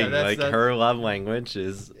giving. Like her love language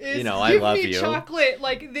is, I love you. Give me chocolate,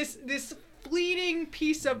 like this fleeting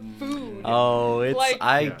piece of food. Oh, it's like,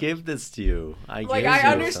 I give this to you. I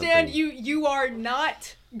understand something. you are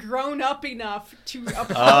not grown up enough to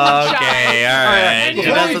apologize. Okay, all right. I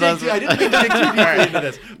didn't mean to dig too deeply into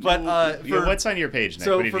this, but what's on your page, Nick?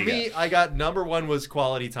 So for me, I got number one was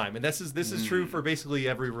quality time, and this is true for basically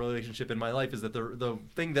every relationship in my life. Is that the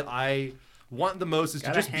thing that I want the most is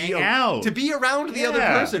to just hang out, to be around the other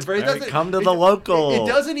person. Right, come to the local. It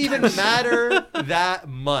doesn't even matter that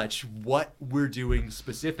much what we're doing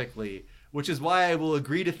specifically, which is why I will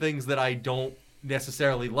agree to things that I don't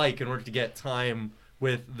necessarily like in order to get time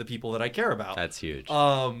with the people that I care about. That's huge.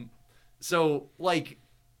 So like,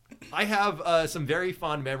 I have some very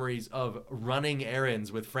fond memories of running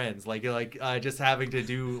errands with friends, like just having to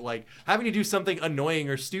do something annoying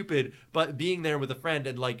or stupid, but being there with a friend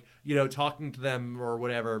and like talking to them or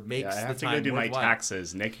whatever makes I have the to time go do my worthwhile.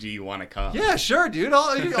 taxes. Nick, do you want to come? Yeah, sure, dude.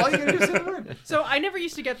 All you gotta do is sit there. So I never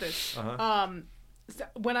used to get this. Uh-huh.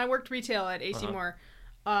 When I worked retail at AC Moore,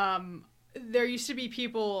 there used to be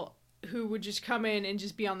people who would just come in and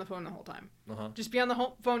just be on the phone the whole time. Just be on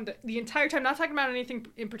the phone the entire time. Not talking about anything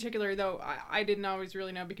in particular, though I didn't always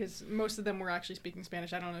really know because most of them were actually speaking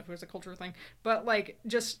Spanish. I don't know if it was a cultural thing. But, like,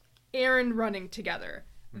 just errand running together.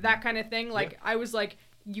 That kind of thing. Like, I was like,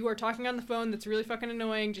 you are talking on the phone. That's really fucking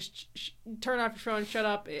annoying. Just turn off your phone. Shut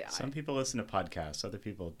up. Some people listen to podcasts. Other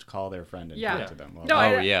people call their friend and Yeah. talk to them. Well, No,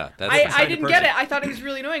 I didn't get it. I thought it was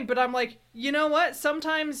really annoying. But I'm like, you know what?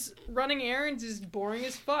 Sometimes running errands is boring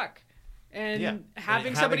as fuck. And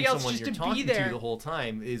having somebody else just to be there the whole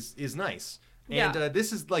time is nice. And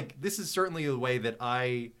this is certainly the way that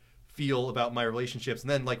I feel about my relationships. And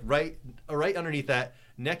then like right underneath that,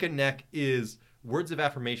 neck and neck is words of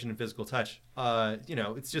affirmation and physical touch.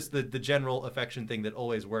 It's just the general affection thing that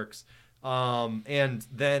always works. And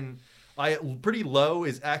then pretty low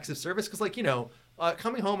is acts of service because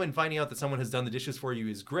coming home and finding out that someone has done the dishes for you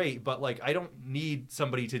is great, but like I don't need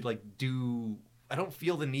somebody to like do. I don't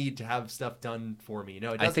feel the need to have stuff done for me.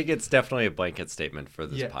 I think it's definitely a blanket statement for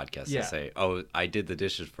this podcast to say, "Oh, I did the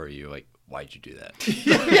dishes for you." Like, why'd you do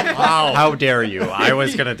that? Wow! How dare you? I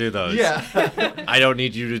was gonna do those. Yeah. I don't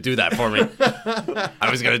need you to do that for me.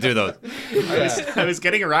 I was gonna do those. I was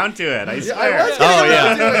getting around to it. I swear.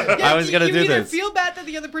 I was gonna do this. You either feel bad that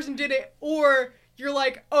the other person did it, or you're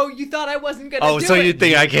like, oh, you thought I wasn't gonna do it. Oh, so you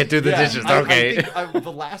think I can't do the dishes? Okay. I think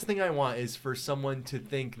the last thing I want is for someone to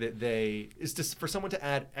think that for someone to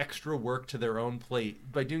add extra work to their own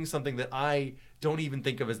plate by doing something that I don't even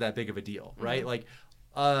think of as that big of a deal, right? Like,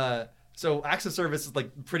 so acts of service is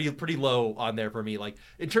like pretty low on there for me. Like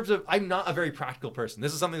in terms of, I'm not a very practical person.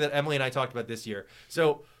 This is something that Emily and I talked about this year.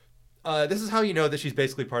 So this is how you know that she's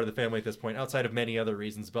basically part of the family at this point, outside of many other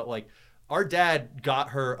reasons. But like, our dad got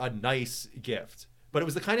her a nice gift, but it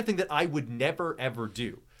was the kind of thing that I would never ever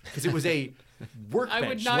do because it was a workbench. I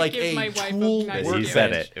would not like give a my wife a tool nice workbench. He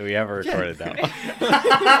said it. We haven't recorded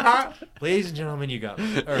that. Ladies and gentlemen, you got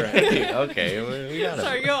me. All right. Okay, we got it.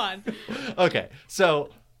 Sorry, go on. Okay, so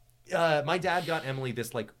my dad got Emily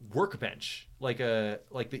this like workbench, like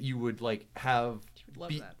that you would like have. She would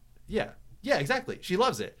love that. Yeah, Yeah, exactly. She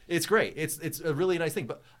loves it. It's great. It's a really nice thing.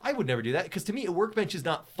 But I would never do that because to me, a workbench is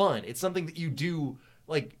not fun. It's something that you do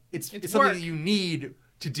like it's something work. that you need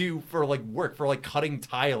to do for like work, for like cutting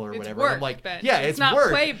tile or It's whatever. work I'm like, bench. yeah, It's it's not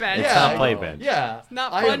work. play bench. It's Yeah, not play bench. Yeah,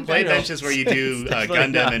 not I fun am- Play you know, bench is where you do definitely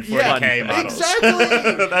Gundam not and fun. 40K models.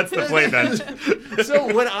 Exactly. That's the play bench.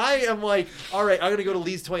 So when I am like, all right, I'm gonna go to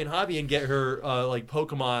Lee's Toy and Hobby and get her like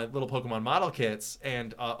little Pokemon model kits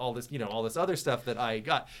and all this, all this other stuff that I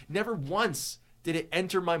got. Never once did it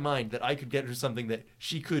enter my mind that I could get her something that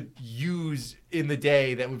she could use in the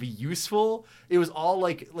day that would be useful. It was all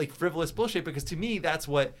like frivolous bullshit because to me that's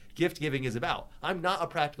what gift giving is about. I'm not a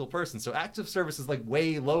practical person, so acts of service is like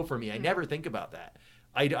way low for me. I never think about that.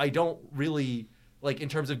 I don't really like in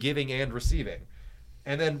terms of giving and receiving.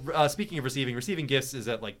 And then speaking of receiving gifts is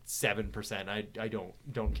at like 7%. I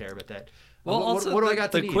don't care about that. Well, what also, do I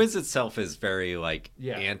got to the need? quiz itself is very like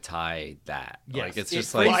Yeah. anti that. Yes. Like it's It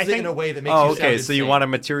just phrases like, it in a way that makes oh, you okay, sound so you insane. want a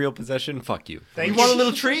material possession? Fuck you. You want a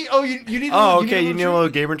little treat? Oh, you need. Oh, you okay, you need a treat? little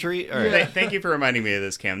gamer treat. All right. Yeah. Thank you for reminding me of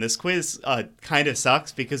this, Cam. This quiz kind of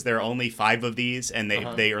sucks because there are only 5 of these, and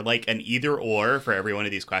they are like an either or for every one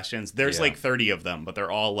of these questions. There's Yeah. like 30 of them, but they're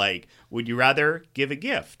all like, would you rather give a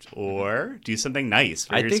gift or do something nice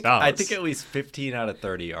for your spouse? I think at least 15 out of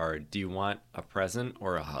 30 are. Do you want a present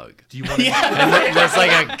or a hug? Do you want? And there's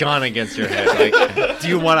like a gun against your head. Like, do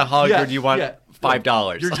you want a hug or do you want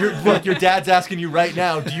 $5? Look, your dad's asking you right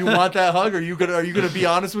now. Do you want that hug? Are you gonna be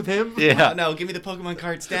honest with him? Yeah. No, give me the Pokemon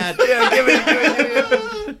cards, Dad. Yeah, give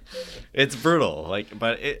it. It's brutal. Like,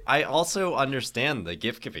 but I also understand the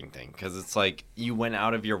gift giving thing because it's like you went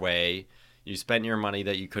out of your way, you spent your money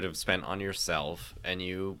that you could have spent on yourself, and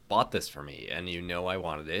you bought this for me, and you know I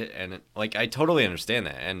wanted it, and like I totally understand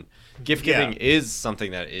that. And gift giving is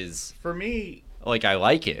something that is For me, like I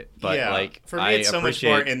like it, but like for me, I it's so much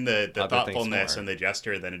more appreciate in the other things thoughtfulness more. and the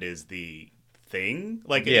gesture than it is the thing.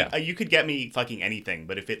 Like, Yeah. you could get me fucking anything,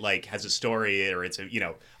 but if it like has a story or it's a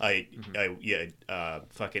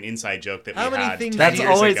fucking inside joke that How we many had things 10 That's years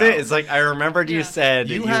always ago. it. It's like I remembered you Yeah. said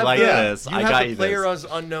you have like this. You I have got the you Player this.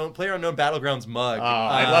 Unknown Battlegrounds mug.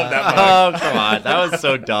 I love that mug. Oh come on, that was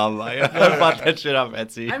so dumb. I bought that shit off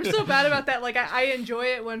Etsy. I'm so bad about that. Like I enjoy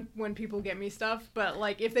it when people get me stuff, but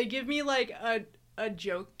like if they give me like a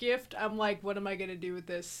joke gift, I'm like, what am I gonna do with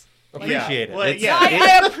this? Appreciate it. Well, It's- yeah.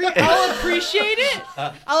 I'll appreciate it.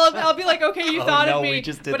 I'll be like, okay, you thought of me, we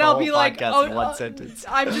just did but the I'll whole be like, podcast oh, in one sentence.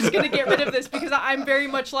 I'm just gonna get rid of this because I'm very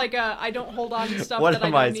much like I don't hold on to stuff What that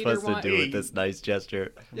am I I don't need or supposed to want. do with this nice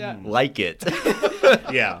gesture? Yeah. Like it.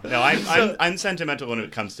 Yeah, no, I'm sentimental when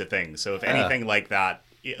it comes to things. So if anything like that,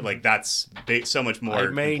 like that's so much more. I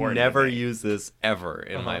may important never to me. use this ever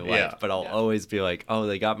in my life, Yeah. but I'll Yeah. always be like, oh,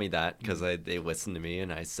 they got me that because they listened to me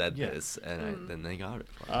and I said Yeah. this, and then they got it.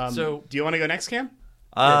 So- do you want to go next, Cam? do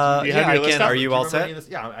you have Yeah, your I list can. up? Are Do you all remember any set? of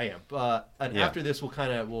this? Yeah, I am. And Yeah. after this,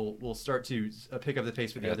 we'll start to pick up the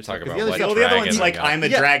pace with the Yeah, other talk stuff. 'Cause about the other what stuff- Well, the other dragon one's I like got. I'm a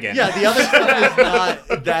yeah, dragon. Yeah, the other stuff is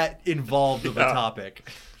not that involved of a Yeah. topic.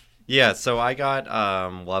 Yeah, so I got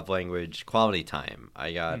love language quality time.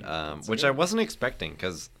 I got which I wasn't expecting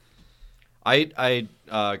because I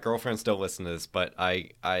girlfriends don't listen to this, but I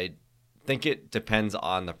think it depends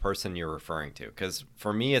on the person you're referring to because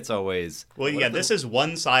for me it's always Well, yeah, this is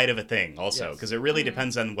one side of a thing also Yes. because it really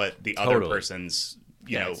depends on what the other Totally. person's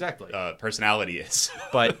Yeah, exactly. personality is.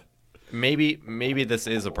 but maybe this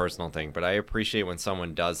is a personal thing, but I appreciate when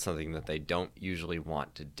someone does something that they don't usually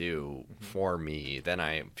want to do for me. Then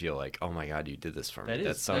I feel like, oh my god, you did this for me.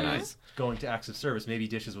 That's so that nice. is going to acts of service. Maybe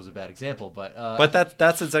dishes was a bad example, but But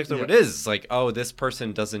that's exactly what Yeah. it is. It's like, oh, this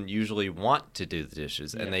person doesn't usually want to do the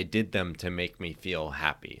dishes, Yeah. and they did them to make me feel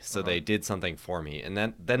happy. So they did something for me, and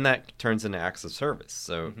then that turns into acts of service.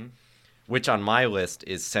 So, which on my list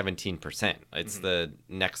is 17%. It's the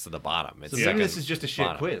next to the bottom. It's so maybe second this is just a shit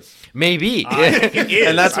bottom. quiz. Maybe, It is.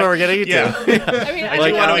 and that's what we're getting into. Yeah. I mean, I think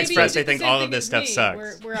do want to maybe express, you I did the think same all of thing this as stuff me,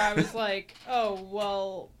 sucks. Where I was like, oh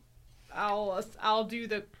well, I'll do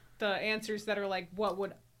the answers that are like, what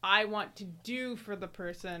would I want to do for the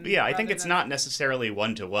person? Yeah, I think rather it's than- not necessarily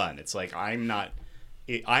one-to-one. It's like I'm not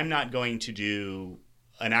going to do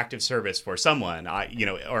an active service for someone.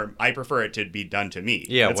 Or I prefer it to be done to me.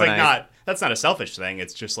 Yeah, it's when like that's not a selfish thing.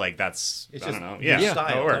 It's just like It's I just don't know. your Yeah,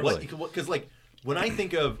 style. how it works. Because like when I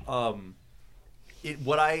think of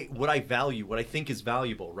what I value, what I think is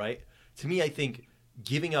valuable, right? To me, I think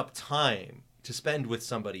giving up time to spend with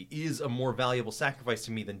somebody is a more valuable sacrifice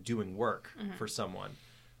to me than doing work for someone.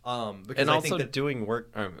 Because And I also think that doing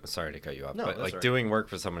work. I'm sorry to cut you off, No, but that's like all right. doing work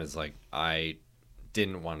for someone is like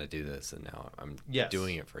didn't want to do this and now I'm Yes.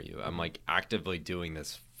 doing it for you. I'm like actively doing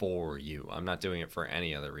this for you. I'm not doing it for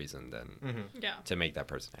any other reason than Yeah. to make that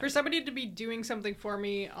person happy. For somebody to be doing something for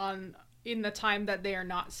me in the time that they are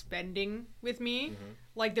not spending with me,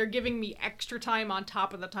 like they're giving me extra time on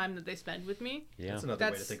top of the time that they spend with me. Yeah. That's another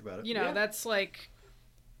way to think about it. You know, that's like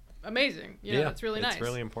amazing. You know, it's really nice. It's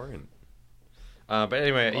really important. But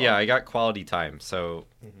anyway, yeah, I got quality time. So,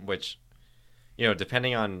 which, you know,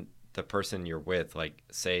 depending on the person you're with, like,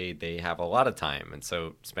 say they have a lot of time, and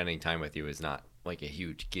so spending time with you is not like a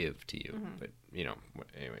huge give to you. But you know,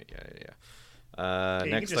 anyway, yeah.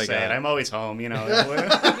 You Next, can just say it. I'm always home, you know.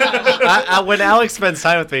 when Alex spends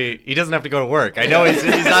time with me, he doesn't have to go to work. I know he's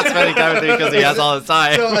not spending time with me because he has all the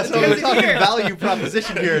time. So we're talking Here. value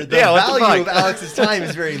proposition here. The Yeah, what the value of fuck? Alex's time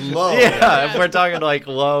is very low. yeah, if we're talking like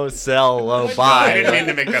low sell, low I buy. I didn't mean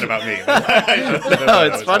to make that about me. No,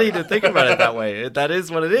 it's funny to think about it that way. That is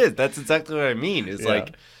what it is. That's exactly what I mean. It's Yeah.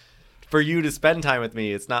 like for you to spend time with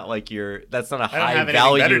me, it's not like that's not a don't high have anything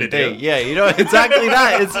better value to thing. do. Yeah, you know exactly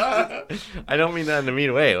that. It's I don't mean that in a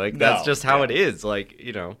mean way. Like that's No, just how yeah. it is. Like,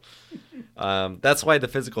 you know. That's why the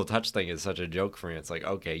physical touch thing is such a joke for me. It's like,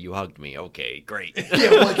 okay, you hugged me. Okay, great.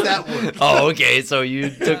 Yeah, what's that work? Oh, okay. So you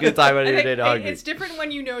took the time out of I your think day to hug me. it's different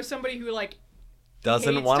when you know somebody who like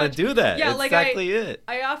Doesn't hates want to touch- do that. Yeah, That's like exactly it.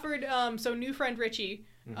 I offered so new friend Richie,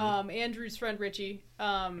 Andrew's friend Richie.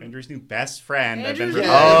 Andrew's new best friend. I've been Andrew's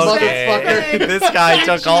Yeah, best Okay. motherfucker. This guy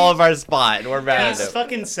took all of our spot, and we're mad He's at him.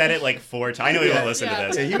 fucking said it like 4 times. I know he won't listen Yeah. to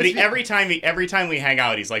this, Yeah, he but was- every time we hang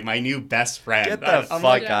out, he's like my new best friend. Get the I'm fuck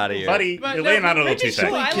like, out of here. buddy. But You're no, laying out a little too Richie's cool.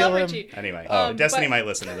 thick. I Kill love him. Richie. Anyway, Um, Destiny but- might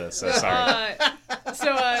listen to this, so sorry.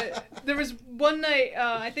 There was one night,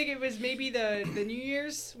 I think it was maybe the New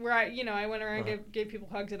Year's, where I went around and gave people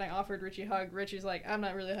hugs, and I offered Richie a hug. Richie's like, I'm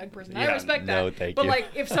not really a hug person. I Yeah, respect that. no, thank but you. like,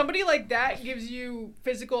 if somebody like that gives you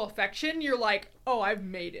physical affection, you're like, oh, I've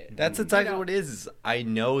made it. That's exactly know. what it is. I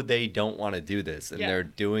know they don't want to do this, and Yeah. they're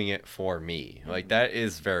doing it for me. Like that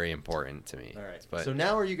is very important to me. All right. But So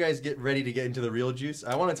now are you guys ready to get into the real juice?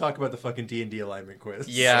 I want to talk about the fucking D&D alignment quiz.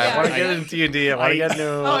 yeah, Yeah. I want to get into D&D. I want to get into.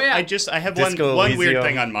 Oh, yeah. I have Disco one weird Elysium.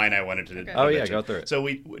 thing on mine I wanted to. Okay. Oh, yeah, mention. go through it. So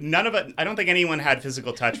none of it. I don't think anyone had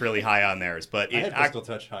physical touch really high on theirs, but I it had physical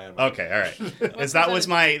touch high on my Okay, all right.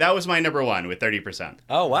 That was my number one with 30%.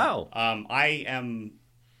 Oh wow. I am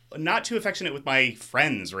not too affectionate with my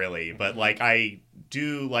friends really, but like I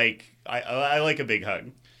do like I like a big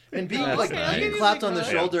hug. And being That's like nice. being clapped on the Yeah.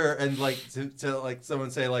 shoulder and like to like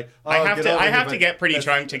someone say like, oh, I have get to over I here, have but to get pretty that's-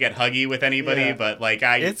 drunk to get huggy with anybody, Yeah. but like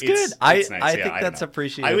It's good. I nice. think Yeah, don't that's know.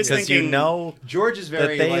 appreciated I was because you thinking- know George is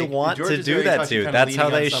very that they like, want George to is do very that touchy, too. kinda That's how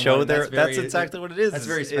leaning on they someone. show their. That's very- exactly what it is. That's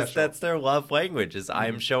very Is special. that's their love language. Is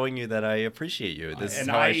I'm showing you that I appreciate you. This is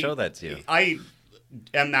And how I show that to you. I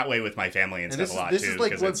am that way with my family and And stuff this a lot is too.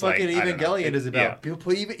 like 'cause what it's fucking I don't know. Evangelion is about. Yeah.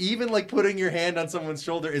 People even like putting your hand on someone's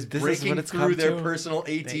shoulder is This is breaking what it's through come their to. personal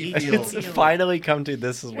AT They- field. It's finally come to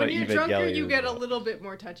this is When what you're Evangelion drunker, you is get a about. little bit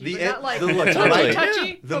more touchy, The but en- not like the look, not totally. like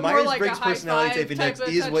touchy, The but more Myers like a Briggs high personality five type index type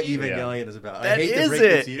of is what touchy. Evangelion is about. I That hate to is break it.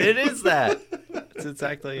 this to you. It is that. That's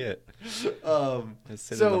exactly it. It's sitting in the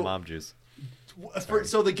So mom juice.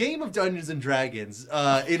 So the game of Dungeons and Dragons,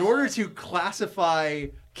 in order to classify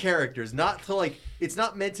characters, not to like, it's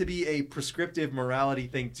not meant to be a prescriptive morality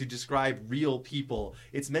thing to describe real people.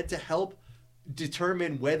 It's meant to help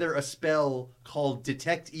determine whether a spell called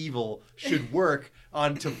Detect Evil should work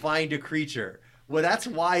on to find a creature. Well, that's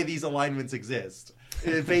why these alignments exist,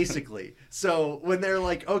 basically. So when they're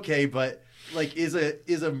like, okay, but like, is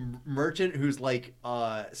a merchant who's like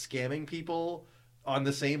scamming people on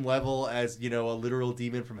the same level as, you know, a literal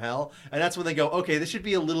demon from hell? And that's when they go, okay, this should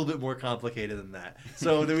be a little bit more complicated than that.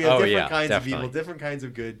 So then we have Oh, different yeah, kinds definitely. of evil, different kinds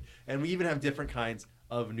of good, and we even have different kinds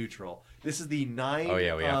of neutral. This is the 9. Oh,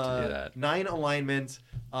 yeah, we have to do that. 9 alignment.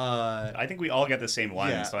 I think we all get the same one,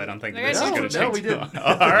 Yeah. so I don't think No, this is going to no, change. we didn't.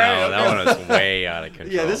 All right. No, that one was way out of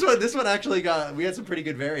control. Yeah, this one actually we had some pretty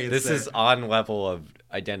good variants. This there. is on level of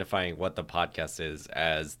identifying what the podcast is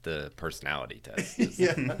as the personality test.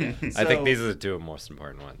 Yeah. I think these are the two most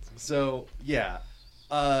important ones. So yeah,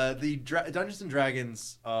 the Dungeons and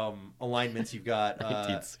Dragons alignments you've got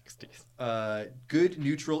 1960s. good,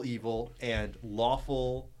 neutral, evil, and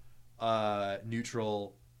lawful,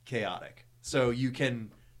 neutral, chaotic. So you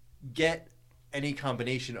can get any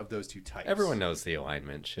combination of those two types. Everyone knows the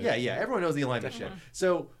alignment shit. Yeah, everyone knows the alignment shit.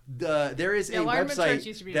 So there is The a alignment charts website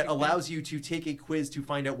used to be a that big thing. allows you to take a quiz to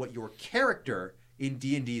find out what your character in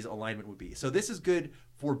D&D's alignment would be. So this is good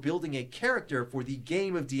for building a character for the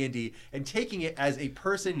game of D&D and taking it as a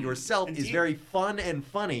person yourself is very fun and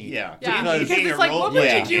funny. Yeah. Yeah, D&D because being it's a like, what would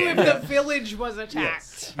role-playing you do if game. the village was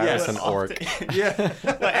attacked? I was Yes. an orc. Yeah.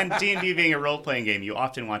 And D&D being a role-playing game, you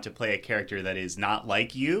often want to play a character that is not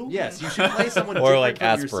like you. Yes, you should play someone Or, different like,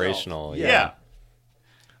 from yourself. aspirational, Yeah.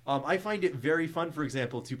 I find it very fun, for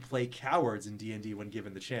example, to play cowards in D&D when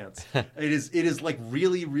given the chance. It is like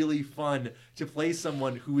really, really fun to play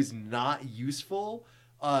someone who is not useful,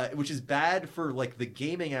 which is bad for like the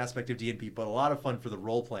gaming aspect of D&D, but a lot of fun for the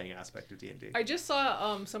role-playing aspect of D&D. I just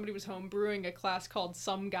saw somebody was homebrewing a class called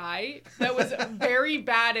Some Guy that was very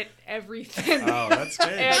bad at everything. Oh, that's good.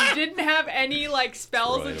 And didn't have any like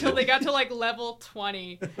spells Relatable. until they got to like level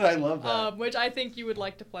 20, I love that. which I think you would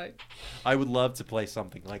like to play. I would love to play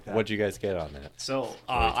something like that. What'd you guys get on that? So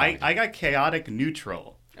I got chaotic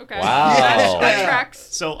neutral. Okay. Wow. That Yeah. tracks.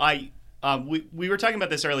 So we were talking about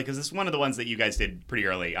this early because this is one of the ones that you guys did pretty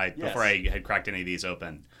early. Before I had cracked any of these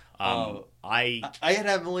open. I had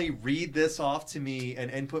Emily read this off to me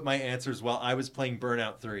and input my answers while I was playing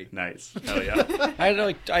Burnout 3. nice. Hell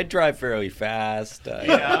yeah. I drive fairly fast.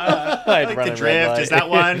 Yeah. I'd Like run the a red drift. light. Is that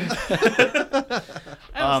one?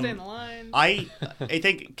 I don't stay in the line. I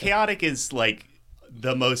think chaotic is like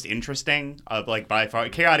the most interesting of like by far.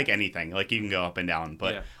 Chaotic anything, like you can go up and down,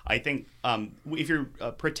 but Yeah. I think if you're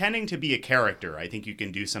pretending to be a character, I think you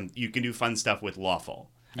can do fun stuff with lawful.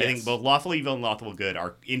 I think Yes. both lawful evil and lawful good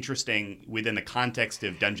are interesting within the context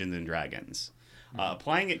of Dungeons and Dragons.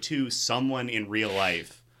 Applying it to someone in real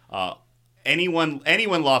life,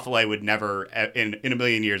 anyone lawful, I would never in a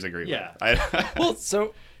million years agree Yeah. with. Well,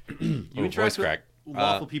 so You interact voice with crack.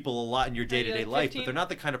 lawful people a lot in your day-to-day like life, 15? but they're not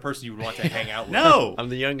the kind of person you would want to hang out with. No, I'm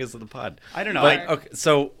the youngest of the pod. I don't know. But I- okay,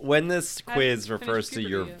 so when this I quiz haven't refers finished to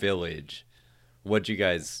your puberty yet. village, what'd you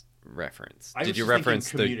guys reference? I was Did you just thinking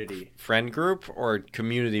reference the community. friend group or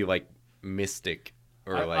community like mystic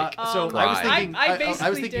or like? so I was tribe? thinking. I I was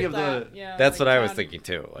basically thinking did of that. the. Yeah, That's like what I was that. thinking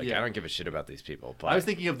too. Like Yeah. I don't give a shit about these people. But I was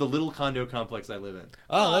thinking of the little condo complex I live in.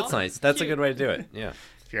 oh, that's Aw, nice. That's cute. a good way to do it. Yeah.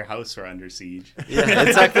 if your house were under siege. Yeah,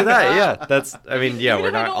 exactly that. Yeah, that's. I mean, yeah, Even we're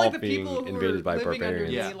if I not don't all like the being people who invaded are by living under barbarians.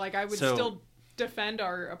 me, Yeah. like I would So- still defend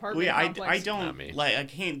our apartment Well, yeah, complex. I Not don't me. like. I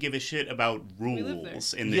can't give a shit about live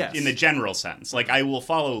rules there. in the Yes. in the general sense. Like I will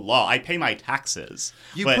follow law. I pay my taxes.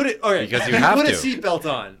 You but- put it. All right, Because you have put to. a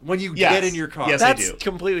seatbelt on when you Yes. get in your car. Yes, I That's do.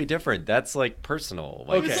 completely different. That's like personal.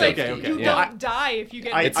 Like, Okay, It's like okay. you Yeah. don't die if you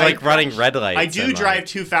get. I- It's I- like running red lights. I do and, drive like-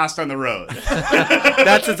 too fast on the road.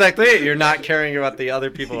 That's exactly it. You're not caring about the other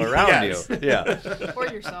people around Yes. you. Yeah. or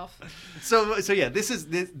yourself. So yeah, this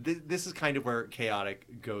is kind of where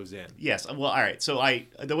chaotic goes in. Yes. Well, all right. So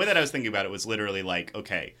the way that I was thinking about it was literally like,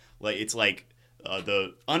 okay, like it's like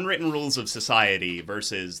the unwritten rules of society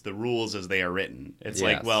versus the rules as they are written. It's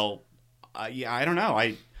like, Yes. well, yeah, I don't know.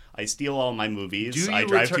 I steal all my movies. Do you I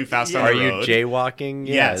drive return- too fast yeah. on Are the you road. jaywalking?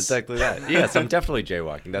 Yeah, Yes. exactly that. Yes, I'm definitely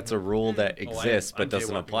jaywalking. That's a rule that Oh, exists I'm but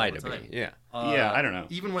doesn't jaywalking apply all to the me. time. Yeah. Yeah, I don't know.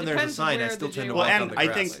 Even when there's a Depends sign, I where still the tend to jaywalk- Well, walk on and the I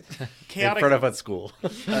grass. think In chaotic. front of a school. I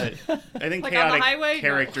think Like on the chaotic highway? No.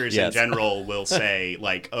 characters Yes. in general will say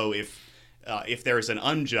like, oh, if there's an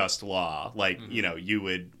unjust law, like you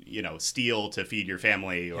would steal to feed your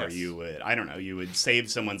family, or Yes. you would you would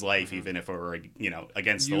save someone's life even if it were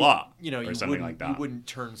against the You- law, you or something wouldn't, like that. You wouldn't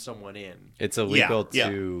turn someone in. It's illegal Yeah.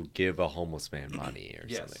 to give a homeless man money or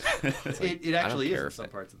Yes. something. It actually care is in if some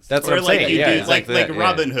it- parts of the That's story. what Or I'm like saying. you Yeah, do, exactly like that,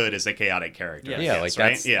 Robin yeah. Hood is a chaotic character. Yeah. Yeah, Yes, like right?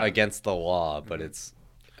 that's yeah. against the law, but it's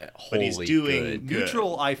But he's wholly doing good. good.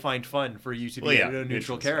 Neutral, I find fun for you to be Well, yeah, a neutral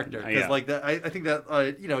neutral's character fine. because Yeah. like that. I think that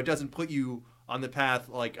it doesn't put you on the path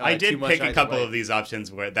like I too did much pick a either couple way. of these options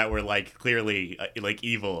that were like clearly like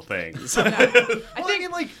evil things.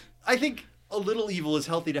 I think a little evil is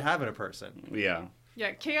healthy to have in a person. Yeah.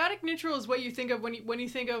 Yeah, chaotic neutral is what you think of when you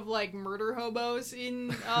think of like murder hobos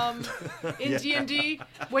in D&D.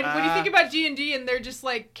 When you think about D&D and they're just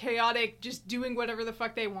like chaotic, just doing whatever the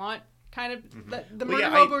fuck they want, kind of the Well, murder yeah,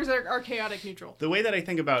 hobos are chaotic neutral. The way that I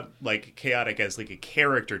think about like chaotic as like a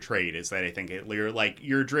character trait is that I think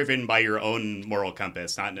you're driven by your own moral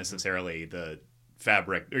compass, not necessarily the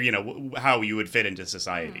fabric or how you would fit into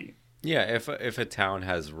society. Yeah, if a town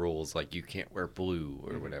has rules like you can't wear blue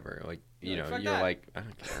or whatever, like Fuck you're that. like I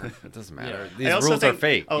don't care. It doesn't matter. Yeah. These I also rules are think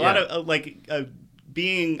fake. A lot of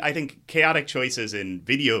I think chaotic choices in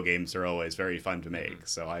video games are always very fun to make.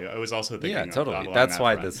 So I was also thinking yeah, totally. along That's that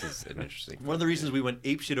why front. this is an interesting. One of the reasons we went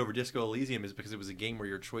apeshit over Disco Elysium is because it was a game where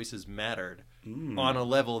your choices mattered on a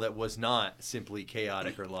level that was not simply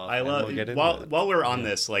chaotic or lawful. I love we'll get into while that. we're on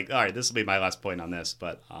this, like, all right, this will be my last point on this,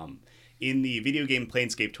 but in the video game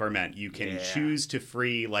Planescape Torment, you can Yeah. choose to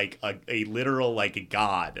free like a literal like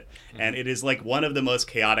god, and it is like one of the most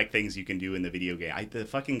chaotic things you can do in the video game. The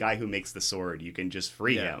fucking guy who makes the sword, you can just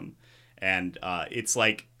free Yeah. him, and it's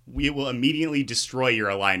like. We will immediately destroy your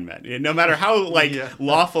alignment. No matter how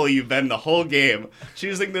lawful you've been the whole game,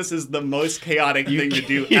 choosing this is the most chaotic thing to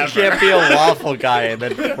do You ever. can't be a lawful guy and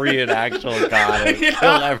then free an actual god and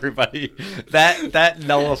kill everybody. That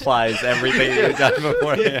nullifies everything you've done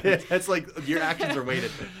beforehand. It's like your actions are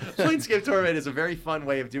weighted. Planescape Torment is a very fun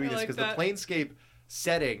way of doing I this like because that. the Planescape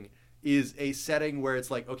setting is a setting where it's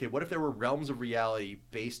like, okay, what if there were realms of reality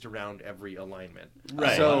based around every alignment?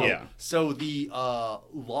 Right, So, yeah. so the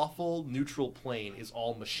lawful neutral plane is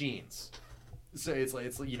all machines. So it's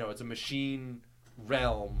a machine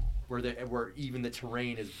realm where even the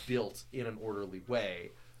terrain is built in an orderly way.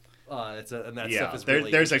 Stuff is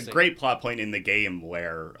really there's a interesting. great plot point in the game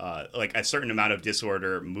where like a certain amount of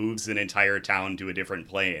disorder moves an entire town to a different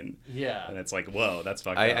plane. Yeah. And it's like, whoa, that's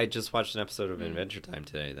fucked up. I just watched an episode of Adventure Time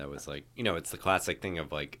today that was like, it's the classic thing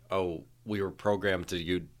of like, oh, we were programmed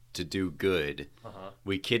to do good.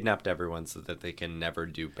 We kidnapped everyone so that they can never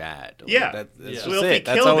do bad. Like, Yeah. that's just Well, if it. they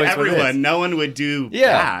That's killed always what it is. everyone, no one would do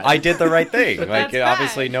Yeah, bad. I did the right thing. Like, That's bad.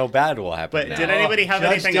 obviously, no bad will happen. But now. did anybody have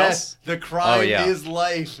Judge anything death. else? The crime Oh, yeah. is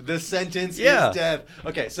life. The sentence Yeah. is death.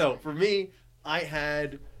 Okay, so for me, I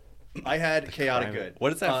had chaotic good.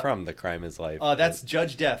 What is that from? The crime is life. That's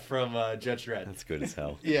Judge Death from Judge Dredd. That's good as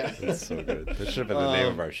hell. Yeah. That's so good. That should have been the name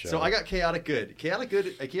of our show. So I got chaotic good.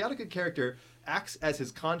 A chaotic good character acts as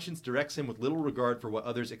his conscience directs him with little regard for what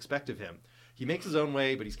others expect of him. He makes his own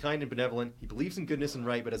way, but he's kind and benevolent. He believes in goodness and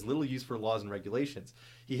right, but has little use for laws and regulations.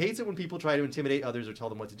 He hates it when people try to intimidate others or tell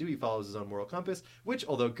them what to do. He follows his own moral compass, which,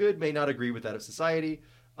 although good, may not agree with that of society.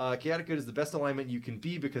 Chaotic good is the best alignment you can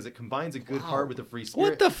be because it combines a good heart with a free spirit.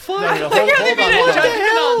 What the fuck? No, I can't hold even on, get hold on.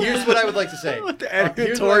 judgment on Here's what I would like to say. What the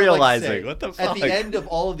Here's what I would like to editorializing? say. What the At fuck? the end of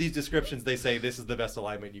all of these descriptions, they say this is the best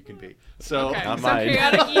alignment you can be. So, Okay, Not so mine.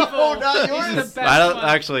 chaotic evil No, not is yours. the best I don't one.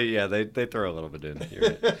 actually. Yeah, they throw a little bit in. You're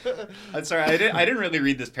right. I'm sorry, I didn't really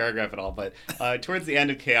read this paragraph at all, but towards the end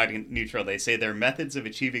of Chaotic Neutral, they say their methods of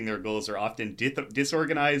achieving their goals are often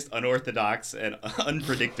disorganized, unorthodox, and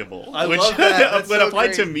unpredictable. I which, love that. That's when so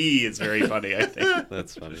applied to great. me, is very funny, I think.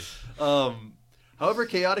 That's funny. However,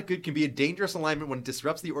 chaotic good can be a dangerous alignment when it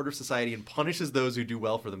disrupts the order of society and punishes those who do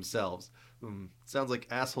well for themselves. Sounds like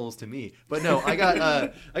assholes to me. But no, I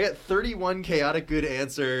got 31 chaotic good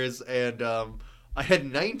answers, and I had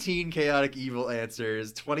 19 chaotic evil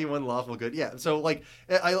answers, 21 lawful good. Yeah, so like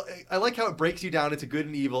I like how it breaks you down into good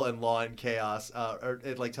and evil and law and chaos. Or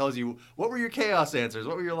it like tells you what were your chaos answers,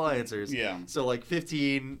 what were your law answers. Yeah. So like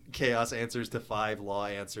 15 chaos answers to 5 law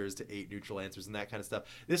answers to 8 neutral answers and that kind of stuff.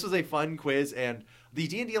 This was a fun quiz, and the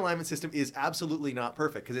D&D alignment system is absolutely not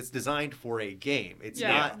perfect because it's designed for a game. It's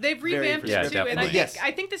not. they've very revamped Yeah, it too, and definitely.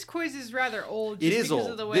 I think this quiz is rather old. It Just is because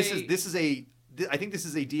old. Of the way... I think this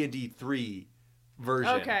is a D&D 3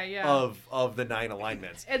 version Okay, yeah. of the 9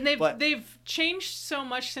 alignments. And But- they've changed so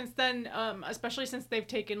much since then, especially since they've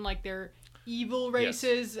taken like their evil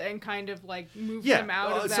races and kind of like moved them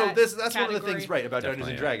out of that so that's one of the category. things right about Definitely, Dungeons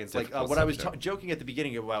and yeah. Dragons. Like Difficult what I was subject. joking at the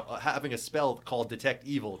beginning about having a spell called Detect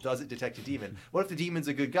Evil. Does it detect a demon? What if the demon's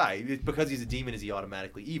a good guy? Because he's a demon, is he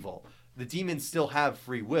automatically evil? The demons still have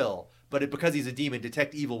free will, but because he's a demon,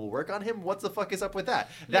 Detect Evil will work on him. What the fuck is up with that?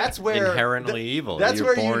 That's where Inherently evil. That's You're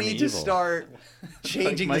where you born need to evil. start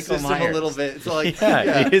changing the Michael system a Myers. little bit. So like,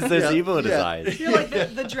 Yeah, there's evil in his yeah. eyes. I feel like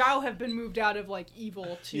the drow have been moved out of like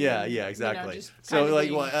evil to Yeah, exactly. just So kind of like,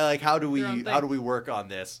 being like how do their own we thing. work on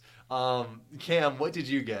this? Cam, what did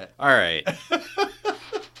you get? All right.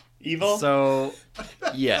 Evil? So,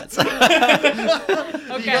 yes. You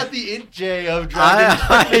got the int J of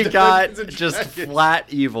I Dungeons got and just Dragons. flat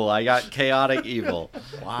evil. I got chaotic evil,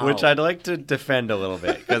 Wow. which I'd like to defend a little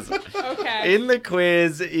bit because Okay. in the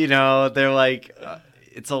quiz, they're like,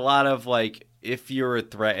 it's a lot of like, if you were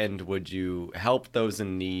threatened, would you help those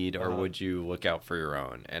in need or would you look out for your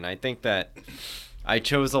own? And I think that I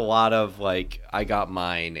chose a lot of like, I got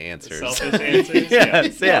mine answers. Selfish answers?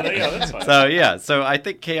 Yes, yeah. Yeah, that's fine. So I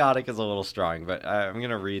think chaotic is a little strong, but I'm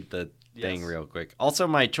gonna read the thing Yes. real quick. Also,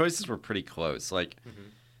 my choices were pretty close. Like,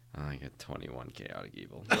 I got 21 chaotic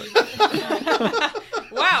evil. But,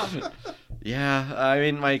 Wow. yeah, I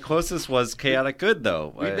mean, my closest was chaotic good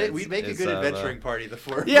though. We'd make a good adventuring party. The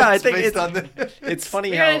four. of Yeah, I us think based it's on the. it's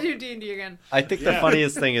funny We how gotta do D&D again. I think the Yeah.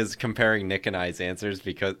 funniest thing is comparing Nick and I's answers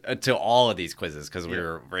because to all of these quizzes because we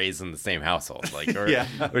were raised in the same household. Like,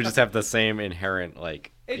 we just have the same inherent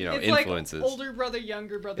like It's influences. like older brother,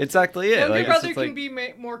 younger brother. Exactly it. Younger Like, it's brother just can like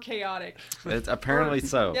be more chaotic. it's apparently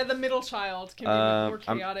so. Yeah, the middle child can be more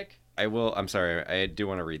I'm- chaotic. I'm sorry. I do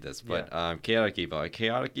want to read this, but chaotic evil. A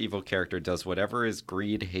chaotic evil character does whatever his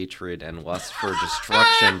greed, hatred, and lust for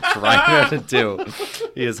destruction drive him to do.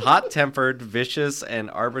 He is hot-tempered, vicious, and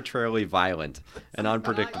arbitrarily violent and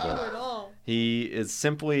unpredictable. Not you at all. He is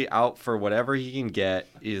simply out for whatever he can get.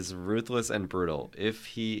 He is ruthless and brutal. If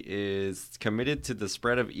he is committed to the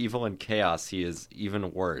spread of evil and chaos, he is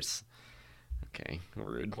even worse. Okay,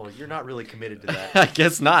 rude. Well, you're not really committed to that. I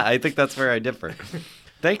guess not. I think that's where I differ.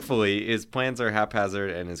 Thankfully, his plans are haphazard,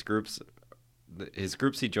 and his groups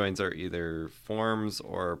he joins are either forms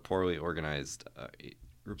or poorly organized.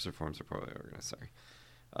 Groups or forms are poorly organized. Sorry.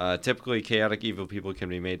 Typically, chaotic evil people can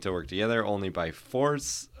be made to work together only by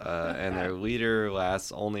force, and their leader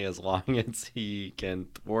lasts only as long as he can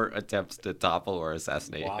thwart attempts to topple or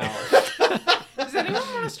assassinate. Wow. Does anyone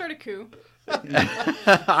want to start a coup?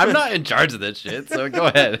 I'm not in charge of this shit, so go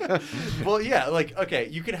ahead. Well, yeah, like, okay,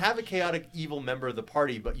 you can have a chaotic evil member of the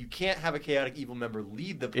party, but you can't have a chaotic evil member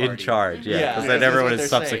lead the party. In charge, yeah, because then that's everyone what is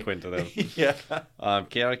they're saying. subsequent to them. Yeah.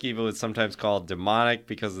 Chaotic evil is sometimes called demonic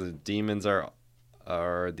because the demons are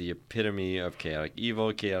the epitome of chaotic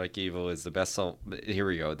evil. Chaotic evil is the best. Here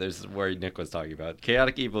we go. This is where Nick was talking about.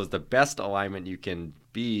 Chaotic evil is the best alignment you can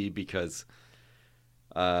be because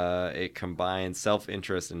it combines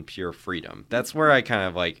self-interest and pure freedom. That's where I kind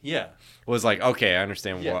of was like, okay, I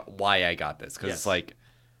understand why I got this, because it's like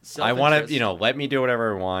I want to, let me do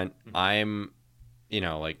whatever I want. I'm,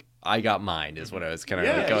 I got mine is what I was kind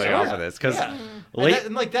of going off of this, because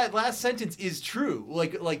and that last sentence is true.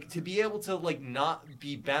 Like to be able to not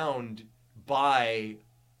be bound by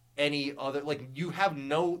any other, you have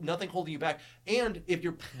nothing holding you back, and if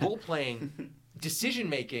you're role playing, decision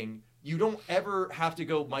making. You don't ever have to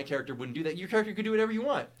go, my character wouldn't do that. Your character could do whatever you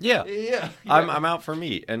want. Yeah. I'm out for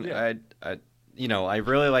me. And I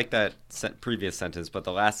really like that previous sentence, but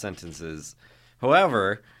the last sentence is,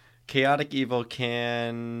 however, chaotic evil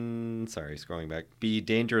can, scrolling back, be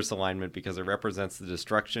dangerous alignment because it represents the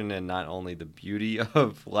destruction and not only the beauty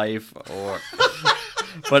of life,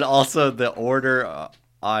 but also the order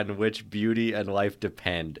on which beauty and life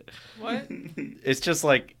depend. What? It's just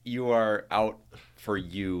like you are out for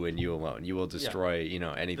you and you alone. You will destroy,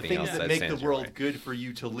 anything else that make stands the world your way. good for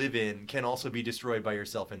you to live in can also be destroyed by your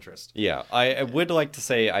self-interest. Yeah, I would like to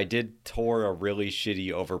say I did tour a really shitty,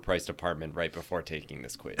 overpriced apartment right before taking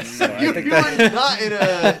this quiz. So I think that Not in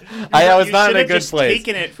a. I was not in a should've good just place.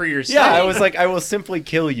 Taken it for yourself. Yeah, I was like, I will simply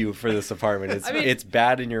kill you for this apartment. It's I mean, it's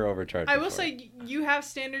bad and you're overcharged. I will for it. say you have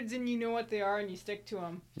standards and you know what they are and you stick to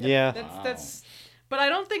them. Yeah. That's. But I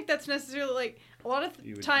don't think that's necessarily a lot of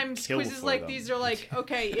You would times kill quizzes for like them. these are like,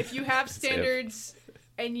 okay, if you have standards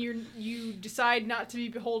and you decide not to be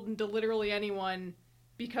beholden to literally anyone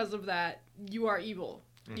because of that, you are evil.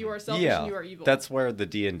 You are selfish and you are evil. That's where the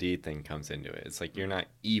D&D thing comes into it. It's like you're not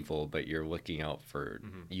evil, but you're looking out for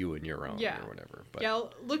you and your own or whatever. But, yeah,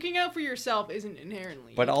 looking out for yourself isn't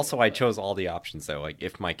inherently but evil, also I chose all the options though. Like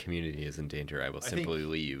if my community is in danger, I will think- simply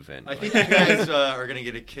leave. And I think you guys are going to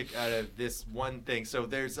get a kick out of this one thing. So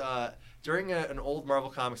there's during an old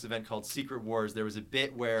Marvel Comics event called Secret Wars, there was a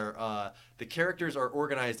bit where the characters are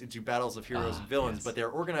organized into battles of heroes and villains, but they're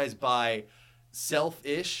organized by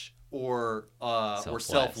selfish or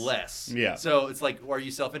selfless. Yeah. So it's like, are you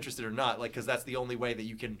self-interested or not? Like, because that's the only way that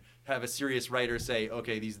you can have a serious writer say,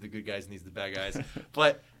 okay, these are the good guys and these are the bad guys.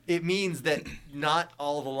 But it means that not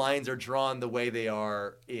all the lines are drawn the way they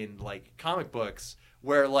are in comic books,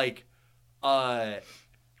 where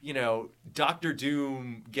Dr.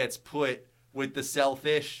 Doom gets put with the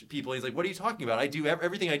selfish people. He's like, what are you talking about? I do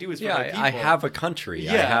everything I do is for my people. I have a country.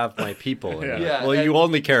 I Yeah. have my people. And Yeah, well, and- you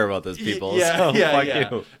only care about those people. so fuck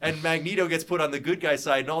you. And Magneto gets put on the good guy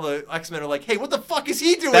side, and all the X-Men are like, hey, what the fuck is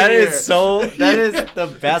he doing That here? is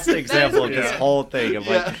the best example of this Yeah. whole thing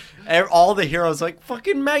of all the heroes like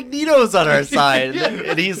fucking Magneto's on our side,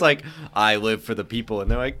 and he's like, I live for the people,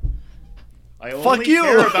 and they're like, I only Fuck you.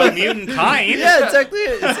 care about mutant kind. yeah, exactly.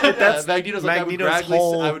 That's Magneto's like, Magneto's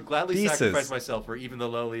whole I would gladly thesis. sacrifice myself for even the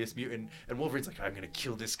lowliest mutant. And Wolverine's like, I'm going to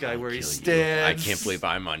kill this guy where he Kill you. stands. I can't believe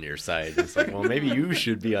I'm on your side. It's like, well, maybe you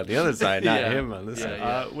should be on the other side, not Yeah. him on this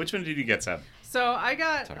Yeah, side. Which one did you get, Seb? So I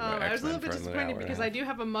got, Talking about I was a little X-Men bit for another disappointed hour because and a I do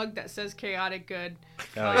have a mug that says chaotic good. Oh,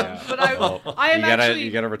 yeah. But I am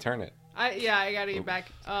you gotta return it. I gotta get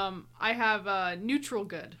back. I have neutral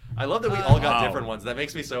good. I love that we all got Wow. different ones. That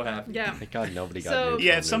makes me so happy. Yeah. Thank God nobody got So- neutral.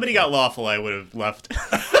 Yeah, if somebody got lawful, I would have left.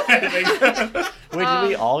 Wait, did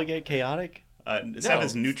we all get chaotic? Seb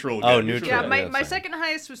is neutral. Oh, good. neutral. Yeah, Yeah, my that's fine. second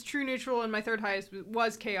highest was true neutral, and my third highest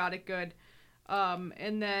was chaotic good,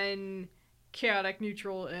 and then chaotic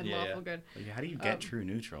neutral and Yeah. lawful good. Like, how do you get true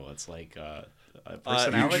neutral? It's like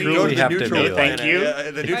Personality. you Go to truly the have to neutral be planet. Thank you.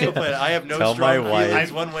 Yeah, the neutral planet. I have no Tell my strong wife.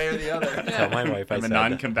 feelings one way or the other. Tell my wife I I'm a said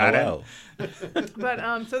non-combatant. hello.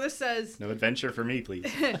 But so this says No adventure for me,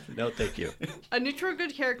 please. No, thank you. a neutral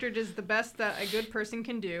good character does the best that a good person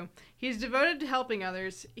can do. He's devoted to helping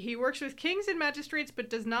others. He works with kings and magistrates, but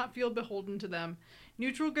does not feel beholden to them.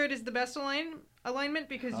 Neutral good is the best alignment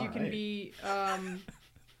because you can Alright. be,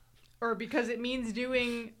 or because it means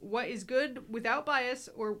doing what is good without bias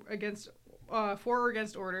or against, for or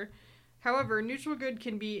against order. However, neutral good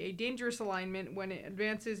can be a dangerous alignment when it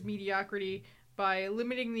advances mediocrity by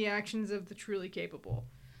limiting the actions of the truly capable.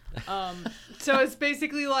 So it's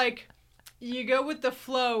basically like you go with the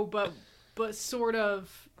flow, but sort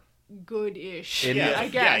of good-ish. I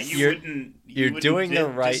guess. Yeah, you you're wouldn't doing the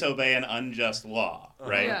right- disobey an unjust law,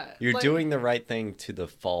 right? Yeah, You're like- doing the right thing to the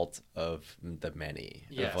fault of the many.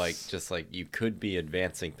 Yes. Of like, just like you could be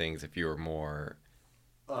advancing things if you were more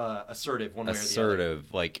Assertive, one way or the other.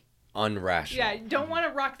 assertive, like unrational. Yeah, you don't want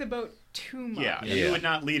to rock the boat too much. Yeah, Yeah. you would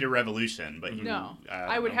not lead a revolution, but you. No, don't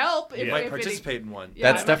I would know. help if, You Yeah. might if participate in one. Yeah,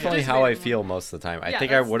 I That's might definitely how I participate in feel one. most of the time. I Yeah,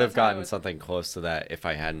 think I that's- would have that's how I gotten would. something close to that if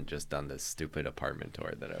I hadn't just done this stupid apartment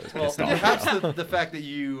tour that I was Well, pissed off perhaps about. the fact that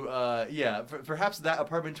you, perhaps that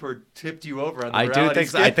apartment tour tipped you over on the I do morality think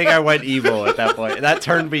so. scale. I think I went evil at that point. That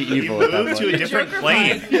turned me You evil at that moved point. to a different Joker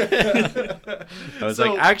plane. I was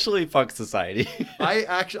So- like, actually, fuck society.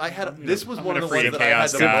 I had this was I'm one of gonna the free ones a that I had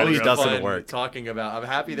chaos the god. most Simply doesn't fun work. talking about. I'm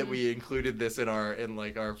happy that we included this in our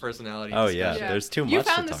personality. Oh, yeah. discussion. There's too You much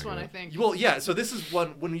to found this talk one, about. I think. Well, yeah. So this is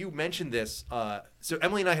one when you mentioned this. So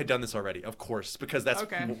Emily and I had done this already, of course, because that's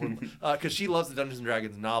Okay. because she loves the Dungeons and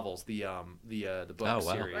Dragons novels, the book Oh, wow.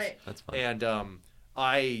 series, Right. That's fun. and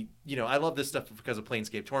I love this stuff because of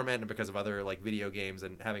Planescape Torment and because of other like video games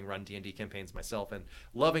and having run D&D campaigns myself and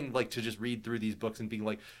loving like to just read through these books and being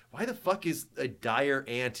like, why the fuck is a dire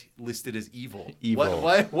ant listed as evil? Evil.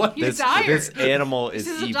 What? He's This, dire. this animal This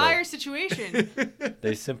is is a evil. dire situation.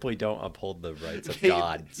 They simply don't uphold the rights of They-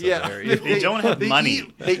 God. So yeah, they're evil. They don't have money.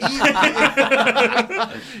 They eat.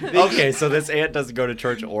 Okay, so this ant doesn't go to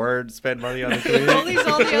church or spend money on the community.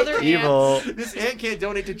 All the other ants. Evil. This ant can't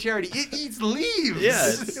donate to charity. It eats leaves. Yeah,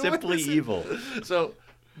 it's What simply is it? evil. So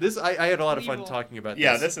this, I had a lot of fun Evil. talking about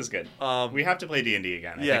Yeah, this. this is good. We have to play D&D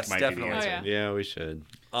again. I yes, think might be the definitely. answer. Oh, Yeah, we should.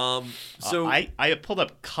 So I pulled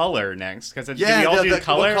up color next because did Yeah, we all the- do what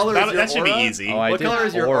color? color is your That should be aura? easy. Oh, I what did color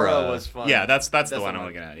is your aura. aura? Was fun. Yeah, that's the the one I'm one.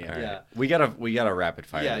 looking at. Yeah. All right. Yeah. We got a rapid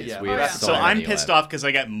fire Yeah, these. yeah. We Oh, have yeah. So I'm many pissed left. off because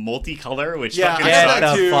I got multicolor, which Yeah, fucking I Get said sucks.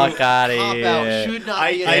 that the too. fuck outta Cop here. out should not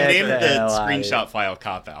be an I Get named the the hell outta screenshot here. file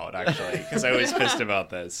cop out actually because I was pissed about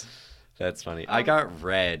this. That's funny. I got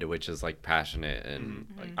red, which is like passionate, and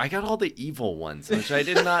like, I got all the evil ones, which I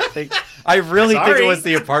did not think. I really think it Sorry. was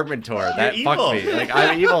the apartment tour that You're fucked evil. me. Like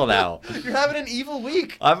I'm evil now. You're having an evil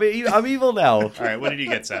week. I'm evil now. All right, what did you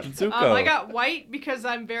get, Seth? Zuko. I got white because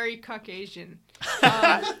I'm very Caucasian.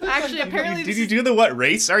 Actually, apparently, Did you do the what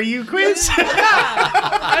race are you quiz? Yeah,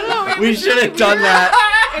 I don't know. It We was should really have done weird. that.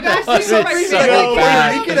 It actually It's made my so face go.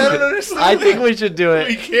 bad. Rican, I don't understand. I think we should do we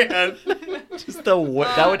it. can. Just that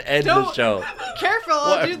would end the don't- show. Careful,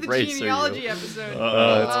 I'll What do the race are you? genealogy episode.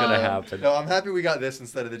 Oh, it's gonna happen. No, I'm happy we got this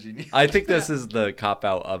instead of the genie. I think this is the cop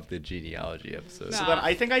out of the genealogy episode. Nah. So then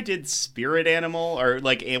I think I did spirit animal or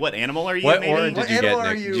like what animal are you? What maybe? orange What did you animal get,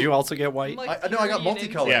 are Nick? you? Did you also get white? Like No, I got Korean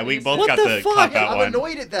multicolored. Yeah, we and- both What got the the fuck? cop out I'm one.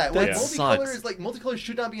 annoyed at that. That Like sucks. multicolor is like multicolor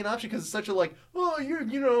should not be an option because it's such a like you're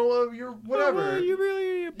whatever. Oh, you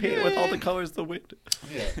really paint it with all the colors of the wind.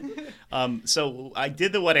 So I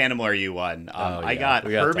did the what animal are you one. I yeah. got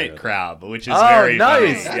We gotta talk hermit about crab, which is Oh, very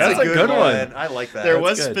nice. funny. That's a good one. I like that. There That's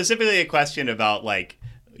was good. specifically a question about like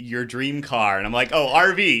your dream car, and I'm like, oh,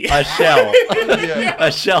 RV. A shell. Yeah.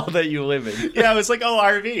 A shell that you live in. Yeah, I was like, oh,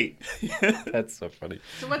 RV. That's so funny.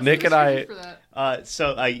 So what's Nick the and I- description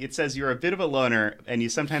for that? It says you're a bit of a loner, and you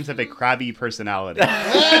sometimes have a crabby personality.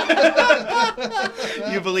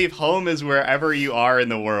 You believe home is wherever you are in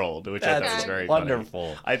the world, which I thought was That's very funny.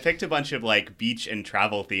 wonderful. I picked a bunch of like beach and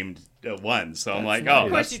travel themed ones, so I'm like, That's oh, nice.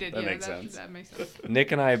 Of course that's, you did. that Yeah, makes sense. that makes sense.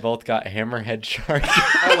 Nick and I both got hammerhead shark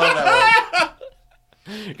I love that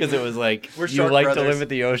because it was like We're you shark like to brothers. live at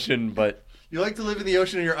the ocean, but one. You like to live in the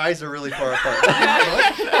ocean and your eyes are really far apart.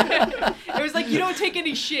 It was like you don't take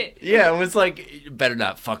any shit. yeah, it was like better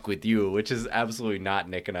not fuck with you, which is absolutely not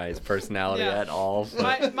Nick and I's personality Yeah. at all.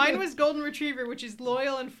 but Mine was golden retriever, which is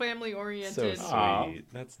loyal and family so oriented. sweet. Aw.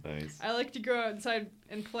 That's nice. I like to go outside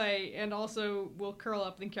and play, and also will curl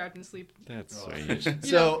up on the couch and sleep. That's Oh. sweet.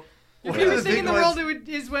 So, One The of favorite thing in big the world ones-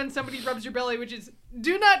 is when somebody rubs your belly, which is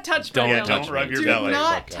do not touch my Don't belly. touch rub your do belly.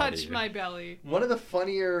 not Fuck outta touch here. my belly. One of the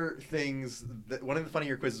funnier things, one of the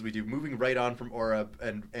funnier quizzes we do, moving right on from Aura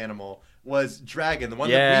and Animal, was Dragon. The one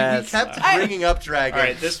that we Yes. kept bringing up Dragon. All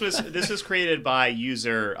right, this was created by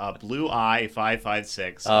user Blue Eye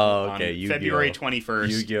 556 Oh, on okay, Yu-Gi-Oh. February 21st,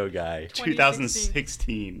 Yu-Gi-Oh guy.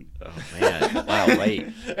 2016. Oh man, wow, late.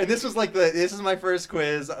 And this was like this is my first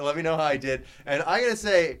quiz. Let me know how I did. And I gotta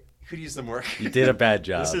say, could use some work. You did a bad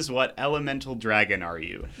job. This is what elemental dragon are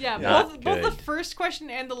you? Yeah, Not both the good. first question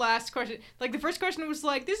and the last question. Like the first question was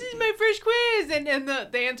like, "This is my first quiz," and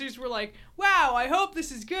the answers were like, "Wow, I hope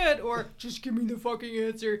this is good," or "Just give me the fucking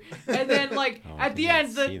answer." And then like Oh, at the I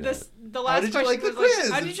end, didn't see the last did you question like the was like,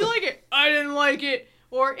 quiz? "How did you like it?" "I didn't like it,"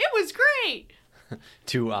 or "It was great."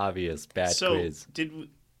 Too obvious. Bad So quiz.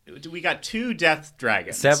 we got 2 death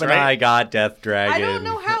dragons? Seven right? I got Death Dragon. I don't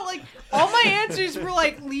know how. Like all my answers were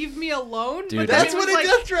like, "Leave me alone." Dude, but then That's it was what a like,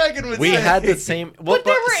 Death Dragon would We say. had the same. Well, But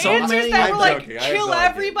there were so answers many. that I'm were like, joking. I have "Kill no idea.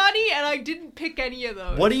 everybody," and I didn't pick any of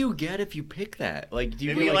those. What do you get if you pick that? Like, do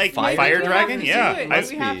you Maybe get like fire, Fire We have Dragon? to Yeah, do it.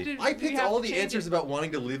 must We have be. to- I we picked have all to the change answers it. about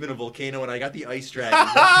wanting to live in a volcano, and I got the Ice Dragon.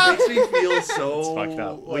 That makes me feel so. It's fucked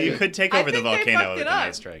up. Well, you like- could take I over the think they volcano fucked with it an up.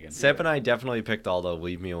 ice dragon. Seven I definitely picked all the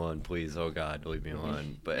leave me alone, please. Oh God, leave me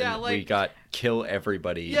alone. But Yeah, and like- we got kill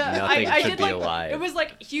everybody. Yeah, Nothing I should did be like alive. it was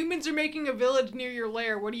like humans are making a village near your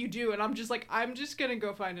lair. What do you do? And I'm just like, I'm just gonna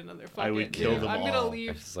go find another. Fuck I would it. kill them I'm gonna all. I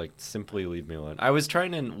leave. was like, simply leave me alone. I was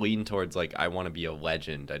trying to lean towards like I want to be a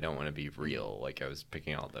legend. I don't want to be real. Like I was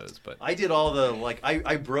picking all those, but I did all the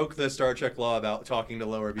I broke the Star Trek law about talking to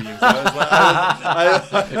lower beings.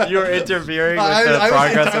 I you were interfering with I- the I was-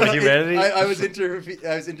 progress I of was- humanity.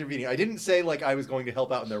 I was intervening. I didn't say like I was going to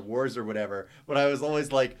help out in their wars or whatever, but I was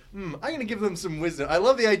always like, I'm going to give them some wisdom. I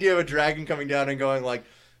love the idea of a dragon coming down and going like,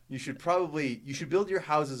 you should build your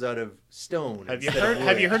houses out of stone. Have instead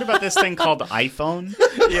of you wood." heard about this thing called iPhone?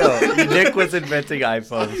 Yo, Nick was inventing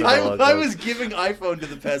iPhones. I was giving iPhone to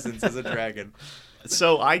the peasants as a dragon.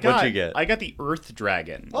 So What'd you get? I got the Earth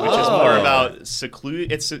Dragon, which Oh. is more about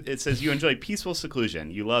It says you enjoy peaceful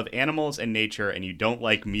seclusion, you love animals and nature, and you don't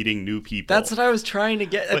like meeting new people. That's what I was trying to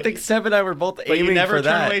get. I But- think Seven and I were both but aiming you never for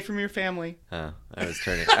turn that. away from your family. Huh, I was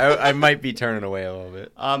turning. I might be turning away a little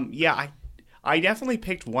bit. Yeah, I definitely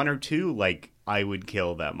picked 1 or 2. Like I would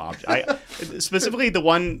kill them. I specifically the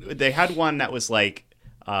one they had one that was like.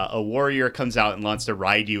 A warrior comes out and wants to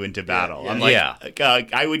ride you into battle. yeah. I'm like, Yeah.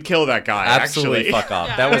 I would kill that guy. Absolutely, actually. fuck off.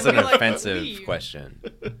 Yeah, That I was would an be like, offensive leave. question.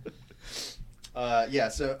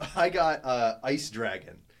 So I got Ice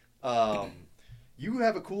Dragon. You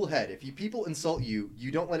have a cool head. If people insult you,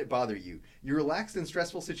 you don't let it bother you. You're relaxed in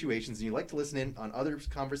stressful situations, and you like to listen in on other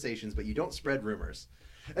conversations, but you don't spread rumors.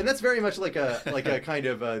 And that's very much like a kind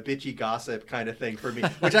of a bitchy gossip kind of thing for me.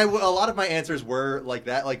 Which a lot of my answers were like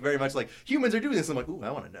that, like very much like humans are doing this. I'm like, ooh,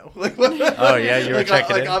 I want to know. Like, Oh, yeah, you were like,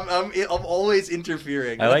 checking in? I'm always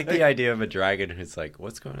interfering. I like the idea of a dragon who's like,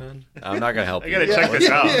 "What's going on? I'm not gonna help I you." gotta check this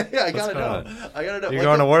out. Yeah, I What's gotta going know. I gotta know. You're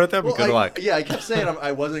going to war with them? Good luck. Yeah, I kept saying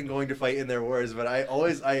I wasn't going to fight in their wars, but I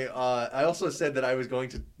also said that I was going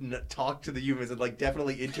to talk to the humans and like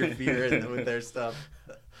definitely interfere with their stuff.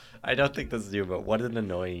 I don't think this is you, but what an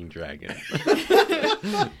annoying dragon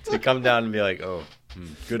to come down and be like, "Oh,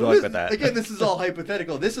 good luck with that." Again, this is all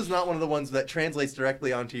hypothetical. This is not one of the ones that translates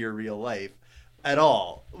directly onto your real life at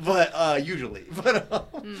all, but usually. But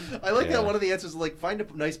I like Yeah. that one of the answers is like find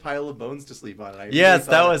a nice pile of bones to sleep on. And I really Yes,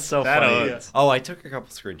 that thought- was so That funny. owns. Oh, I took a couple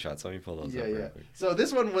screenshots. Let me pull those Yeah, up. yeah. real quick. So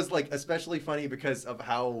this one was like especially funny because of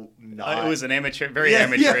how not. It was an very Yeah,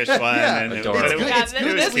 amateurish yeah, one. yeah. And Adorable. It's good. Yeah, It's th-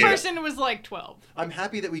 good. this Cute. person was like 12. I'm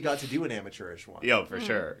happy that we got to do an amateurish one. Yo, for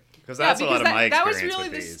sure. Because Yeah, that's a lot of my that was experience really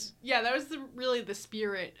with the these. that was really the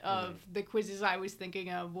spirit of the quizzes I was thinking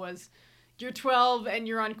of was you're 12 and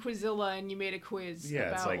you're on Quizilla and you made a quiz Yeah,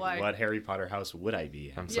 about it's like, what Harry Potter house would I be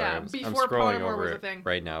in? I'm sorry. Yeah, I'm before scrolling Pottermore over was a it thing.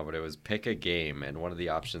 right now, but it was pick a game, and one of the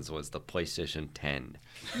options was the PlayStation 10.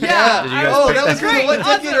 Yeah, Did you I guys was- pick that was great. good. What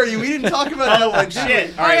decade Awesome. are you? We didn't talk about that one.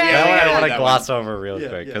 Shit. Oh, All right, yeah, yeah, That yeah, one I yeah. want to that gloss over real Yeah,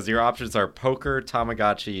 quick yeah. because your options are poker,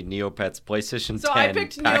 Tamagotchi, Neopets, PlayStation 10, So I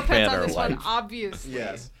picked Pac-Man, Neopets on or this Life. one, obviously.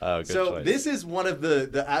 Yes. Oh, good So choice. this is one of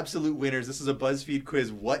the absolute winners. This is a BuzzFeed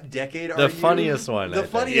quiz. What decade are The you? funniest one, I The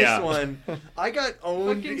think. funniest Yeah. one. I got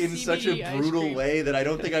owned Fucking in such a CBD ice brutal cream. way that I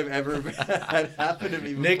don't think I've ever had happen to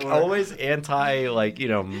me before. Nick always anti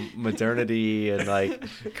modernity and like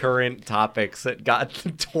current topics that got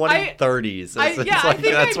 2030s. I It's think like,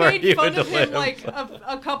 that's I where made you fun would of him live. like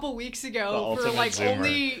a couple weeks The ago for ultimate like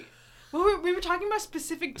zoomer. Well, we were talking about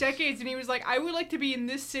specific decades, and he was like, "I would like to be in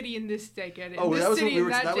this city in this decade." Oh, this that was city when we were.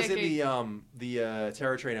 in that Was in decade. the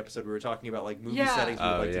Terror Train episode. We were talking about like movie Yeah. settings we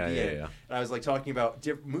would Oh, like yeah, to be yeah, in, yeah. and I was like talking about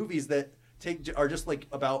movies that are just like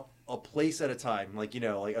about a place at a time, like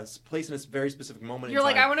like a place in a very specific moment. You're in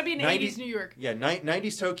like, time. I want to be in 90s 80s New York. Yeah,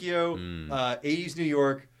 90s Tokyo, 80s New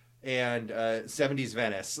York, and 70s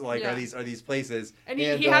Venice. Like, Yeah. are these places? And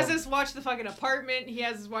he has us watch The fucking Apartment. He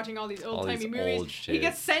has us watching all these old-timey these movies. old He shit.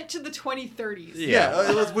 gets sent to the 2030s.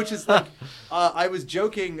 Yeah. Which is like, I was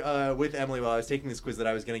joking with Emily while I was taking this quiz that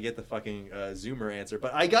I was going to get the fucking Zoomer answer,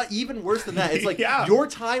 but I got even worse than that. It's like, Yeah. your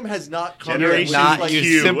time has not come yet, Generation which is Not like, you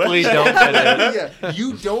Q. simply don't fit in. yeah,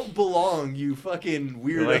 you don't belong, you fucking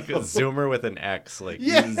weirdo. Like a Zoomer with an X, like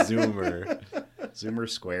Yeah. Zoomer. Zoomer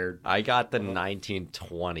squared. I got the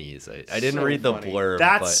 1920s. I didn't So read the funny. blurb.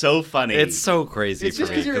 That's but so funny. It's so crazy It's for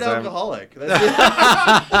just me because you're an I'm- alcoholic.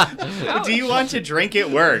 That's it. Do you want to drink at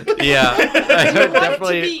work? Yeah, I You want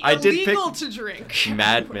definitely. it to be I did pick illegal to drink.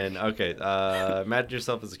 Mad Men. Okay, imagine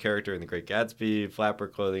yourself as a character in The Great Gatsby, flapper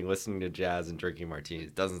clothing, listening to jazz, and drinking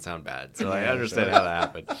martinis. Doesn't sound bad, so I understand how that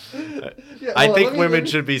happened. Yeah, I hold on, think let me- women let me-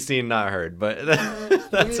 should be seen, not heard, but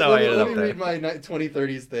Let that's me- how I ended let up me there. read my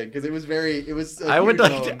 2030s thing because it was a I would huge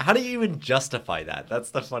like. poem. How do you even justify that? That's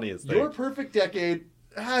the funniest thing. Your perfect decade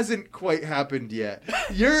hasn't quite happened yet.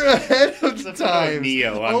 You're ahead of It's a the photo of times.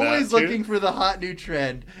 Neo on Always that, too. looking for the hot new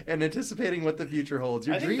trend and anticipating what the future holds.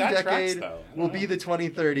 Your I think dream that tracks, decade though. I will don't be know. the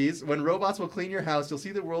 2030s when robots will clean your house. You'll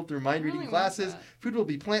see the world through mind-reading really want glasses. that. Food will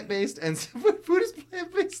be plant-based, and food is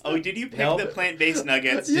plant-based. Oh, did you pick Nope. the plant-based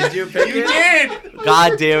nuggets? Yeah. Did you pick You it? did.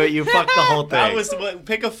 God damn it! You fucked the whole thing. That was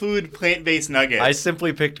pick a food plant-based nugget. I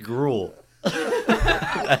simply picked gruel.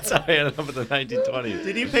 That's how I ended up in the 1920s.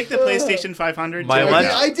 Did you pick the PlayStation 500? My too? lunch-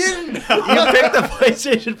 I didn't. You picked the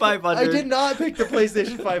PlayStation 500. I did not pick the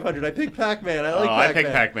PlayStation 500. I picked Pac-Man. I like Oh, I Pac-Man.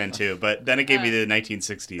 picked Pac-Man too, but then it gave me the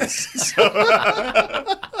 1960s. So,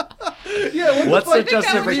 Yeah, What's the the fuck? that was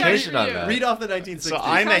justification on actually that? Read off the 1960s. so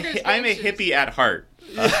I'm a hippie at heart.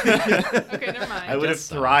 Okay, never mind. I would have guess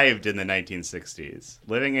so. thrived in the 1960s,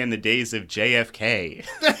 living in the days of JFK,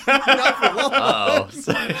 Uh-oh.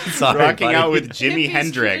 Sorry, rocking buddy. out with Jimi Hippies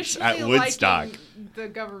Hendrix at traditionally Woodstock. liking the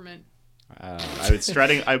government.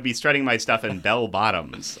 I would be strutting my stuff in bell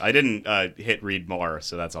bottoms. I didn't hit read more,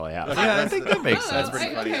 so that's all I have. Yeah, I think that makes Oh, sense.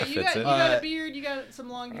 pretty funny. Okay, That you fits got, you it. got a beard, you got some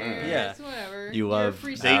long hair. Yeah. It's whatever. You You're a love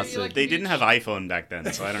free They- spirit, acid. you like They to didn't beach. have iPhone back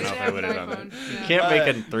then, so I don't know They if I have would an have done it. iPhone, yeah. Can't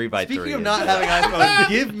make a 3x3. Speaking of not having iPhone,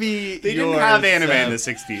 give me. They didn't yours, have anime in the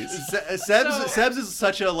Seb. 60s. Seb's is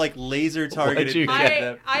such a like laser targeted. you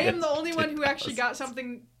get? I am the only one who actually got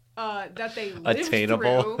something that they lived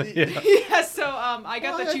Attainable. through. Yeah. Yeah, so I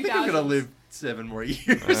got Well, the 2000s. I think I'm gonna live 7 more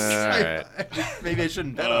years. Alright. Maybe I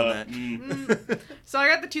shouldn't bet on that. So I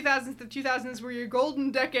got the 2000s. The 2000s were your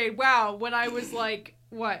golden decade. Wow, when I was like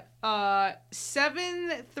what,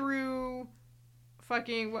 7 through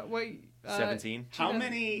fucking what 17. How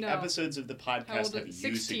many No. episodes of the How podcast old have is-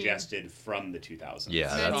 you 16. suggested from the 2000s?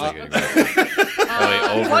 Yeah, Yeah, that's a good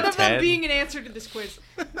okay. over one of 10? them being an answer to this quiz.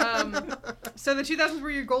 So the 2000s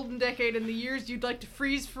were your golden decade and the years you'd like to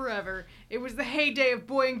freeze forever. It was the heyday of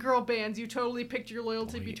boy and girl bands. You totally picked your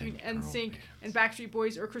loyalty Boy between and girl NSYNC and Backstreet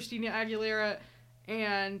Boys or Christina Aguilera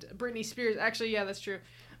and Britney Spears. Actually, yeah, that's true.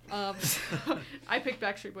 I picked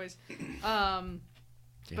Backstreet Boys.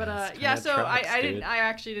 But it's yeah, kinda so tracks, I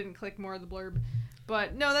actually didn't click more of the blurb.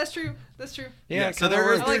 But no, that's true. That's true. Yeah, so kinda there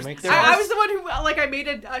were- works. there's- Makes there sense. I was the one who I made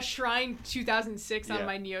a Shrine 2006 Yeah. on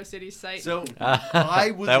my NeoCities site. So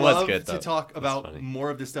I would That was love good, to though. talk That's about funny. more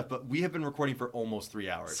of this stuff, but we have been recording for almost 3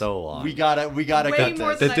 hours. So long. We gotta Way cut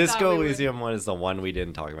more this. than The I thought Disco we would. Elysium one is the one we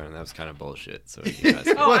didn't talk about, and that was kind of bullshit. So you guys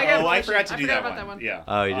Oh, I got Oh, I bullshit. forgot to do forgot that, about one. that one. Yeah.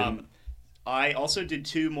 Oh, you didn't? I also did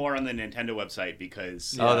 2 more on the Nintendo website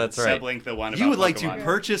because Oh, that's right. Seb linked the one You about would like to Pokemon.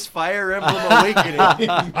 purchase Fire Emblem Awakening.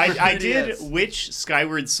 I did. Yes. Which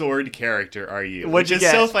Skyward Sword character are you? What'd Which you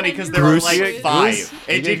is so get? funny because And there were Bruce? like You get 5. Bruce?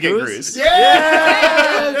 It You did get get Bruce? Bruce.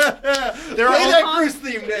 Yeah! They're Play all- that Bruce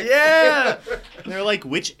theme, Nick. Yeah! They're like,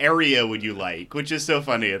 which area would you like? Which is so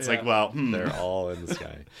funny. It's like, Yeah. well, They're all in the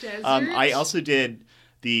sky. Desert? I also did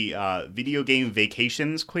the video game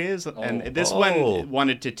vacations quiz, and this Oh. one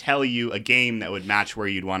wanted to tell you a game that would match where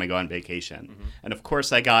you'd want to go on vacation. And of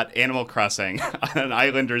course, I got Animal Crossing on an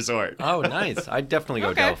island resort. Oh, nice. I'd definitely go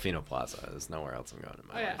Okay. Delfino Plaza. There's nowhere else I'm going in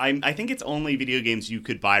my Oh, yeah. life. I think it's only video games you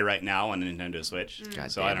could buy right now on a Nintendo Switch.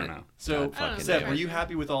 God So damn I don't it. know. So, God I don't fucking know. Seb, damn were it. you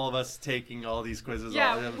happy with all of us taking all these quizzes?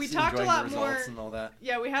 Yeah, all of us we talked a enjoying lot the more- results and all that.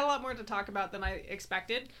 Yeah, we had a lot more to talk about than I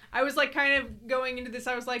expected. I was like kind of going into this,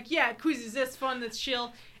 I was like, yeah, quizzes, that's fun, that's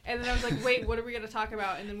chill. And then I was like, wait, what are we going to talk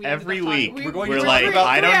about? And then we Every ended up week, talking- we're going we're to like, talk about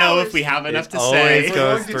I don't 3 know hours. if we have enough to always say. We're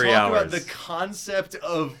goes going to 3 talk hours. about the concept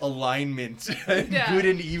of alignment, and Yeah. good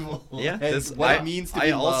and evil, Yeah, and what it means to be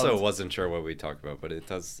I also loved. wasn't sure what we talked about, but it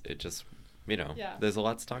just, Yeah. there's a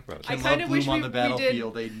lot to talk about. I Love kinda wish Bloom on we- the we did-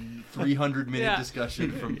 battlefield, a 300-minute Yeah.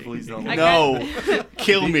 discussion from Please Don't I Look. No,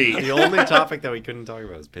 kill me. The only topic that we couldn't talk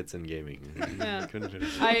about was pits and gaming. Yeah. Couldn't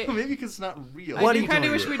finish it. I, Maybe because it's not real. I do kind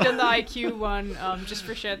of wish we'd done the IQ one just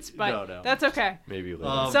for shits, but No. that's okay. Maybe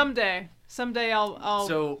later. Someday I'll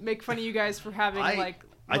So, make fun of you guys for having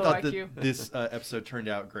I low thought IQ. that this episode turned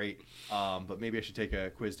out great, but maybe I should take a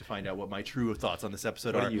quiz to find out what my true thoughts on this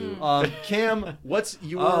episode What are. are you- Cam, what's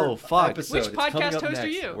your Oh, fuck. episode? Which It's coming podcast up host are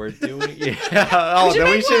next. you? We're doing. Yeah. Oh, should then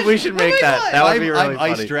we make should one. make We'll make that. one. That would be really I'm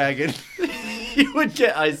funny. Ice Dragon. You would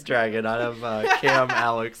get Ice Dragon out of Cam,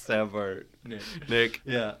 Alex, Sam, or Nick.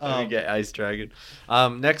 Yeah. We get Ice Dragon.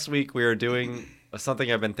 Next week we are doing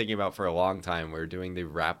something I've been thinking about for a long time. We're doing the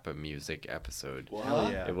rap music episode.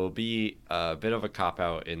 Hell yeah. It will be a bit of a cop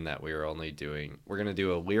out in that we're gonna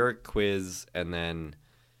do a lyric quiz and then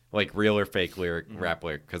like real or fake lyric rap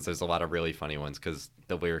lyric, because there's a lot of really funny ones because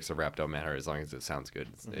the lyrics of rap don't matter as long as it sounds good.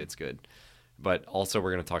 It's good. But also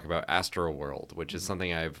we're going to talk about Astro World, which is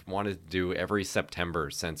something I've wanted to do every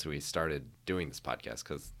September since we started doing this podcast,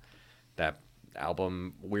 because that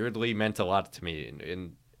album weirdly meant a lot to me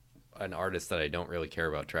in an artist that I don't really care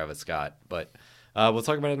about, Travis Scott. But we'll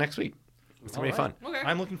talk about it next week. It's going to be fun. Okay.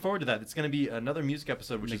 I'm looking forward to that. It's going to be another music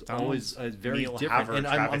episode, which McDonald's, is always very Neil different. Haver, And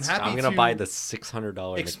Travis I'm happy I'm going to to buy the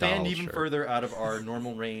 $600 expand McDonald's even shirt. further out of our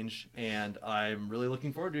normal range, and I'm really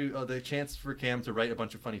looking forward to the chance for Cam to write a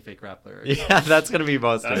bunch of funny fake rap lyrics. Yeah, that's going to be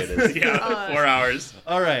most of it. Yeah, 4 hours.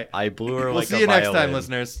 All right. I blew her We'll like see a you next time, violin.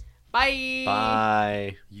 listeners. Bye.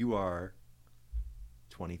 Bye. You are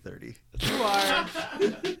 2030. You are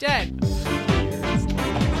dead.